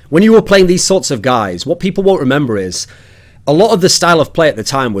 When you were playing these sorts of guys, what people won't remember is a lot of the style of play at the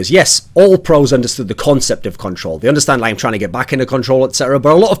time was, yes, all pros understood the concept of control. They understand, like, I'm trying to get back into control, etc.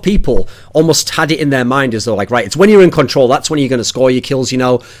 But a lot of people almost had it in their mind as though, like, right, it's when you're in control, that's when you're going to score your kills,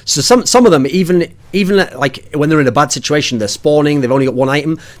 So some of them, even like when they're in a bad situation, they're spawning, they've only got one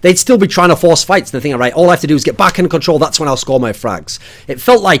item, they'd still be trying to force fights. And they think, right, all I have to do is get back in control, that's when I'll score my frags. It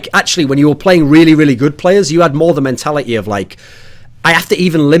felt like, actually, when you were playing really, really good players, you had more the mentality of, like, I have to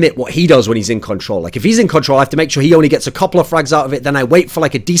even limit what he does when he's in control. Like, if he's in control, I have to make sure he only gets a couple of frags out of it. Then I wait for,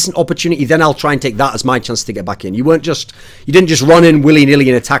 like, a decent opportunity. Then I'll try and take that as my chance to get back in. You didn't just run in willy-nilly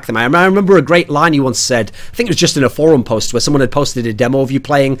and attack them. I remember a great line you once said, I think it was just in a forum post where someone had posted a demo of you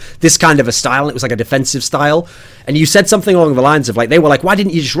playing this kind of a style, and it was like a defensive style. And you said something along the lines of, like, they were like, why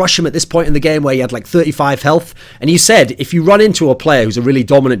didn't you just rush him at this point in the game where you had, like, 35 health? And you said, if you run into a player who's a really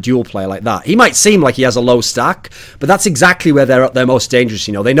dominant duel player like that, he might seem like he has a low stack, but that's exactly where they're at their most dangerous,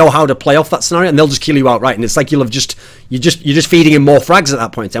 They know how to play off that scenario, and they'll just kill you outright. And it's like you're just feeding him more frags at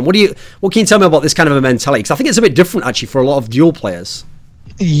that point. And what can you tell me about this kind of a mentality? Because I think it's a bit different, actually, for a lot of duel players.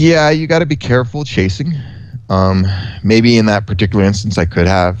 Yeah, you got to be careful chasing. Maybe in that particular instance, I could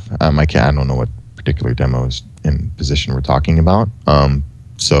have. I don't know what particular demos and position we're talking about.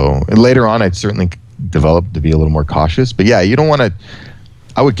 So later on, I'd certainly develop to be a little more cautious. But yeah, you don't want to.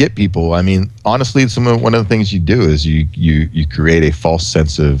 I would get people. I mean, honestly, one of the things you do is you create a false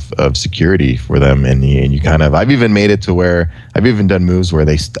sense of security for them, and you kind of. I've even made it to where I've even done moves where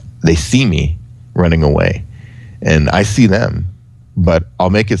they see me running away, and I see them, but I'll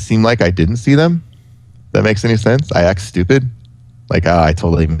make it seem like I didn't see them. That makes any sense? I act stupid, like I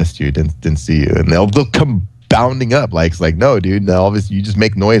totally missed you, didn't see you, and they'll come bounding up like it's like no, dude. No, obviously you just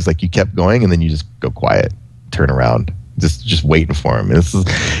make noise like you kept going, and then you just go quiet, turn around. Just waiting for him. This is,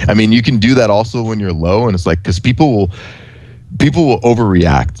 I mean, you can do that also when you're low, and it's like because people will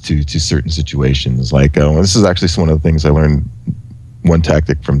overreact to certain situations. Like this is actually one of the things I learned. One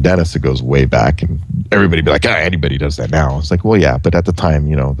tactic from Dennis that goes way back, and everybody be like, anybody does that now. It's like, well, yeah, but at the time,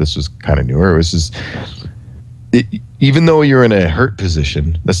 this was kind of newer. It was just, even though you're in a hurt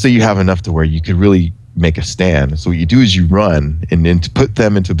position, let's say you have enough to where you could really make a stand. So what you do is you run and then to put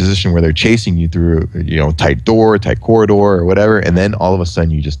them into a position where they're chasing you through, tight door, tight corridor or whatever. And then all of a sudden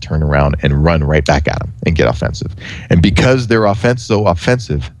you just turn around and run right back at them and get offensive. And because they're so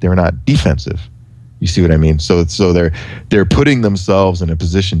offensive, they're not defensive. You see what I mean? So they're putting themselves in a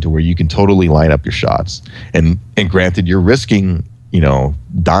position to where you can totally line up your shots. And granted, you're risking,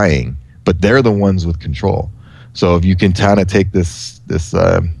 dying, but they're the ones with control. So if you can kind of take this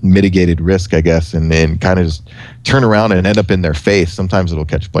mitigated risk, I guess, and kind of just turn around and end up in their face, sometimes it'll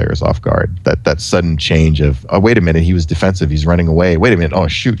catch players off guard. That sudden change of, oh, wait a minute, he was defensive, he's running away. Wait a minute, oh,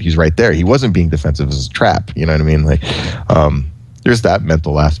 shoot, he's right there. He wasn't being defensive, it was a trap. You know what I mean? Like, there's that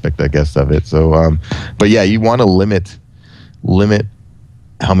mental aspect, I guess, of it. So, but yeah, you want to limit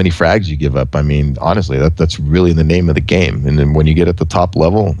how many frags you give up. I mean, honestly, that's really the name of the game. And then when you get at the top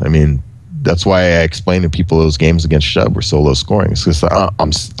level, I mean, that's why I explain to people those games against Shub were so low scoring. It's because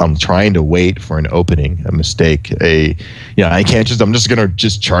I'm trying to wait for an opening, a mistake, I can't I'm just gonna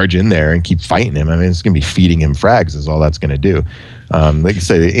charge in there and keep fighting him. I mean, it's gonna be feeding him frags is all that's gonna do. Like I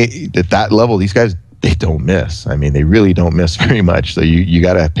say, at that level, these guys, they don't miss. I mean, they really don't miss very much. So you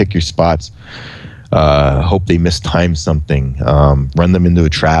got to pick your spots. Hope they mistime something. Run them into a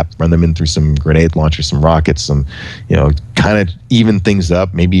trap. Run them in through some grenade launchers, some rockets, some, kind of even things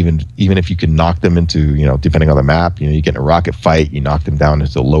up. Maybe even if you can knock them into, depending on the map, you get in a rocket fight, you knock them down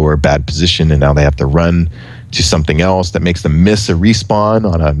into a lower bad position, and now they have to run to something else that makes them miss a respawn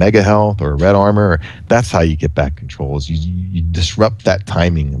on a mega health or a red armor. That's how you get back controls. You disrupt that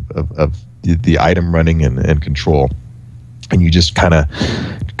timing of the item running and control, and you just kind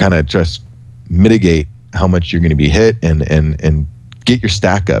of just mitigate how much you're going to be hit and get your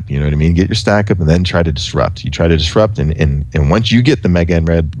stack up. You know what I mean? Get your stack up and then try to disrupt. You try to disrupt, and once you get the mega and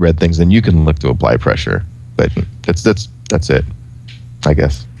red things, then you can look to apply pressure. But that's it, I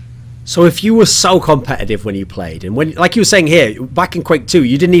guess. So if you were so competitive when you played, and when, like you were saying here, back in Quake 2,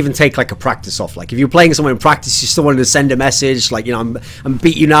 you didn't even take like a practice off. Like if you were playing someone in practice, you still wanted to send a message like, I'm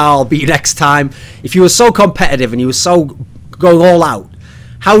beat you now, I'll beat you next time. If you were so competitive and you were so going all out,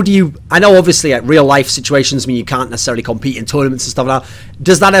 how do you, I know obviously at real life situations mean you can't necessarily compete in tournaments and stuff like that.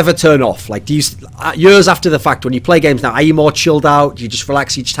 Does that ever turn off? Like, do you, years after the fact, when you play games now, are you more chilled out? Do you just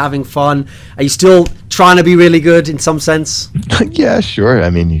relax, you just having fun? Are you still trying to be really good in some sense? Yeah, sure. I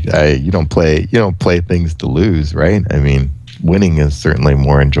mean, you don't play things to lose, right? I mean, winning is certainly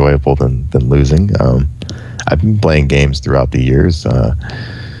more enjoyable than losing. I've been playing games throughout the years.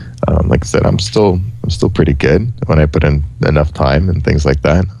 Like I said, I'm still pretty good when I put in enough time and things like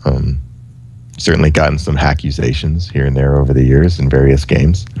that. Certainly gotten some accusations here and there over the years in various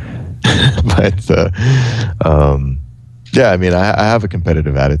games. But yeah, I mean, I have a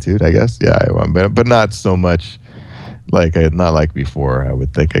competitive attitude, I guess. Yeah, but not so much not like before. I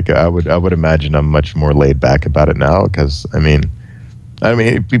would think I would imagine I'm much more laid back about it now, because I mean,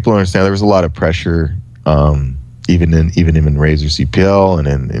 people understand there was a lot of pressure. Even in Razer CPL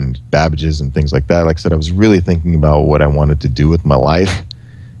and in Babbages and things like that. Like I said, I was really thinking about what I wanted to do with my life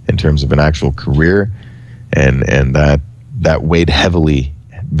in terms of an actual career, and that weighed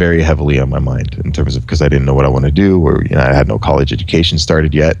very heavily on my mind in terms of, because I didn't know what I want to do, or I had no college education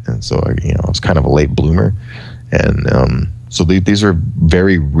started yet, and so I was kind of a late bloomer, and so these are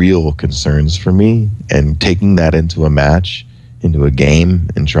very real concerns for me, and taking that into a match, into a game,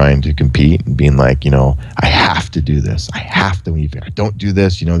 and trying to compete and being like, I have to do this. I have to. If I don't do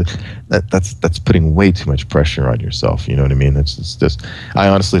this, that's putting way too much pressure on yourself. You know what I mean? It's just. I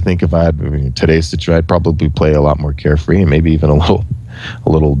honestly think if I had today's situation, I'd probably play a lot more carefree and maybe even a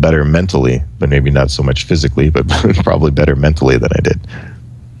little better mentally, but maybe not so much physically, but probably better mentally than I did.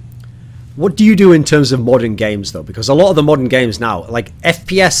 What do you do in terms of modern games, though? Because a lot of the modern games now, like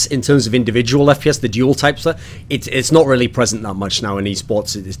FPS in terms of individual FPS, the dual type stuff, it's not really present that much now in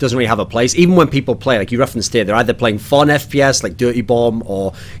esports. It doesn't really have a place. Even when people play, like you referenced here, they're either playing fun FPS, like Dirty Bomb,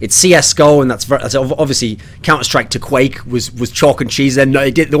 or it's CSGO, and that's obviously Counter-Strike to Quake was chalk and cheese. Then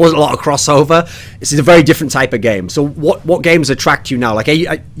there wasn't a lot of crossover. This is a very different type of game. So what games attract you now? Like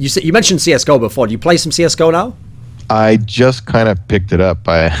you mentioned CSGO before. Do you play some CSGO now? I just kind of picked it up.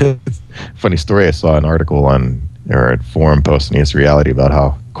 Funny story, I saw an article or a forum post in ES Reality about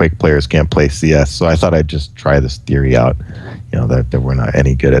how Quake players can't play CS. So I thought I'd just try this theory out, that we're not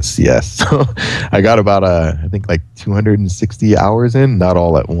any good at CS. So I got about, I think like 260 hours in, not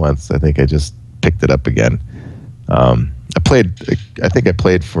all at once. I think I just picked it up again. I think I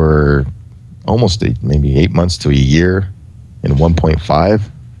played for almost maybe 8 months to a year in 1.5.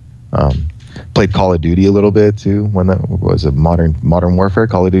 Played Call of Duty a little bit too. When that was a Modern Warfare,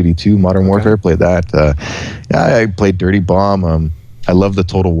 Call of Duty 2, Modern Warfare. Played that. I played Dirty Bomb. I love the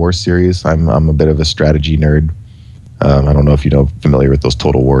Total War series. I'm a bit of a strategy nerd. I don't know if familiar with those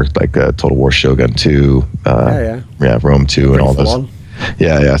Total War, like Total War Shogun 2, Rome 2, and all those.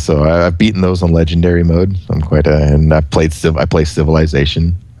 Yeah. So I've beaten those on Legendary mode. I'm and I play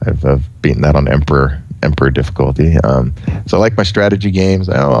Civilization. I've beaten that on Emperor difficulty. So I like my strategy games.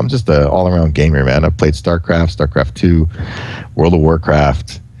 I'm just an all-around gamer, man. I've played StarCraft 2, World of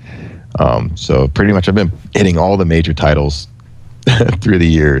Warcraft. So pretty much I've been hitting all the major titles through the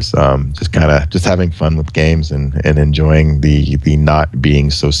years. Just having fun with games and enjoying the not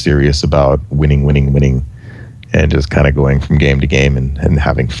being so serious about winning, and just kind of going from game to game and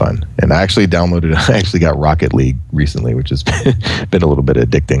having fun. And I actually got Rocket League recently, which has been a little bit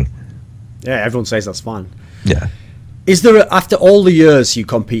addicting. Yeah, everyone says that's fun. Yeah. Is there, after all the years you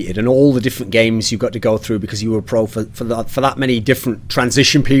competed and all the different games you got to go through because you were a pro for that many different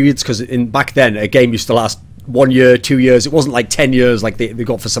transition periods, because back then a game used to last 1 year, 2 years, it wasn't like 10 years like they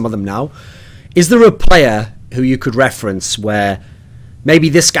got for some of them now. Is there a player who you could reference where maybe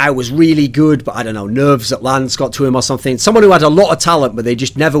this guy was really good, but I don't know, nerves at Lance got to him or something? Someone who had a lot of talent, but they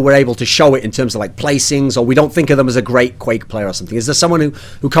just never were able to show it in terms of like placings, or we don't think of them as a great Quake player or something. Is there someone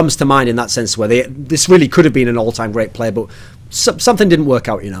who comes to mind in that sense where this really could have been an all-time great player, but something didn't work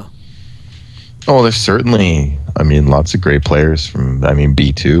out, Oh, there's certainly, lots of great players from,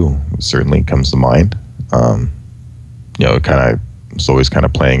 B2 certainly comes to mind. Was always kind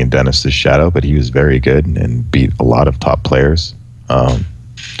of playing in Dennis's shadow, but he was very good and beat a lot of top players.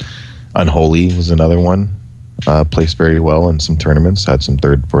 Unholy was another one. Placed very well in some tournaments. Had some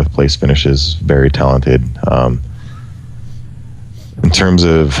third, fourth place finishes. Very talented. In terms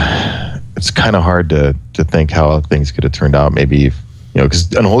of, it's kind of hard to think how things could have turned out. Maybe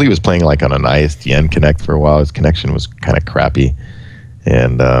because Unholy was playing like on an ISDN Connect for a while. His connection was kind of crappy,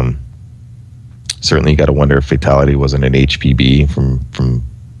 and certainly you got to wonder if Fatality wasn't an HPB from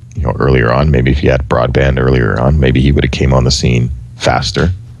earlier on. Maybe if he had broadband earlier on, maybe he would have came on the scene faster.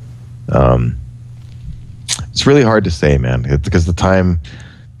 It's really hard to say, man, because the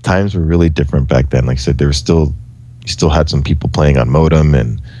times were really different back then. Like I said, you still had some people playing on modem,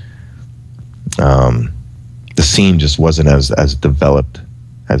 and the scene just wasn't as developed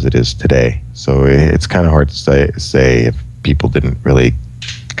as it is today. So it's kind of hard to say if people didn't really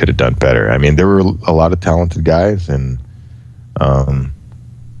could have done better. There were a lot of talented guys, and I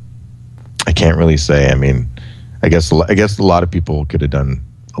can't really say. I guess a lot of people could have done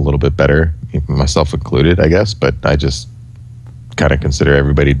a little bit better, myself included, I guess. But I just kind of consider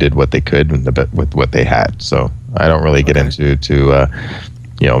everybody did what they could with what they had. So I don't really get into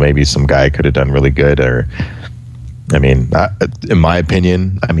maybe some guy could have done really good, or in my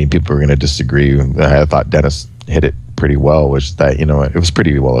opinion, people are going to disagree. I thought Dennis hit it pretty well, which that it was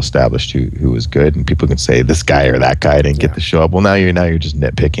pretty well established who was good, and people can say this guy or that guy didn't get to show up. Well, now you're just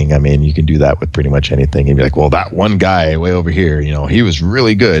nitpicking. You can do that with pretty much anything, and be like, well, that one guy way over here, he was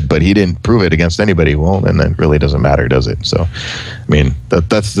really good, but he didn't prove it against anybody. Well, then it really doesn't matter, does it? So,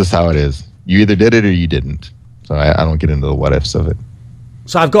 that's just how it is. You either did it or you didn't. So I don't get into the what ifs of it.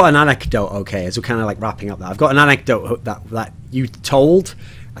 So I've got an anecdote. Okay, as we're kind of like wrapping up that, I've got an anecdote that you told.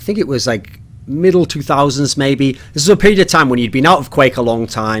 I think it was like middle 2000s maybe. This is a period of time when you'd been out of Quake a long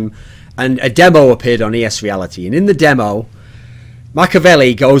time, and a demo appeared on ES Reality, and in the demo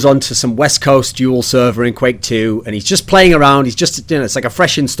Makaveli goes onto some West Coast dual server in Quake 2, and he's just playing around. He's just, it's like a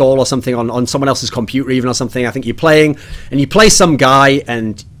fresh install or something on someone else's computer even or something. I think you're playing, and you play some guy,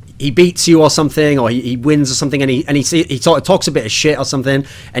 and he beats you or something, or he wins or something, and he sort of talks a bit of shit or something,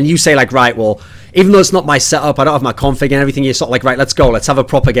 and you say like, right, well, even though it's not my setup, I don't have my config and everything, you're sort of like, right, let's go, let's have a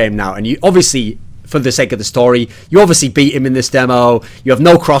proper game now. And you obviously for the sake of the story. You obviously beat him in this demo. You have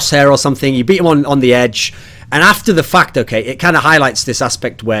no crosshair or something. You beat him on the edge. And after the fact, okay, it kind of highlights this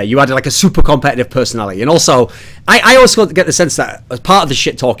aspect where you had like a super competitive personality. And also, I also get the sense that as part of the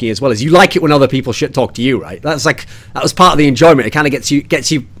shit talking as well, is you like it when other people shit talk to you, right? That was part of the enjoyment. It kind of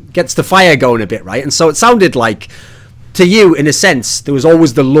gets the fire going a bit, right? And so it sounded like, to you, in a sense, there was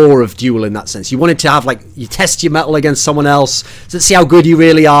always the lure of duel in that sense. You wanted to have, like, you test your metal against someone else, to see how good you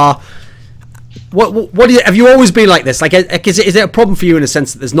really are. Have you always been like this? Like, is it a problem for you in a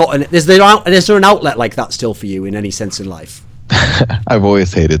sense that there's not is there an outlet like that still for you in any sense in life? I've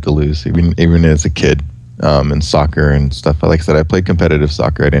always hated to lose, even as a kid, in soccer and stuff. Like I said, I played competitive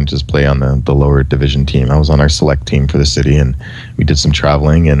soccer. I didn't just play on the lower division team. I was on our select team for the city, and we did some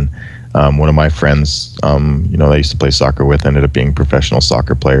traveling. And one of my friends, that I used to play soccer with, ended up being a professional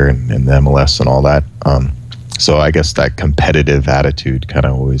soccer player in the MLS and all that. So I guess that competitive attitude kind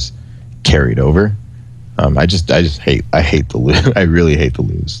of always carried over. I hate to lose. I really hate to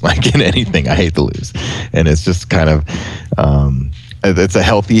lose. Like in anything, I hate to lose, and it's just kind of it's a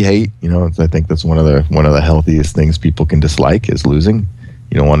healthy hate. I think that's one of the healthiest things people can dislike is losing.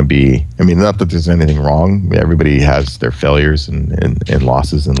 You don't want to be. I mean, not that there's anything wrong. Everybody has their failures and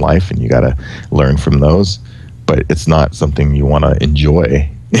losses in life, and you got to learn from those. But it's not something you want to enjoy.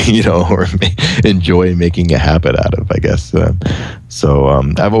 Or enjoy making a habit out of, I guess. So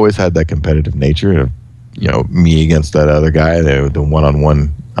I've always had that competitive nature of, me against that other guy, the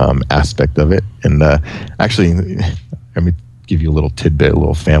one-on-one aspect of it. And actually, let me give you a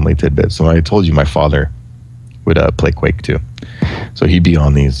little family tidbit. So I told you my father would play Quake too. So he'd be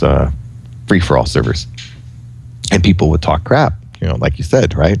on these free-for-all servers. And people would talk crap, like you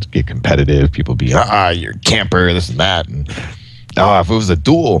said, right? Get competitive. People be, you're a camper, this and that. And if it was a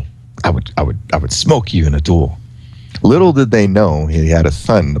duel, I would smoke you in a duel. Little did they know he had a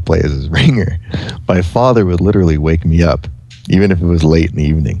son to play as his ringer. My father would literally wake me up, even if it was late in the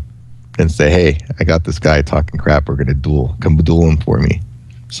evening, and say, "Hey, I got this guy talking crap. We're gonna duel. Come duel him for me."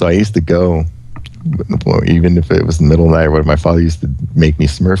 So I used to go, even if it was the middle of the night. Where my father used to make me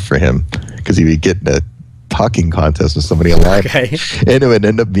smurf for him because he would get in a talking contest with somebody alive, okay. And it would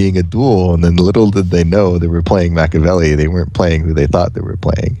end up being a duel. And then little did they know they were playing Makaveli. They weren't playing who they thought they were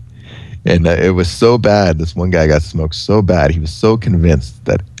playing. And it was so bad. This one guy got smoked so bad. He was so convinced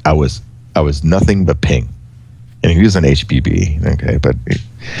that I was nothing but ping, and he was an HBB. Okay,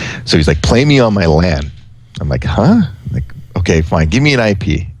 so he's like, "Play me on my LAN." I'm like, "Huh?" I'm like, "Okay, fine. Give me an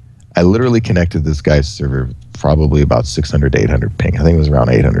IP." I literally connected this guy's server probably about 600 to 800 ping. I think it was around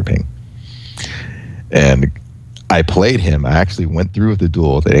 800 ping. And I played him. I actually went through with the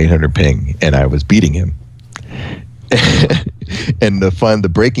duel at 800 ping, and I was beating him. And the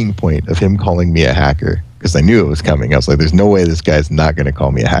breaking point of him calling me a hacker, because I knew it was coming. I was like, there's no way this guy's not going to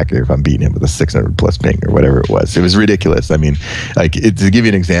call me a hacker if I'm beating him with a 600 plus ping or whatever it was. It was ridiculous. I mean, like, to give you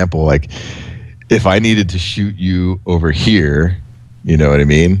an example, like, if I needed to shoot you over here, you know what I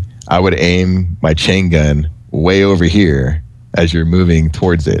mean? I would aim my chain gun way over here as you're moving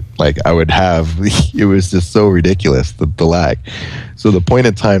towards it. Like, I would have, it was just so ridiculous, the lag. So the point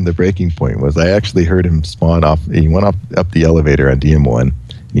in time, the breaking point was I actually heard him spawn off. He went up the elevator on DM1, and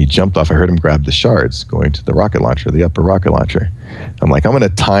he jumped off. I heard him grab the shards going to the rocket launcher, the upper rocket launcher. I'm like, I'm going to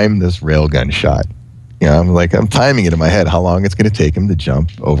time this railgun shot. I'm timing it in my head how long it's going to take him to jump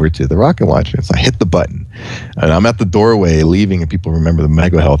over to the rocket launcher. So I hit the button, and I'm at the doorway leaving, and people remember the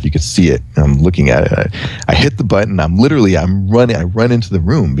mega health. You could see it. I'm looking at it. I hit the button. I'm running. I run into the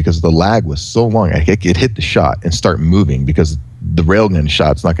room because the lag was so long. I could hit the shot and start moving because the railgun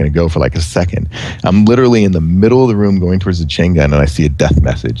shot's not going to go for like a second. I'm literally in the middle of the room going towards the chain gun, and I see a death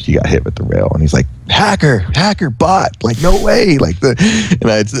message. He got hit with the rail, and he's like, hacker bot, like, no way.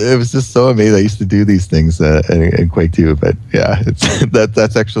 It was just so amazing. I used to do these things in Quake 2, but yeah,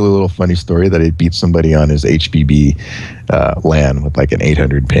 that's actually a little funny story that he beat somebody on his HBB LAN with like an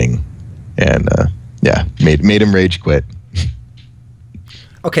 800 ping, and made him rage quit.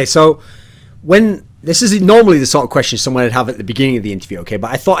 Okay, so this is normally the sort of question someone would have at the beginning of the interview, okay?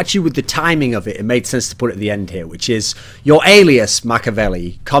 But I thought actually with the timing of it, it made sense to put it at the end here, which is your alias,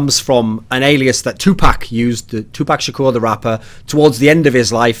 Makaveli, comes from an alias that Tupac used, Tupac Shakur, the rapper, towards the end of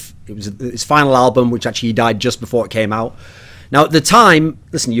his life. It was his final album, which actually he died just before it came out. Now, at the time,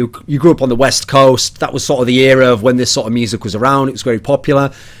 listen, you grew up on the West Coast. That was sort of the era of when this sort of music was around. It was very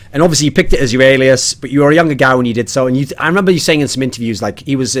popular. And obviously you picked it as your alias, but you were a younger guy when you did so. And I remember you saying in some interviews, like,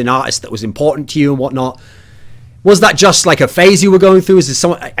 he was an artist that was important to you and whatnot. Was that just like a phase you were going through?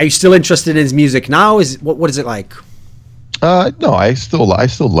 Are you still interested in his music now? What is it like? No, I still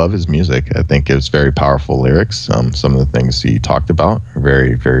love his music. I think it's very powerful lyrics. Some of the things he talked about are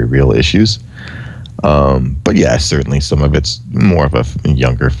very, very real issues. But yeah, certainly some of it's more of a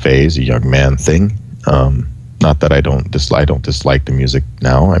younger phase, a young man thing. Not that I don't dislike the music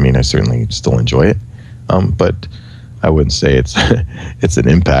now. I mean, I certainly still enjoy it. But I wouldn't say it's it's an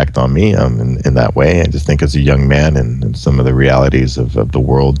impact on me in that way. I just think as a young man and some of the realities of the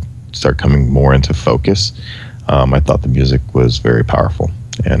world start coming more into focus, I thought the music was very powerful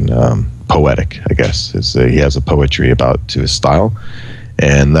and poetic, I guess. He has a poetry to his style,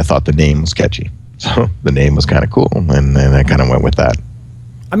 and I thought the name was catchy. So the name was kind of cool, and I kind of went with that.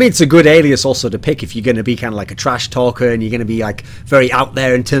 I mean, it's a good alias also to pick if you're going to be kind of like a trash talker and you're going to be like very out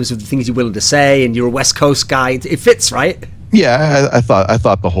there in terms of the things you're willing to say, and you're a West Coast guy. It fits, right? Yeah, I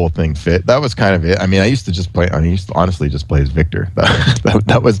thought the whole thing fit. That was kind of it. I mean, I used to honestly just play as Victor.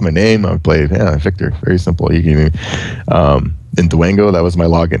 That was my name. I would play, Victor. Very simple. You can in Durango, that was my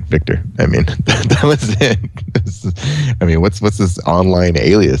login, Victor. I mean, that was it. I mean, what's this online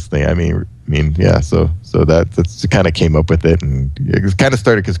alias thing? I mean, yeah. So that's kind of came up with it, and it kind of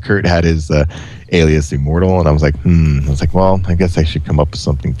started because Kurt had his alias Immortal, and I was like, well, I guess I should come up with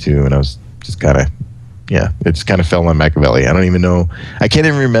something too. And I was just kind of, yeah, it just kind of fell on Makaveli. I don't even know. I can't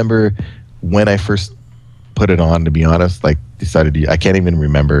even remember when I first put it on, to be honest. Like, I can't even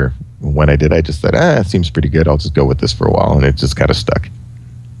remember when I did. I just said, it seems pretty good. I'll just go with this for a while, and it just kind of stuck.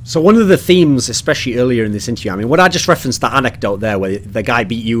 So one of the themes, especially earlier in this interview, I mean, what I just referenced that anecdote there where the guy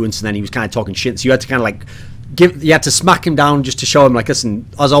beat you and so then he was kind of talking shit, so you had to kind of like you had to smack him down just to show him, like, listen,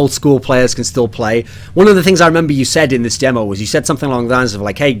 us old school players can still play. One of the things I remember you said in this demo was you said something along the lines of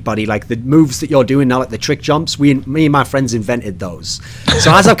like, hey buddy, like the moves that you're doing now, like the trick jumps, me and my friends invented those.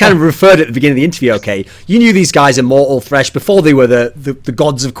 So as I've kind of referred at the beginning of the interview, okay, you knew these guys, Immortal, Thresh, before they were the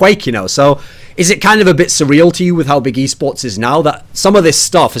gods of Quake, you know. So is it kind of a bit surreal to you with how big esports is now that some of this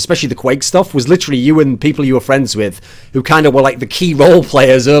stuff, especially the Quake stuff, was literally you and people you were friends with who kind of were like the key role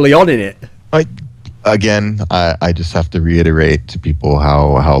players early on in it? Again, I just have to reiterate to people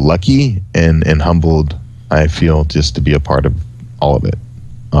how lucky and humbled I feel just to be a part of all of it.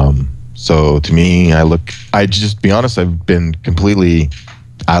 So to me, I just be honest, I've been completely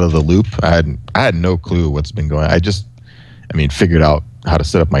out of the loop. I had no clue what's been going on. Figured out how to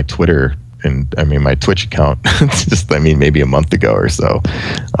set up my Twitter and my Twitch account just maybe a month ago or so.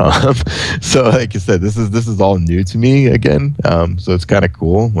 So like I said, this is all new to me again. So it's kind of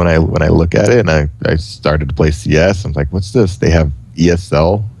cool when I look at it, and I started to play CS. I'm like, what's this? They have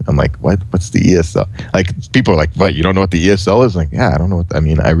ESL. I'm like, what's the ESL? Like, people are like, what, you don't know what the ESL is? Like, yeah, I don't know what,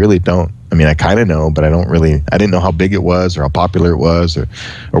 I really don't. I kind of know, but I didn't know how big it was or how popular it was or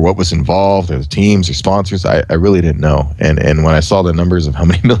what was involved or the teams or sponsors. I really didn't know. And when I saw the numbers of how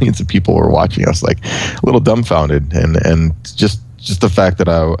many millions of people were watching, I was like a little dumbfounded. And just the fact that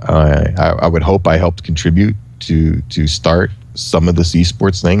I would hope I helped contribute to start some of this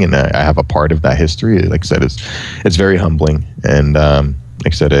esports thing, and I have a part of that history. Like I said, it's very humbling. And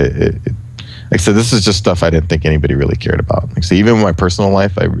like I said, this is just stuff I didn't think anybody really cared about. Like I said, even in my personal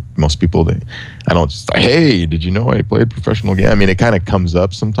life, most people, I don't just like, hey, did you know I played professional game? It kind of comes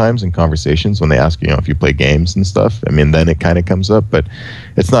up sometimes in conversations when they ask you, if you play games and stuff. Then it kind of comes up, but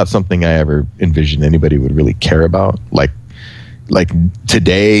it's not something I ever envisioned anybody would really care about. Like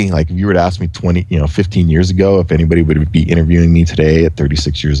today, like if you were to ask me 15 years ago, if anybody would be interviewing me today at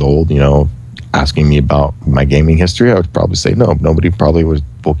 36 years old, asking me about my gaming history, I would probably say no. Nobody probably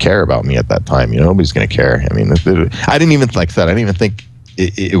will care about me at that time. Nobody's going to care. I didn't even, like I said, I didn't even think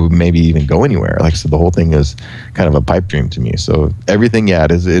it would maybe even go anywhere. Like I said, the whole thing is kind of a pipe dream to me. So everything, yeah,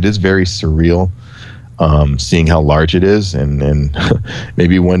 it is very surreal. Seeing how large it is, and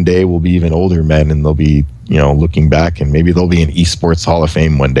maybe one day we'll be even older men, and they'll be looking back, and maybe there'll be an esports Hall of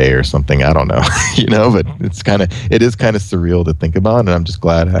Fame one day or something. I don't know, but it is kind of surreal to think about, and I'm just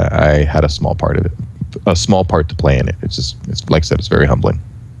glad I had a small part of it, a small part to play in it. It's like I said, it's very humbling.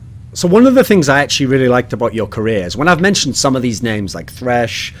 So one of the things I actually really liked about your career is when I've mentioned some of these names like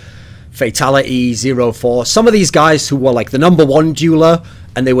Thresh, Fatality, 04, some of these guys who were like the #1 dueler,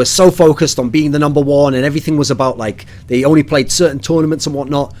 and they were so focused on being the #1, and everything was about like they only played certain tournaments and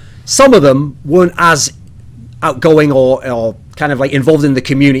whatnot. Some of them weren't as outgoing or kind of like involved in the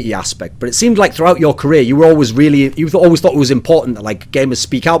community aspect, but it seemed like throughout your career you always thought it was important that like gamers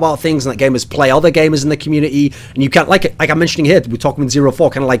speak out about things and that gamers play other gamers in the community, and you can't, like I'm mentioning here, we're talking with 04,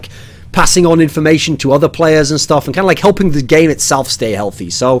 kind of like passing on information to other players and stuff, and kind of like helping the game itself stay healthy.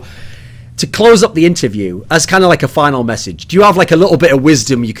 So to close up the interview, as kind of like a final message, do you have like a little bit of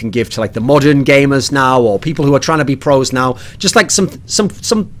wisdom you can give to like the modern gamers now, or people who are trying to be pros now? Just like some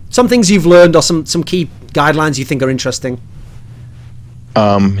things you've learned, or some key guidelines you think are interesting.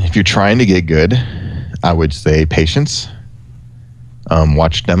 If you're trying to get good, I would say patience.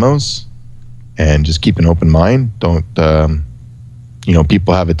 Watch demos, and just keep an open mind. Don't,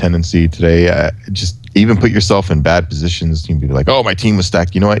 people have a tendency today, just even put yourself in bad positions. You can be like, oh, my team was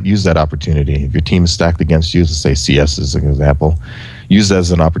stacked. You know what? Use that opportunity. If your team is stacked against you, let's say CS is an example, use that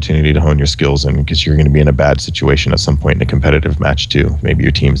as an opportunity to hone your skills, and because you're going to be in a bad situation at some point in a competitive match too. Maybe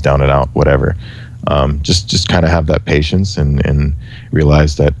your team's down and out, whatever. Just kind of have that patience and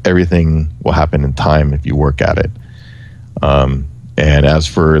realize that everything will happen in time if you work at it. And as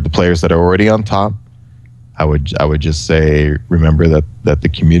for the players that are already on top, I would just say, remember that the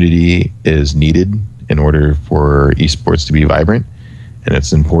community is needed in order for esports to be vibrant, and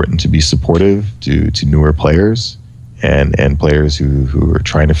it's important to be supportive to newer players and players who are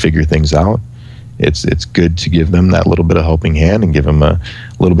trying to figure things out. It's good to give them that little bit of helping hand and give them a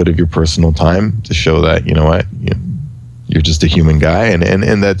little bit of your personal time to show that, you know what, you're just a human guy, and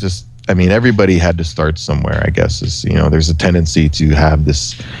that just, I mean, everybody had to start somewhere, I guess. Is, there's a tendency to have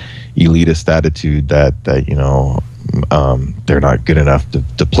this elitist attitude that they're not good enough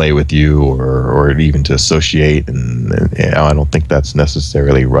to play with you or even to associate, and I don't think that's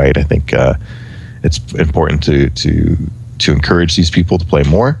necessarily right. I think it's important to encourage these people to play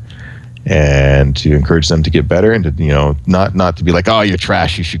more, and to encourage them to get better, and to not to be like, oh, you're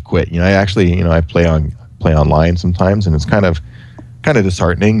trash, you should quit. I play online sometimes, and it's kind of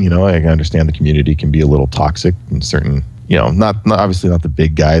disheartening. I understand the community can be a little toxic in certain, not obviously not the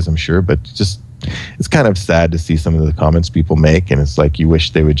big guys, I'm sure, but just it's kind of sad to see some of the comments people make, and it's like you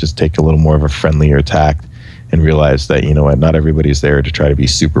wish they would just take a little more of a friendlier tact and realize that, not everybody's there to try to be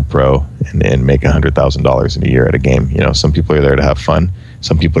super pro and make $100,000 in a year at a game. Some people are there to have fun.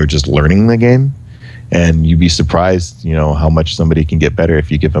 Some people are just learning the game, and you'd be surprised, how much somebody can get better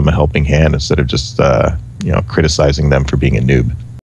if you give them a helping hand instead of just, criticizing them for being a noob.